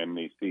anything to win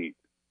these seats.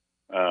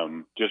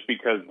 Just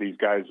because these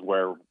guys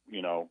wear,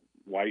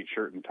 white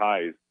shirt and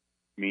ties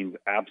means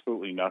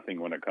absolutely nothing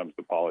when it comes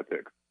to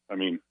politics. I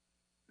mean,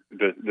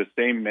 the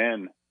same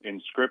men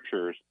in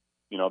scriptures,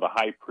 the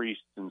high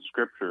priests in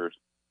scriptures,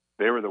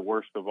 they were the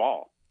worst of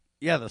all.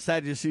 Yeah, the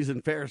Sadducees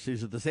and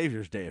Pharisees of the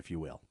Savior's day, if you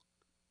will.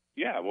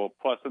 Yeah, well,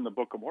 plus in the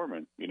Book of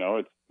Mormon,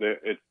 it's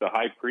the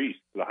high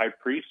priests. The high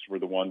priests were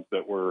the ones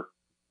that were,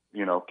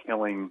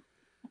 killing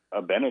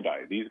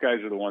Abinadi. These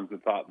guys are the ones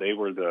that thought they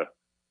were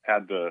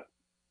had the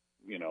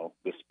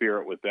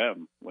spirit with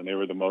them when they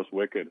were the most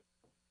wicked,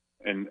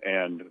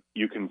 and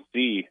you can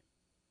see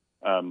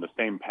the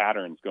same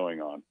patterns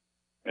going on.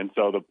 And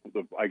so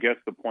I guess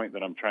the point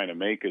that I'm trying to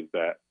make is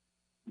that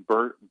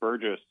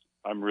Burgess,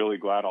 I'm really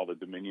glad all the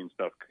Dominion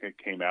stuff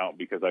came out,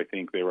 because I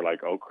think they were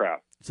like, oh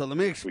crap. So let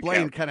me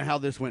explain kind of how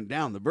this went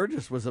down. The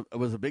Burgess was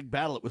a big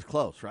battle. It was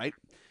close, right?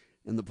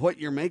 And the point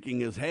you're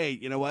making is, hey,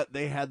 you know what?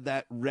 They had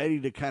that ready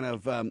to kind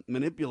of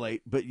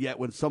manipulate, but yet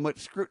when so much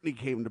scrutiny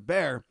came to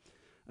bear,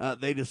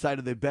 they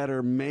decided they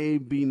better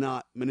maybe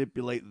not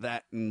manipulate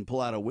that and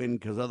pull out a win,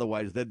 because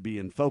otherwise they'd be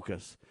in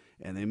focus.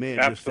 And they may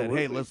have just said,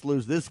 hey, let's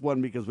lose this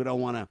one because we don't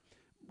want to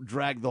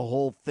drag the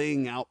whole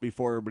thing out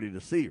before everybody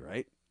to see,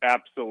 right?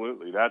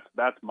 Absolutely. That's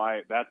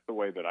the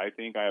way that I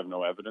think. I have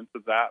no evidence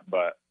of that,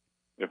 but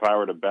if I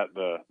were to bet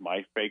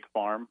my fake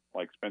farm,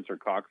 like Spencer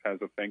Cox has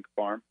a fake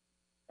farm,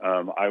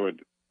 I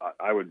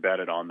would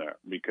bet it on there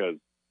because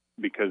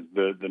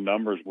the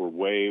numbers were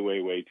way,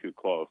 way, way too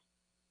close.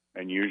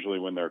 And usually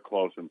when they're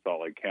close in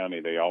Salt Lake County,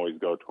 they always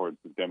go towards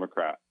the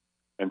Democrat.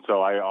 And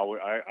so I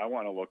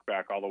want to look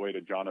back all the way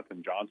to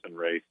Jonathan Johnson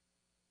race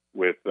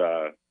with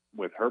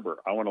Herbert.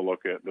 I want to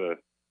look at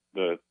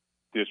the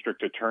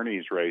district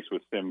attorney's race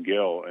with Sim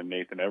Gill and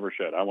Nathan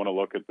Evershed. I want to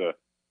look at the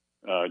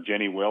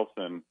Jenny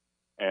Wilson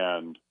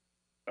and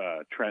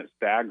Trent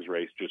Staggs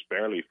race just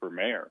barely for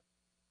mayor.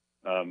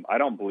 I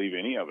don't believe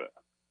any of it.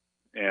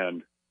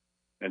 And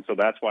so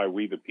that's why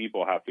we, the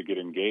people, have to get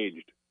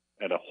engaged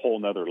at a whole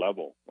nother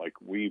level. Like,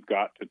 we've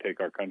got to take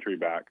our country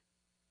back.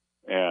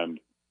 And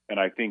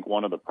I think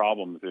one of the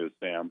problems is,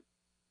 Sam,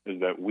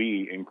 is that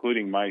we,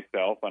 including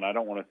myself, and I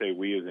don't want to say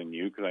we as in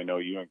you, because I know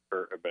you and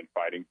Kurt have been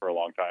fighting for a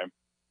long time.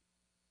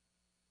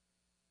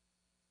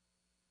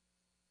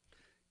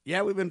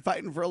 Yeah, we've been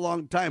fighting for a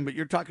long time, but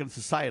you're talking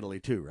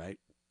societally too, right?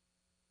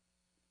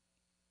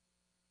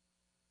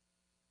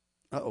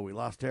 Uh-oh, we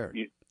lost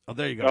Eric. Oh,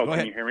 there you go. Go ahead.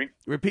 Can you hear me?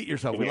 Repeat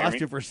yourself. We lost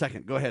you for a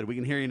second. Go ahead. We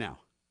can hear you now.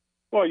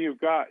 Well, you've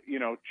got,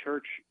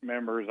 church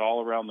members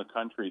all around the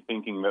country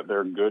thinking that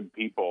they're good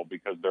people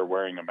because they're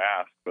wearing a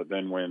mask. But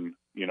then when,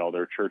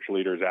 their church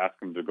leaders ask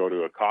them to go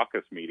to a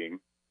caucus meeting,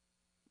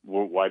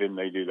 well, why didn't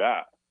they do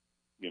that?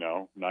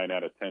 9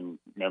 out of 10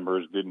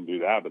 members didn't do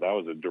that, but that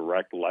was a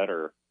direct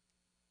letter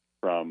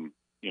from,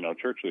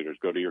 church leaders,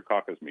 go to your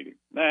caucus meeting.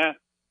 Nah,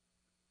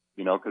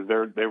 because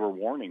they were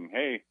warning,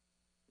 hey,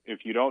 if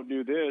you don't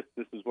do this,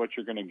 this is what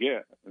you're going to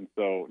get. And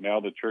so now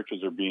the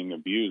churches are being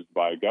abused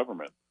by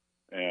government.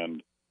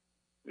 And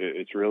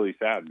it's really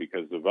sad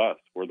because of us.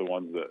 We're the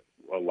ones that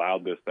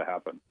allowed this to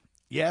happen.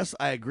 Yes,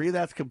 I agree.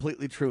 That's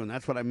completely true. And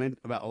that's what I meant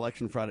about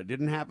election fraud. It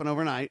didn't happen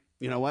overnight.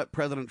 You know what?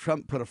 President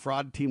Trump put a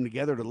fraud team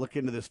together to look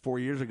into this 4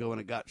 years ago, and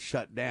it got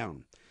shut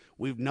down.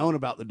 We've known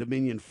about the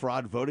Dominion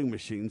fraud voting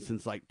machine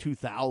since like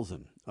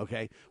 2000.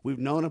 Okay. We've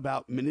known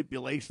about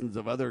manipulations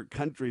of other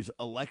countries'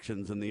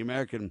 elections and the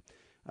American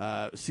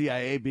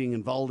CIA being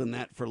involved in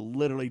that for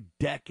literally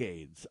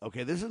decades.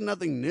 Okay. This is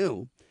nothing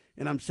new.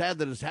 And I'm sad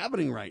that it's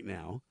happening right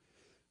now,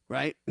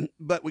 right?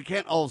 But we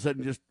can't all of a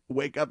sudden just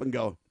wake up and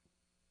go,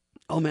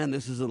 "Oh man,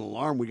 this is an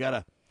alarm. We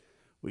gotta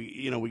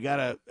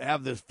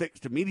have this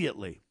fixed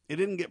immediately." It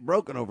didn't get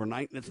broken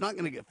overnight, and it's not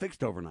going to get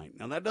fixed overnight.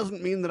 Now that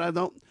doesn't mean that I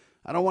don't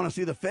want to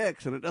see the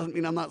fix, and it doesn't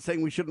mean I'm not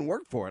saying we shouldn't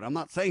work for it. I'm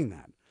not saying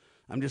that.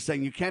 I'm just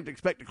saying you can't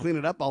expect to clean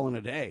it up all in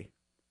a day.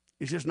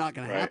 It's just not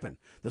going to happen.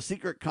 The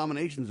secret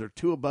combinations are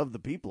too above the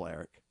people,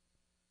 Eric.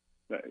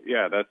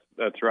 Yeah,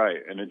 that's right.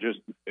 And it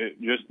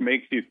just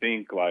makes you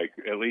think, like,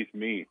 at least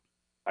me,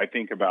 I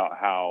think about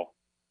how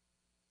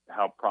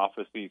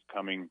prophecy's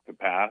coming to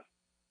pass,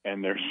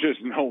 and there's just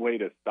no way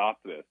to stop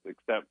this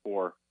except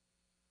for,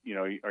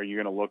 are you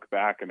going to look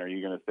back and are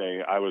you going to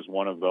say, I was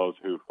one of those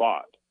who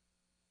fought?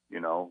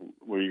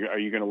 Are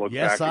you going to look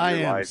back at your life?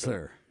 Yes, I am,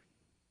 sir.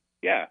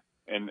 Yeah,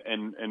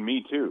 and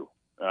me too.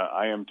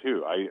 I am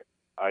too.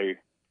 I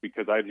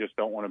because I just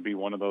don't want to be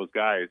one of those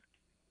guys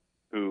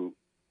who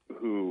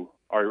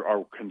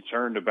are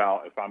concerned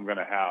about if I'm going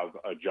to have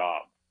a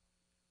job,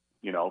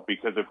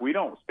 because if we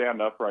don't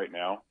stand up right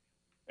now,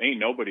 ain't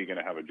nobody going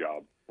to have a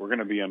job. We're going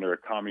to be under a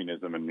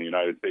communism in the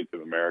United States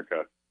of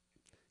America.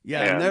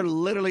 Yeah, and they're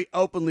literally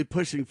openly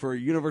pushing for a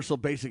universal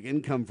basic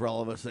income for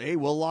all of us. Hey,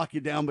 we'll lock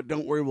you down, but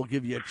don't worry, we'll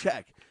give you a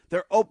check.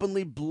 They're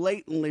openly,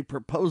 blatantly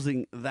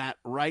proposing that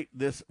right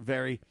this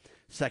very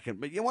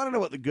second. But you want to know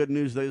what the good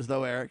news is,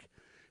 though, Eric?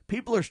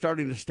 People are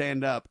starting to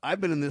stand up.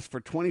 I've been in this for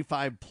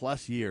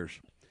 25-plus years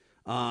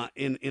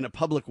in a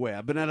public way.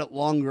 I've been at it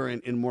longer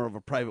in more of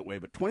a private way,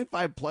 but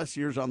 25-plus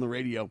years on the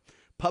radio,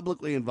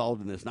 publicly involved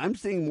in this. And I'm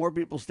seeing more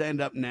people stand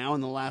up now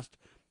in the last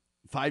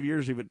 5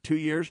 years, even 2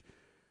 years,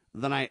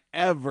 than I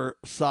ever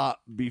saw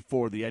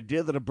before. The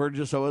idea that a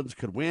Burgess Owens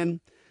could win,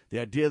 the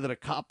idea that a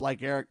cop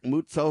like Eric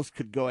Moutsos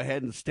could go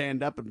ahead and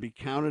stand up and be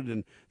counted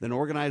and then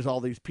organize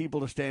all these people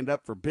to stand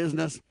up for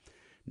business.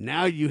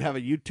 Now you have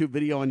a YouTube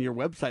video on your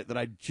website that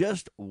I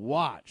just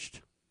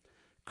watched.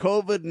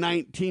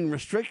 COVID-19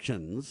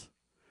 restrictions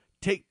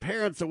take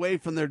parents away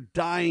from their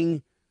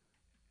dying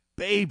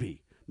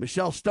baby.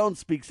 Michelle Stone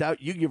speaks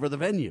out. You give her the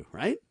venue,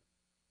 right?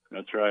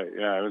 That's right.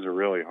 Yeah, it was a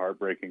really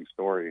heartbreaking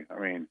story. I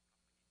mean,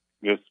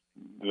 just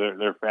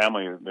their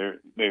family,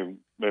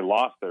 they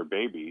lost their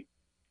baby,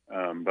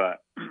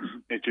 but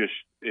it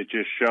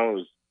just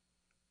shows.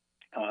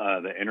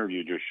 The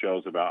interview just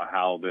shows about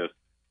how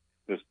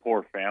this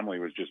poor family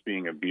was just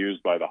being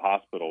abused by the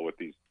hospital with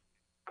these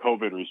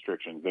COVID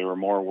restrictions. They were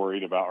more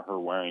worried about her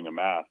wearing a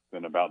mask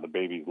than about the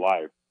baby's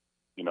life.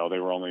 You know, they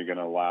were only going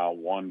to allow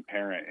one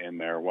parent in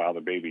there while the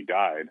baby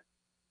died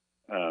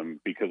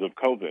because of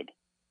COVID.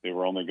 They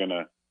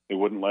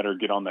wouldn't let her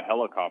get on the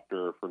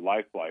helicopter for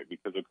life flight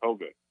because of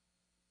COVID.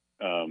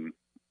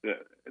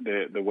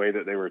 The way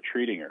that they were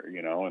treating her,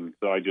 you know, and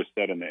so I just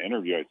said in the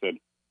interview, I said,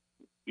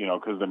 you know,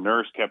 because the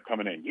nurse kept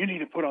coming in, you need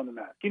to put on the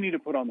mask. You need to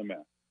put on the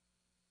mask.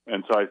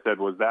 And so I said,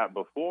 was that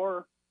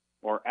before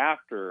or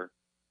after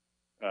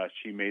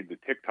she made the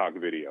TikTok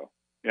video?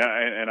 Yeah,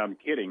 and I'm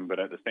kidding, but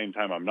at the same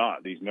time, I'm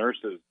not. These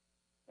nurses,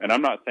 and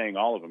I'm not saying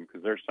all of them,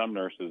 because there's some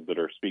nurses that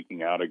are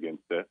speaking out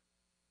against it,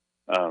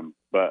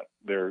 but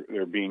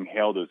they're being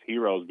hailed as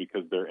heroes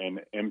because they're in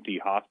empty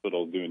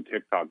hospitals doing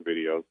TikTok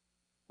videos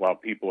while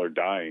people are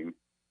dying,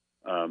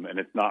 and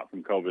it's not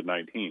from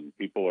COVID-19.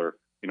 People are,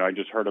 you know, I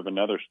just heard of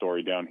another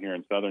story down here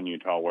in southern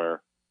Utah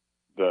where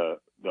the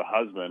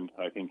husband,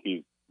 I think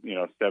he's, you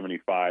know,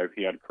 75,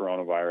 he had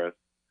coronavirus,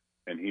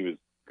 and he was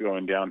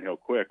going downhill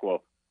quick.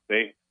 Well,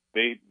 they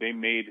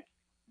made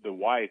the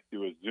wife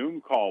do a Zoom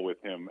call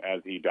with him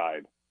as he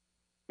died.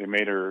 They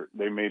made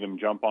him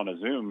jump on a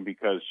Zoom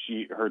because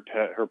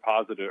her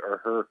positive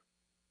or her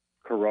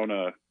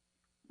corona,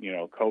 you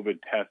know, COVID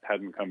test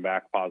hadn't come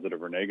back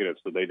positive or negative,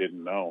 so they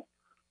didn't know.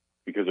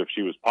 Because if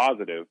she was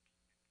positive,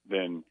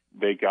 then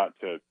they got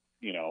to,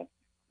 you know,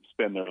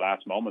 spend their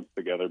last moments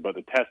together, but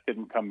the test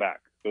didn't come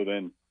back. So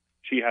then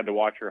she had to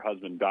watch her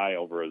husband die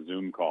over a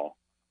Zoom call.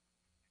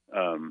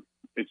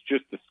 It's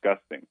just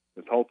disgusting.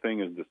 This whole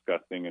thing is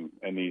disgusting.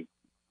 And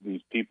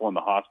these people in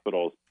the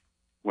hospitals,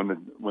 when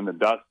the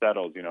dust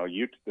settles, you know,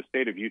 the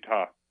state of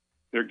Utah,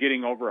 they're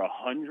getting over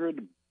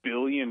 $100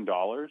 billion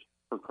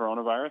for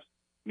coronavirus.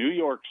 New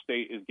York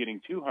State is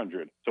getting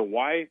 $200. So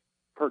why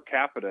per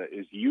capita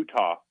is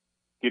Utah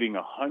getting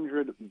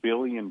 $100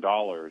 billion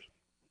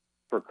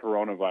for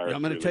coronavirus? Yeah,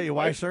 I'm going to tell you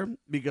why, sir.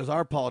 Because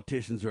our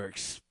politicians are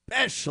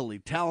especially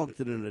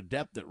talented and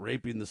adept at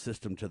raping the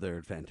system to their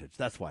advantage.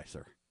 That's why,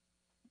 sir.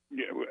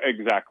 Yeah,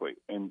 exactly.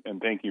 And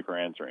thank you for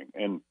answering.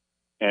 And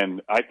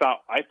I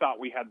thought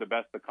we had the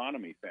best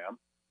economy, Sam.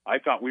 I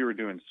thought we were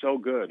doing so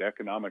good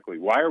economically.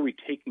 Why are we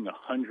taking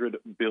 $100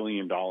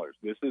 billion?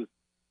 This is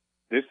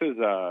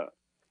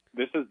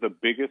the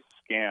biggest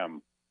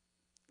scam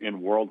in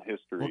world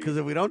history. Well, because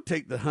if we don't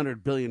take the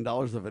 $100 billion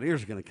of it,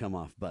 ears going to come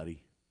off,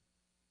 buddy.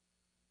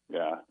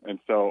 Yeah, and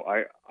so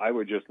I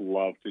would just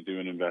love to do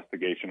an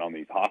investigation on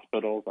these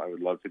hospitals. I would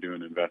love to do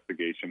an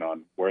investigation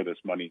on where this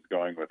money's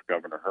going with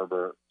Governor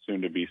Herbert,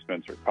 soon to be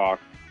Spencer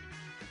Cox.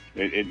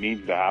 It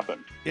needs to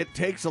happen. It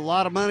takes a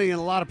lot of money and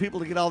a lot of people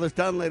to get all this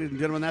done, ladies and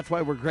gentlemen. That's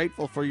why we're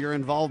grateful for your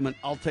involvement.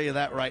 I'll tell you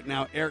that right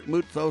now.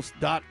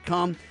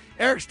 EricMoutsos.com.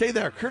 Eric, stay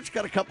there. Kurt's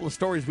got a couple of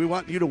stories we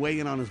want you to weigh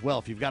in on as well,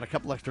 if you've got a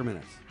couple extra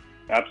minutes.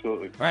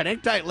 Absolutely. All right,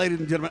 hang tight, ladies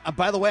and gentlemen.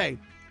 By the way,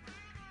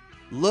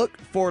 look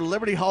for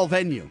Liberty Hall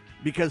venue,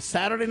 because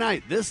Saturday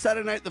night, this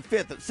Saturday night the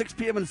 5th at 6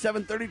 p.m. and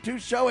 7:32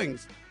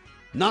 showings,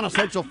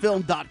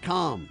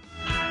 nonessentialfilm.com.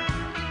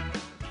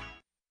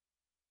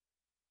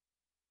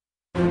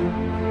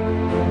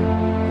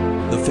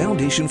 The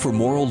Foundation for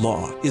Moral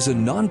Law is a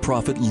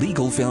nonprofit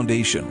legal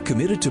foundation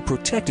committed to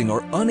protecting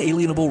our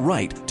unalienable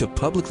right to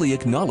publicly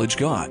acknowledge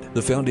God.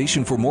 The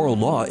Foundation for Moral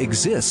Law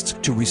exists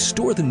to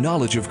restore the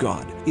knowledge of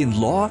God in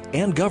law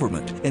and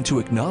government, and to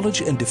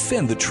acknowledge and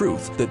defend the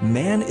truth that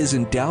man is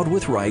endowed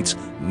with rights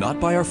not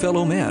by our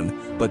fellow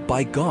man, but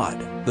by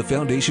God. The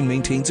Foundation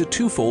maintains a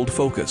twofold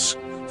focus.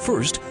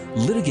 First,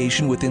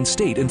 litigation within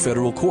state and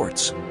federal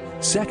courts.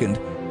 Second,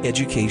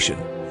 education,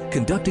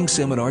 conducting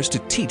seminars to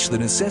teach the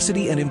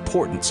necessity and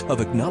importance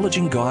of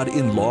acknowledging God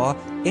in law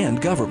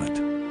and government.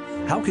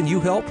 How can you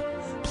help?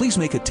 please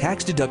make a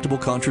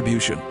tax-deductible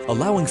contribution,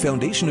 allowing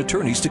foundation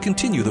attorneys to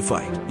continue the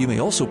fight. You may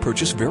also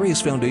purchase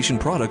various foundation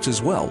products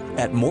as well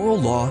at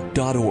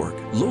morallaw.org.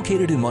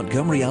 Located in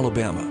Montgomery,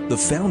 Alabama, the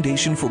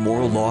Foundation for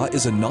Moral Law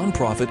is a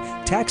nonprofit,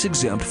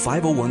 tax-exempt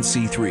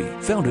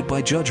 501c3 founded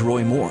by Judge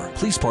Roy Moore.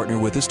 Please partner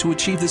with us to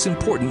achieve this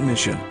important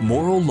mission.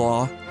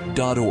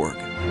 morallaw.org.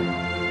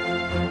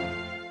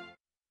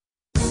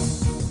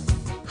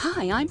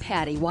 Hi, I'm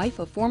Patty, wife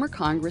of former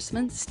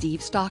Congressman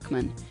Steve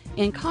Stockman.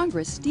 In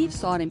Congress, Steve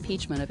sought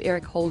impeachment of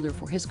Eric Holder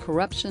for his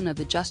corruption of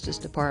the Justice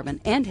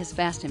Department and his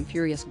fast and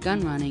furious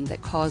gun running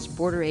that caused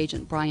border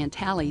agent Brian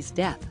Talley's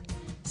death.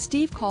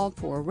 Steve called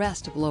for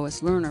arrest of Lois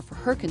Lerner for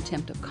her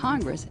contempt of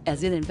Congress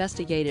as it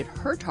investigated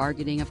her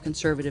targeting of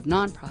conservative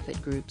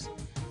nonprofit groups.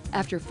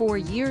 After 4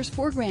 years,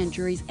 4 grand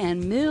juries,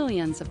 and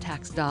millions of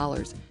tax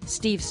dollars,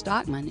 Steve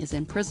Stockman is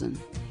in prison.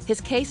 His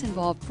case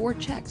involved 4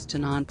 checks to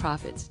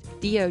nonprofits.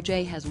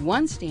 DOJ has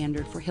one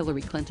standard for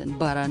Hillary Clinton,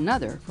 but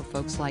another for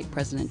folks like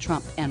President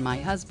Trump and my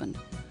husband.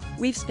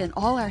 We've spent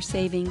all our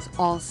savings,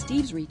 all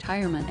Steve's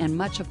retirement, and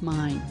much of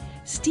mine.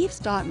 Steve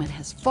Stockman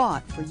has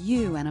fought for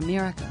you and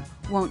America.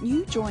 Won't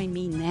you join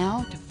me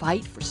now to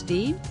fight for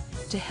Steve?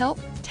 To help,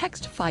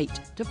 text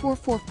FIGHT to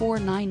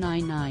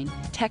 444-999.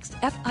 Text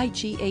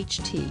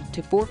FIGHT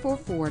to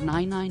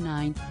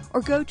 444-999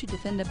 or go to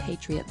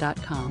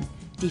defendapatriot.com.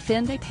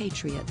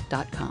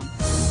 defendapatriot.com.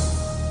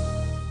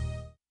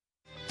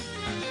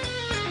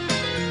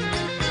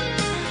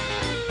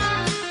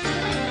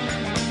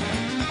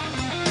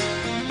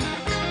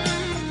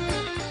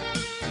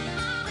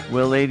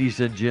 Well, ladies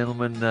and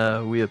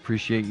gentlemen, we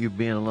appreciate you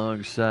being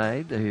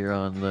alongside here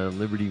on the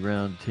Liberty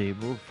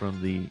Roundtable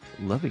from the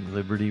Loving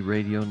Liberty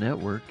Radio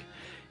Network.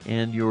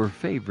 And your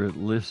favorite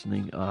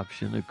listening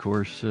option, of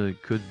course,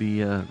 could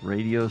be a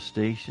radio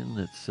station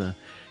that's got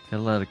a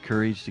lot of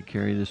courage to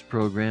carry this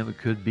program. It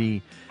could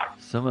be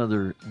some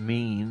other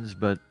means,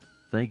 but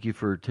thank you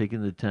for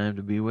taking the time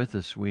to be with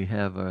us. We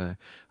have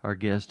our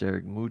guest,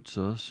 Eric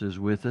Moutsos, is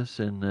with us,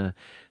 and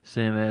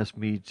Sam asked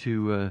me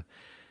to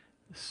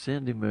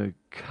send him a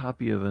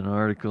copy of an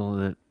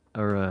article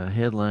or a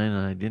headline.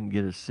 I didn't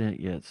get it sent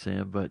yet,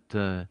 Sam, but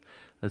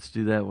let's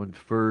do that one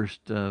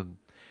first.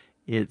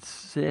 It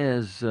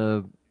says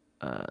that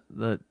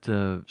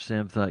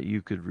Sam thought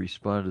you could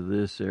respond to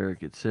this,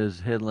 Eric. It says,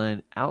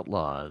 headline,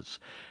 Outlaws.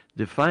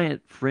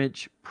 Defiant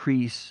French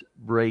priests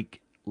break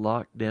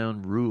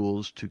lockdown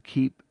rules to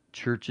keep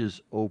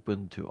churches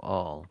open to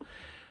all.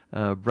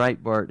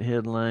 Breitbart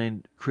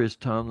headline, Chris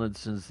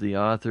Tomlinson's the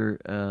author,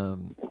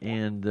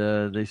 and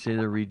they say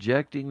they're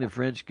rejecting the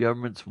French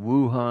government's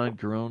Wuhan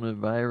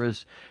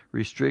coronavirus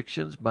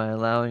restrictions by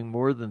allowing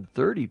more than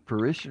 30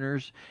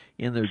 parishioners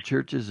in their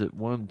churches at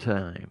one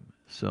time.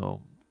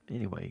 So,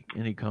 anyway,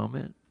 any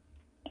comment?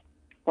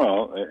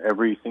 Well,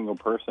 every single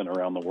person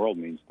around the world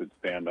needs to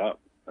stand up.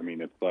 I mean,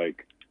 it's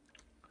like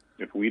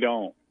if we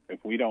don't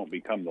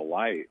become the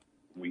light,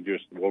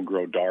 we'll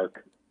grow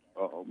dark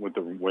with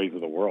the ways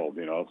of the world,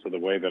 you know. So the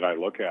way that I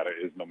look at it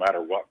is, no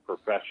matter what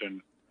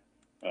profession,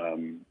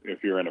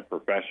 if you're in a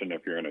profession,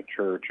 if you're in a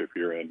church, if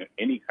you're in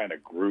any kind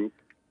of group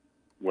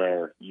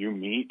where you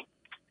meet,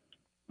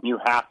 you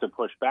have to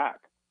push back.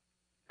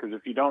 Because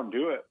if you don't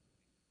do it,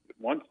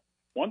 once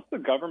the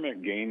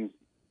government gains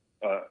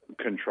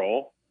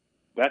control,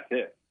 that's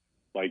it.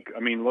 Like,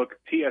 I mean, look,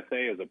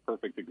 TSA is a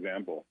perfect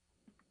example.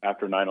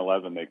 After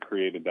 9/11, they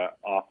created that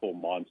awful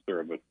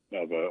monster of an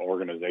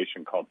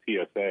organization called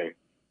TSA.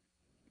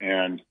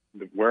 And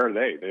where are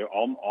they? They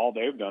all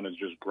they've done is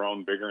just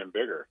grown bigger and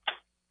bigger.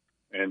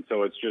 And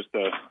so it's just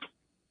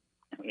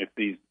if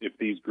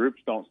these groups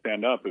don't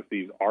stand up, if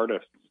these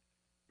artists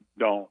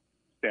don't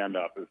stand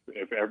up,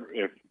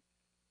 if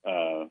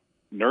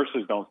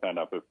nurses don't stand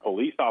up, if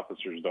police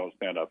officers don't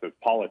stand up, if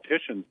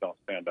politicians don't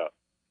stand up,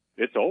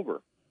 it's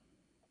over.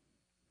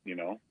 You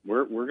know,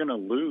 we're going to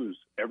lose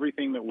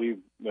everything that we've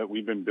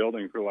been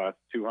building for the last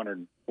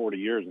 240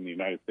 years in the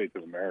United States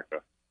of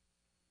America.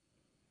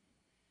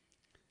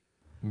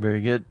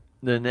 Very good.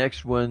 The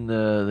next one,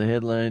 the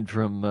headline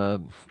from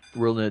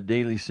WorldNet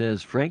Daily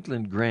says,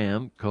 Franklin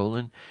Graham,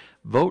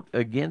 vote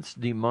against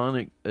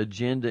demonic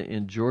agenda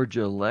in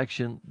Georgia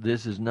election.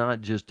 This is not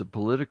just a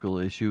political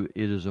issue.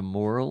 It is a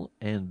moral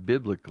and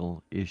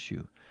biblical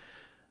issue.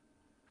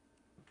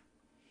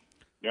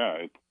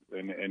 Yeah,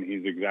 and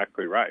he's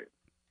exactly right.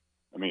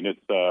 I mean, it's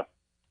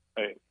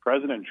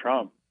President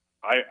Trump.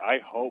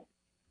 I hope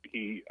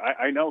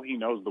I know he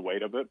knows the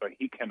weight of it, but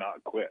he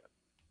cannot quit.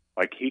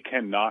 Like, he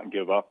cannot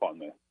give up on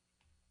this.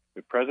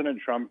 If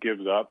President Trump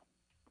gives up,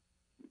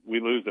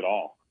 we lose it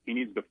all. He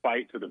needs to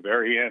fight to the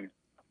very end.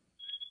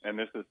 And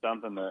this is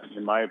something that,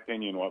 in my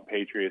opinion, what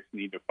patriots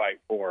need to fight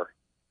for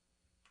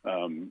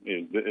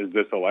is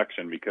this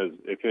election. Because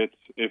if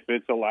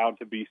it's allowed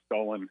to be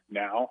stolen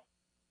now,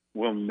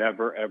 we'll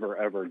never, ever,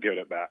 ever get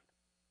it back.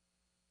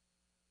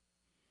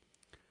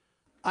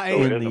 I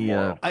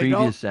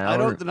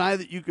don't deny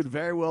that you could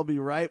very well be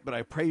right, but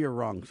I pray you're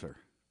wrong, sir.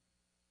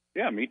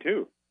 Yeah, me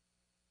too.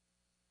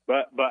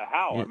 But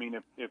how? Yeah. I mean,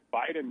 if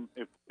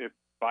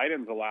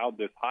Biden's allowed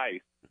this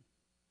heist,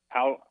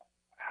 how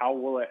how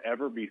will it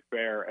ever be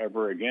fair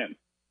ever again?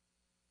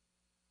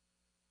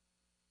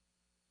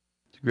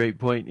 It's a great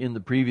point. In the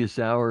previous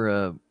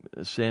hour,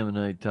 Sam and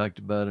I talked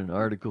about an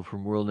article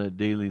from WorldNet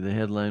Daily. The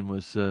headline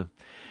was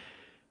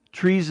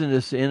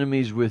Treasonous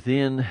Enemies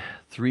Within.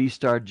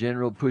 3-star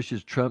general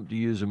pushes Trump to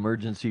use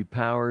emergency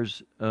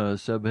powers.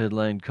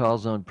 Subheadline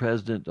calls on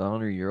president to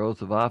honor your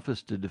oath of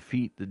office to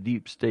defeat the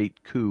deep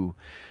state coup.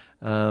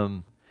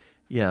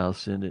 Yeah, I'll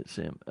send it,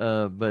 Sam.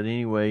 But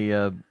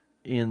anyway,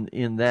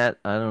 in that,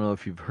 I don't know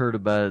if you've heard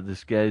about it.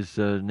 This guy's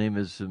name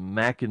is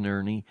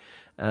McInerney.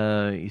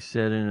 He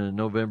said in a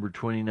November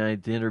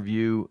 29th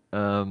interview,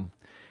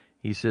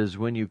 he says,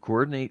 when you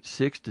coordinate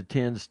 6 to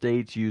 10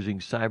 states using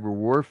cyber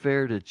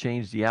warfare to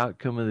change the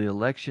outcome of the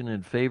election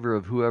in favor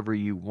of whoever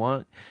you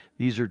want,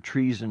 these are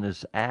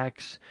treasonous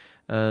acts.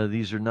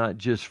 These are not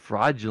just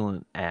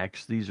fraudulent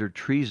acts. These are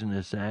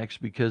treasonous acts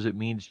because it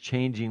means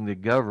changing the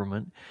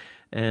government.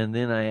 And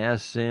then I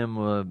asked Sam,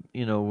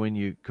 when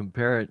you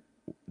compare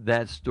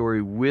that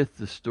story with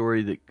the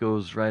story that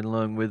goes right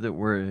along with it,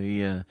 where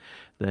the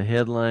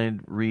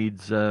headline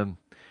reads,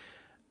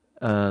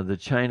 the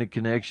China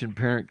Connection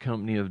parent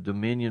company of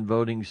Dominion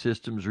Voting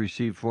Systems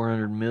received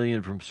 $400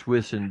 million from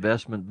Swiss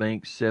investment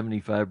banks,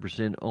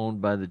 75%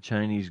 owned by the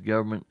Chinese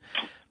government.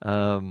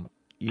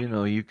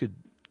 You could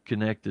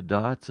connect the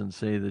dots and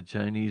say the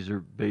Chinese are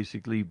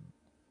basically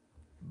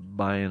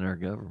buying our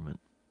government.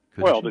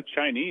 The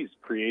Chinese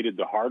created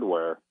the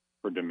hardware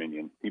for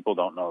Dominion. People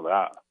don't know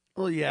that.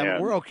 Well, yeah,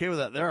 we're okay with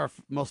that. They're our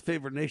most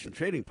favored nation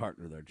trading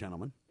partner there,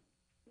 gentlemen.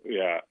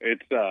 Yeah,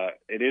 it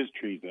is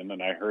treason,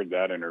 and I heard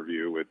that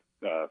interview with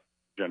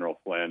General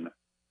Flynn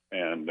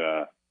and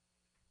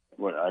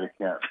what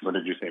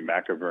did you say,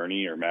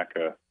 McInerney or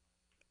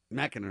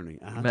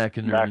McInerney? Uh-huh.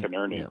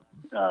 McInerney.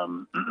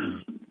 Yeah.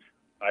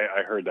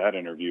 I heard that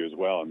interview as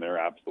well, and they're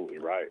absolutely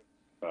right.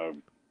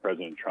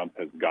 President Trump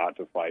has got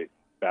to fight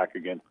back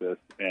against this,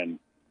 and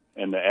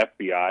the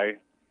FBI,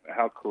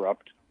 how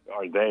corrupt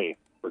are they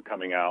for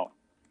coming out?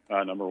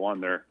 Number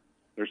one,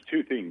 there's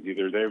two things: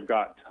 either they've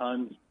got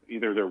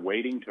either they're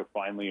waiting to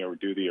finally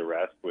do the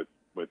arrest with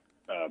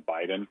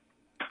Biden,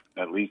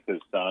 at least his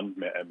son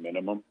at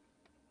minimum,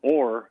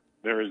 or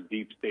they're as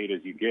deep state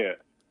as you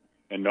get,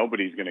 and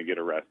nobody's going to get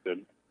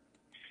arrested.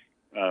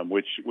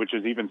 Which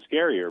is even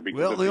scarier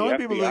because the only FBI,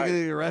 people that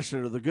get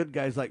arrested are the good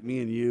guys like me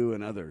and you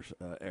and others,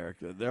 Eric.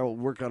 They'll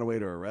work on a way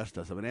to arrest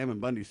us. I mean, Ammon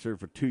Bundy served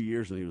for 2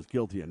 years and he was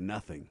guilty of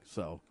nothing.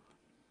 So,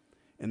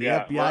 and the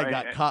FBI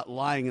got caught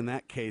lying in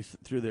that case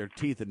through their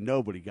teeth, and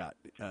nobody got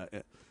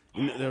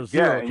there was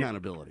zero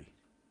accountability.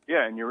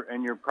 Yeah, and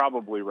you're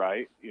probably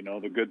right.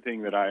 The good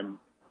thing that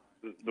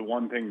the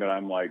one thing that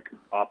I'm like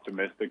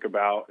optimistic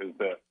about is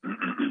that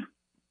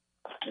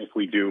if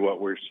we do what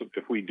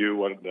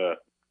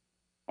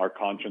our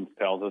conscience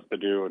tells us to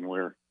do, and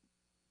we're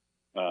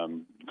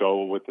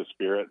go with the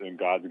Spirit, then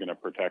God's going to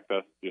protect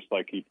us, just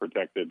like He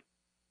protected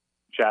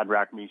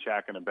Shadrach,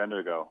 Meshach, and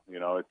Abednego.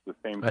 It's the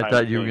same. I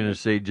thought you were going to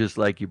say just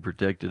like He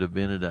protected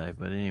Abinadi,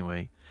 but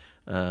anyway,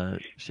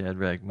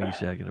 Shadrach,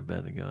 Meshach, and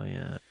Abednego.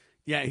 Yeah.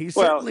 Yeah, He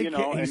certainly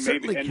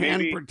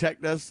can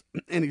protect us,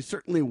 and He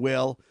certainly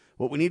will.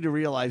 What we need to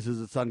realize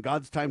is it's on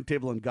God's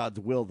timetable and God's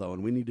will, though,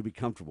 and we need to be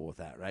comfortable with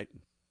that, right?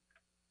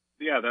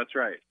 Yeah, that's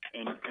right,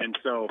 and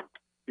so.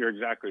 You're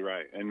exactly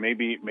right, and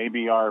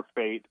maybe our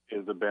fate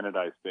is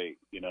Abinadi's fate,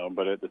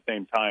 But at the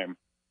same time,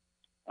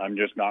 I'm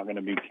just not going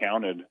to be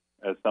counted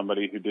as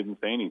somebody who didn't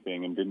say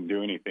anything and didn't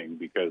do anything,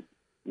 because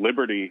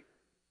liberty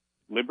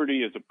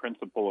is a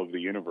principle of the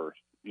universe.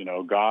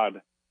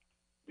 God,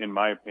 in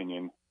my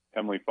opinion,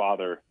 Heavenly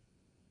Father,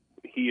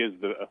 He is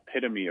the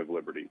epitome of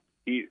liberty.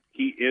 He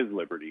is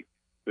liberty.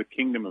 The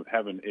kingdom of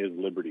heaven is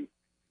liberty,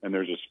 and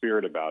there's a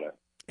spirit about it.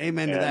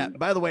 Amen to that.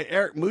 By the way,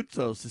 Eric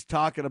Mutzos is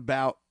talking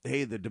about,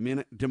 hey, the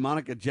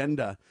demonic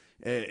agenda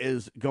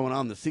is going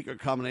on. The secret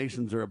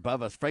combinations are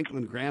above us.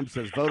 Franklin Graham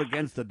says, vote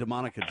against the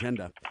demonic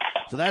agenda.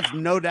 So that's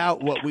no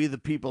doubt what we, the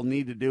people,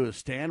 need to do is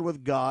stand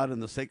with God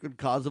in the sacred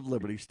cause of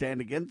liberty, stand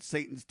against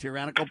Satan's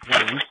tyrannical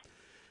plan.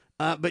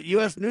 But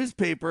U.S.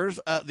 newspapers,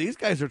 these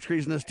guys are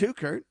treasonous too,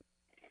 Kurt.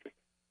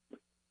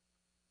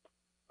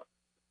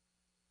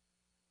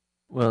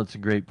 Well, it's a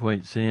great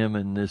point, Sam,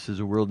 and this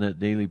is a WorldNet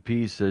Daily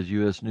piece. Says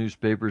U.S.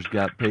 newspapers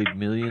got paid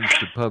millions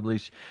to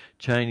publish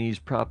Chinese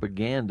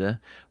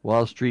propaganda.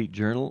 Wall Street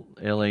Journal,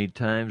 L.A.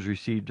 Times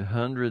received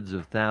hundreds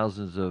of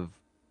thousands of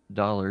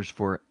dollars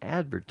for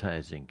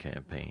advertising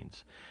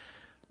campaigns.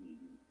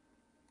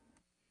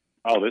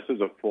 Oh, this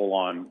is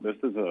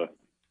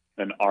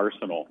an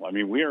arsenal. I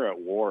mean, we are at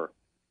war.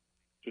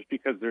 Just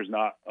because there's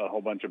not a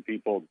whole bunch of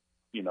people,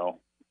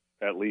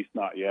 at least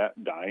not yet,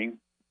 dying,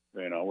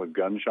 with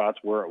gunshots,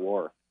 we're at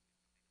war.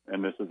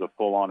 And this is a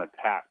full-on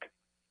attack.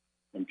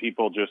 And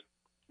people just,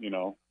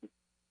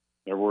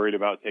 they're worried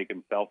about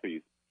taking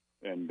selfies,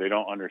 and they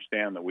don't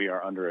understand that we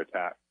are under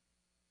attack.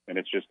 And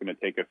it's just going to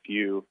take a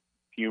few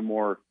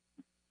more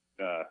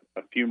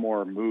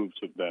moves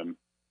of them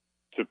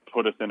to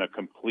put us in a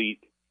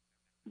complete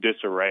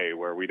disarray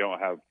where we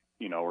don't have,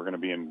 we're going to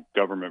be in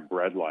government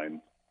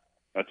breadlines.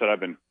 That's what I've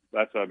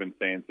been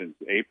saying since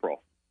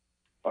April.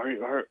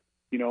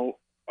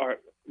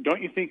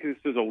 don't you think this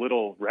is a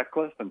little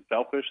reckless and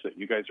selfish that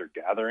you guys are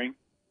gathering?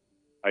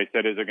 I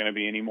said, is it going to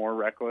be any more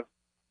reckless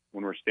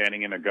when we're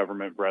standing in a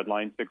government bread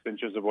line 6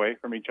 inches away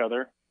from each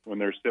other when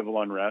there's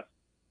civil unrest?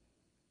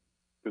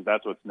 Because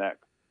that's what's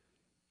next.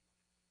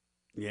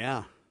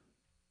 Yeah,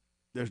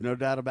 there's no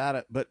doubt about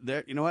it. But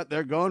you know what?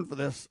 They're going for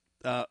this.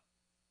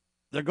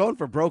 They're going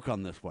for broke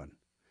on this one,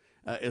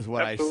 is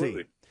what Absolutely.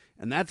 I see.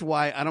 And that's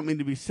why, I don't mean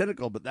to be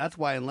cynical, but that's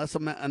why unless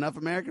enough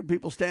American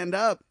people stand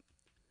up,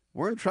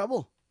 we're in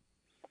trouble.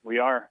 We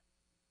are.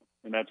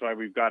 And that's why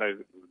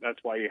that's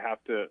why you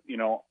have to,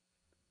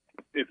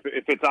 if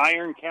it's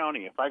Iron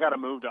County, if I got to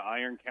move to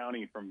Iron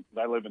County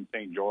I live in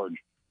St. George,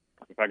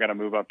 if I got to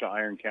move up to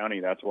Iron County,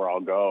 that's where I'll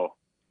go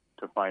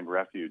to find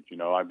refuge.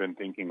 I've been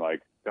thinking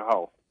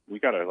we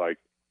got to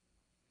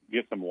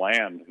get some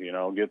land,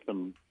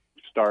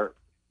 start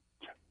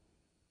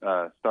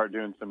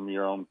doing some of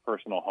your own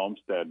personal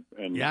homestead.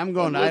 And yeah, I'm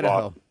going to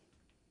Idaho.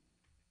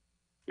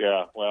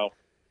 Yeah, well.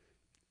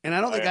 And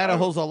I don't think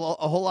Idaho's a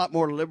whole lot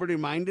more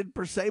liberty-minded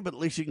per se, but at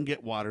least you can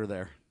get water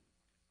there.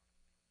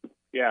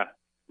 Yeah,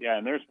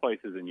 and there's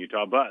places in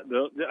Utah. But,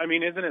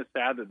 isn't it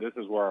sad that this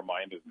is where our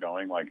mind is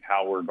going, like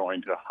how we're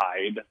going to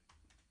hide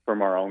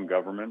from our own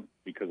government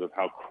because of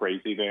how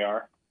crazy they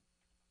are?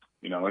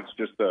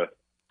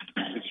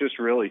 It's just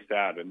really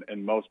sad.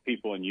 And most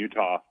people in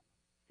Utah,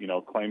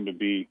 claim to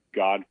be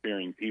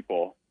God-fearing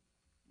people,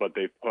 but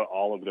they put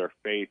all of their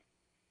faith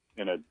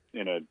in a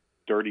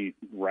dirty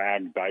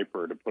rag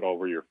diaper to put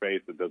over your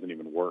face that doesn't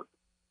even work.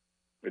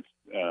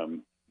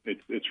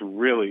 It's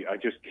really, I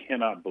just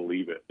cannot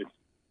believe it.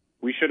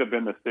 We should have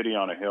been the city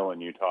on a hill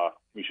in Utah.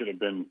 We should have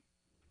been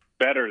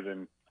better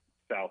than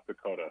South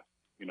Dakota,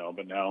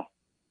 but now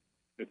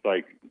it's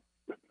like,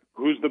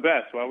 who's the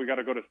best? Well, we got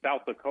to go to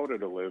South Dakota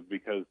to live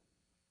because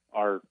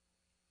our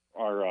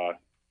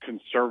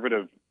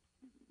conservative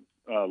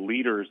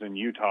leaders in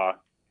Utah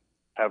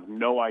have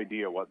no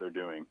idea what they're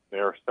doing. They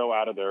are so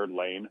out of their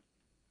lane.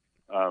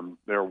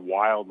 They're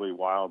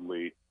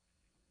wildly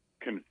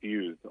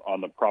confused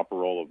on the proper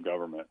role of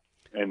government.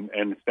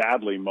 And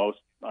sadly,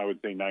 I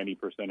would say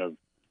 90% of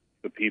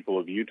the people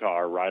of Utah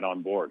are right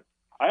on board.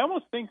 I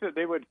almost think that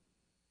they would,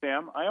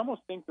 Sam,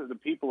 the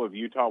people of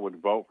Utah would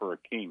vote for a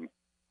king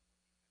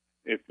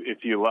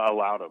if you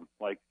allowed them.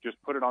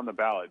 Just put it on the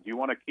ballot. Do you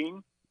want a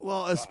king?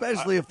 Well,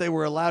 especially if they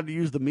were allowed to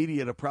use the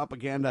media to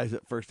propagandize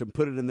it first and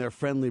put it in their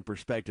friendly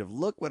perspective.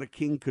 Look what a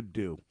king could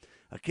do.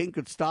 A king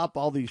could stop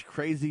all these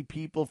crazy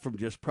people from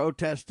just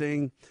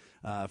protesting,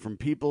 from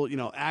people,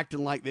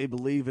 acting like they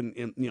believe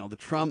in the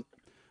Trump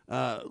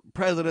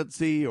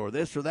presidency or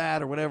this or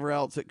that or whatever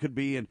else it could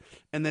be, and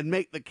then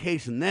make the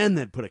case, and then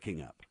they'd put a king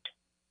up.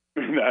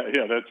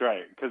 Yeah, that's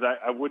right. Because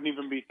I wouldn't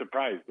even be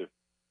surprised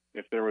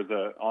if there was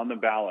on the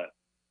ballot,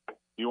 do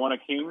you want a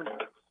king?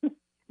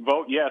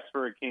 Vote yes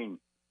for a king.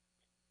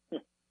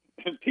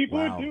 And people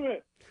would do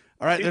it.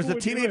 All right, there's a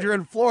teenager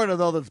in Florida,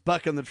 though, that's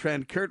bucking the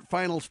trend. Kurt,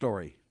 final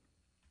story.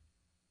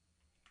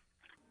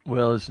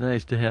 Well, it's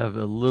nice to have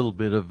a little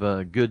bit of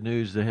good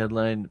news. The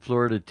headline,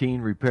 Florida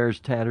teen repairs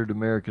tattered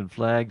American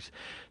flags.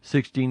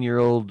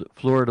 16-year-old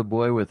Florida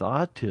boy with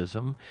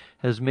autism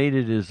has made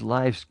it his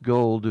life's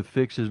goal to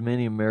fix as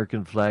many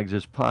American flags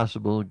as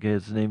possible.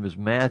 His name is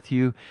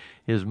Matthew.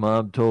 His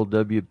mom told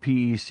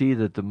WPEC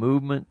that the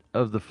movement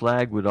of the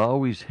flag would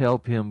always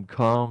help him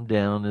calm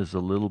down as a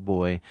little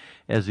boy.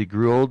 As he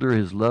grew older,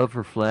 his love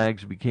for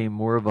flags became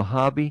more of a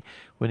hobby.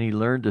 When he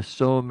learned to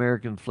sew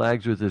American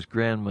flags with his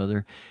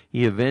grandmother,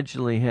 he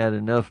eventually had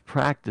enough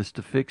practice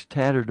to fix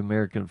tattered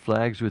American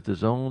flags with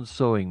his own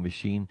sewing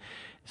machine.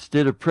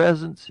 Instead of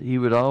presents, he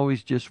would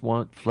always just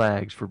want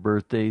flags for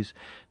birthdays.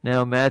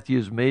 Now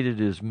Matthew's made it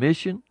his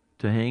mission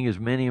to hang as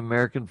many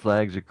American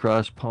flags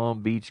across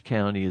Palm Beach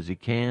County as he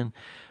can.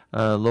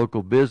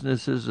 Local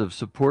businesses have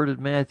supported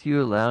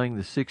Matthew, allowing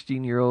the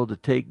 16-year-old to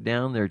take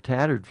down their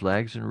tattered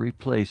flags and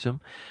replace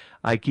them.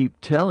 I keep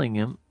telling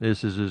him,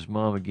 this is his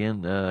mom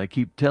again, I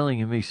keep telling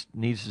him he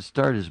needs to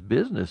start his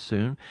business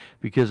soon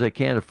because I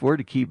can't afford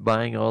to keep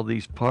buying all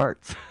these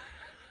parts.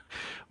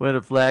 When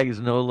a flag is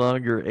no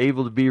longer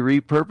able to be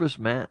repurposed,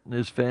 Matt and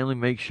his family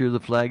make sure the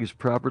flag is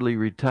properly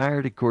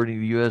retired according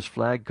to the U.S.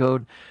 Flag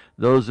Code.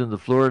 Those in the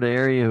Florida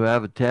area who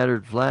have a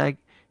tattered flag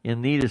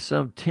in need of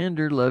some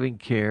tender, loving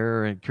care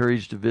are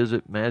encouraged to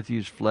visit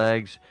Matthew's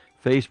Flags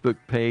Facebook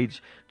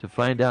page to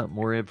find out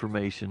more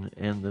information,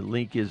 and the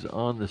link is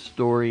on the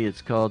story.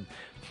 It's called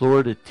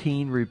Florida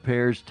Teen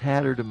Repairs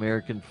Tattered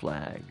American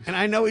Flags. And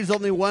I know he's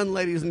only one,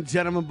 ladies and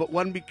gentlemen, but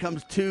one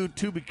becomes two,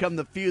 two become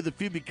the few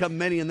become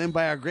many, and then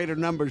by our greater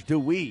numbers do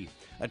we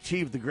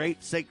achieve the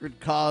great sacred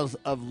cause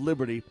of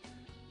liberty.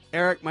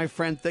 Eric, my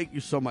friend, thank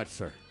you so much,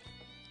 sir.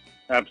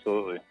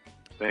 Absolutely.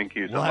 Thank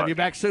you so much. We'll have you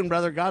back soon,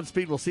 brother.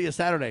 Godspeed. We'll see you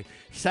Saturday.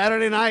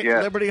 Saturday night,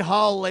 Yes. Liberty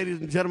Hall,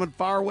 ladies and gentlemen,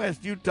 Far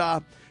West,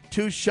 Utah.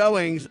 2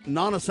 showings,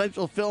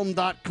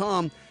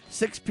 nonessentialfilm.com,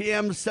 6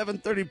 p.m.,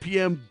 7:30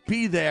 p.m.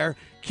 Be there.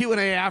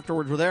 Q&A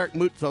afterwards with Eric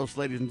Moutsos,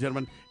 ladies and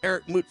gentlemen.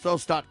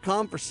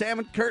 EricMoutsos.com. For Sam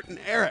and Kurt and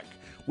Eric,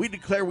 We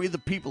declare we the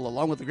people,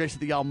 along with the grace of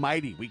the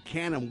Almighty, we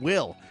can and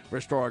will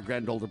restore our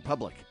grand old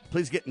republic.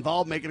 Please get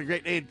involved, make it a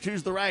great day, and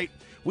choose the right.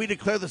 We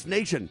declare this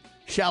nation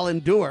shall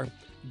endure.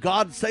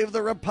 God save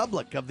the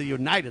Republic of the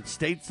United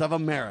States of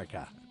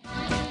America.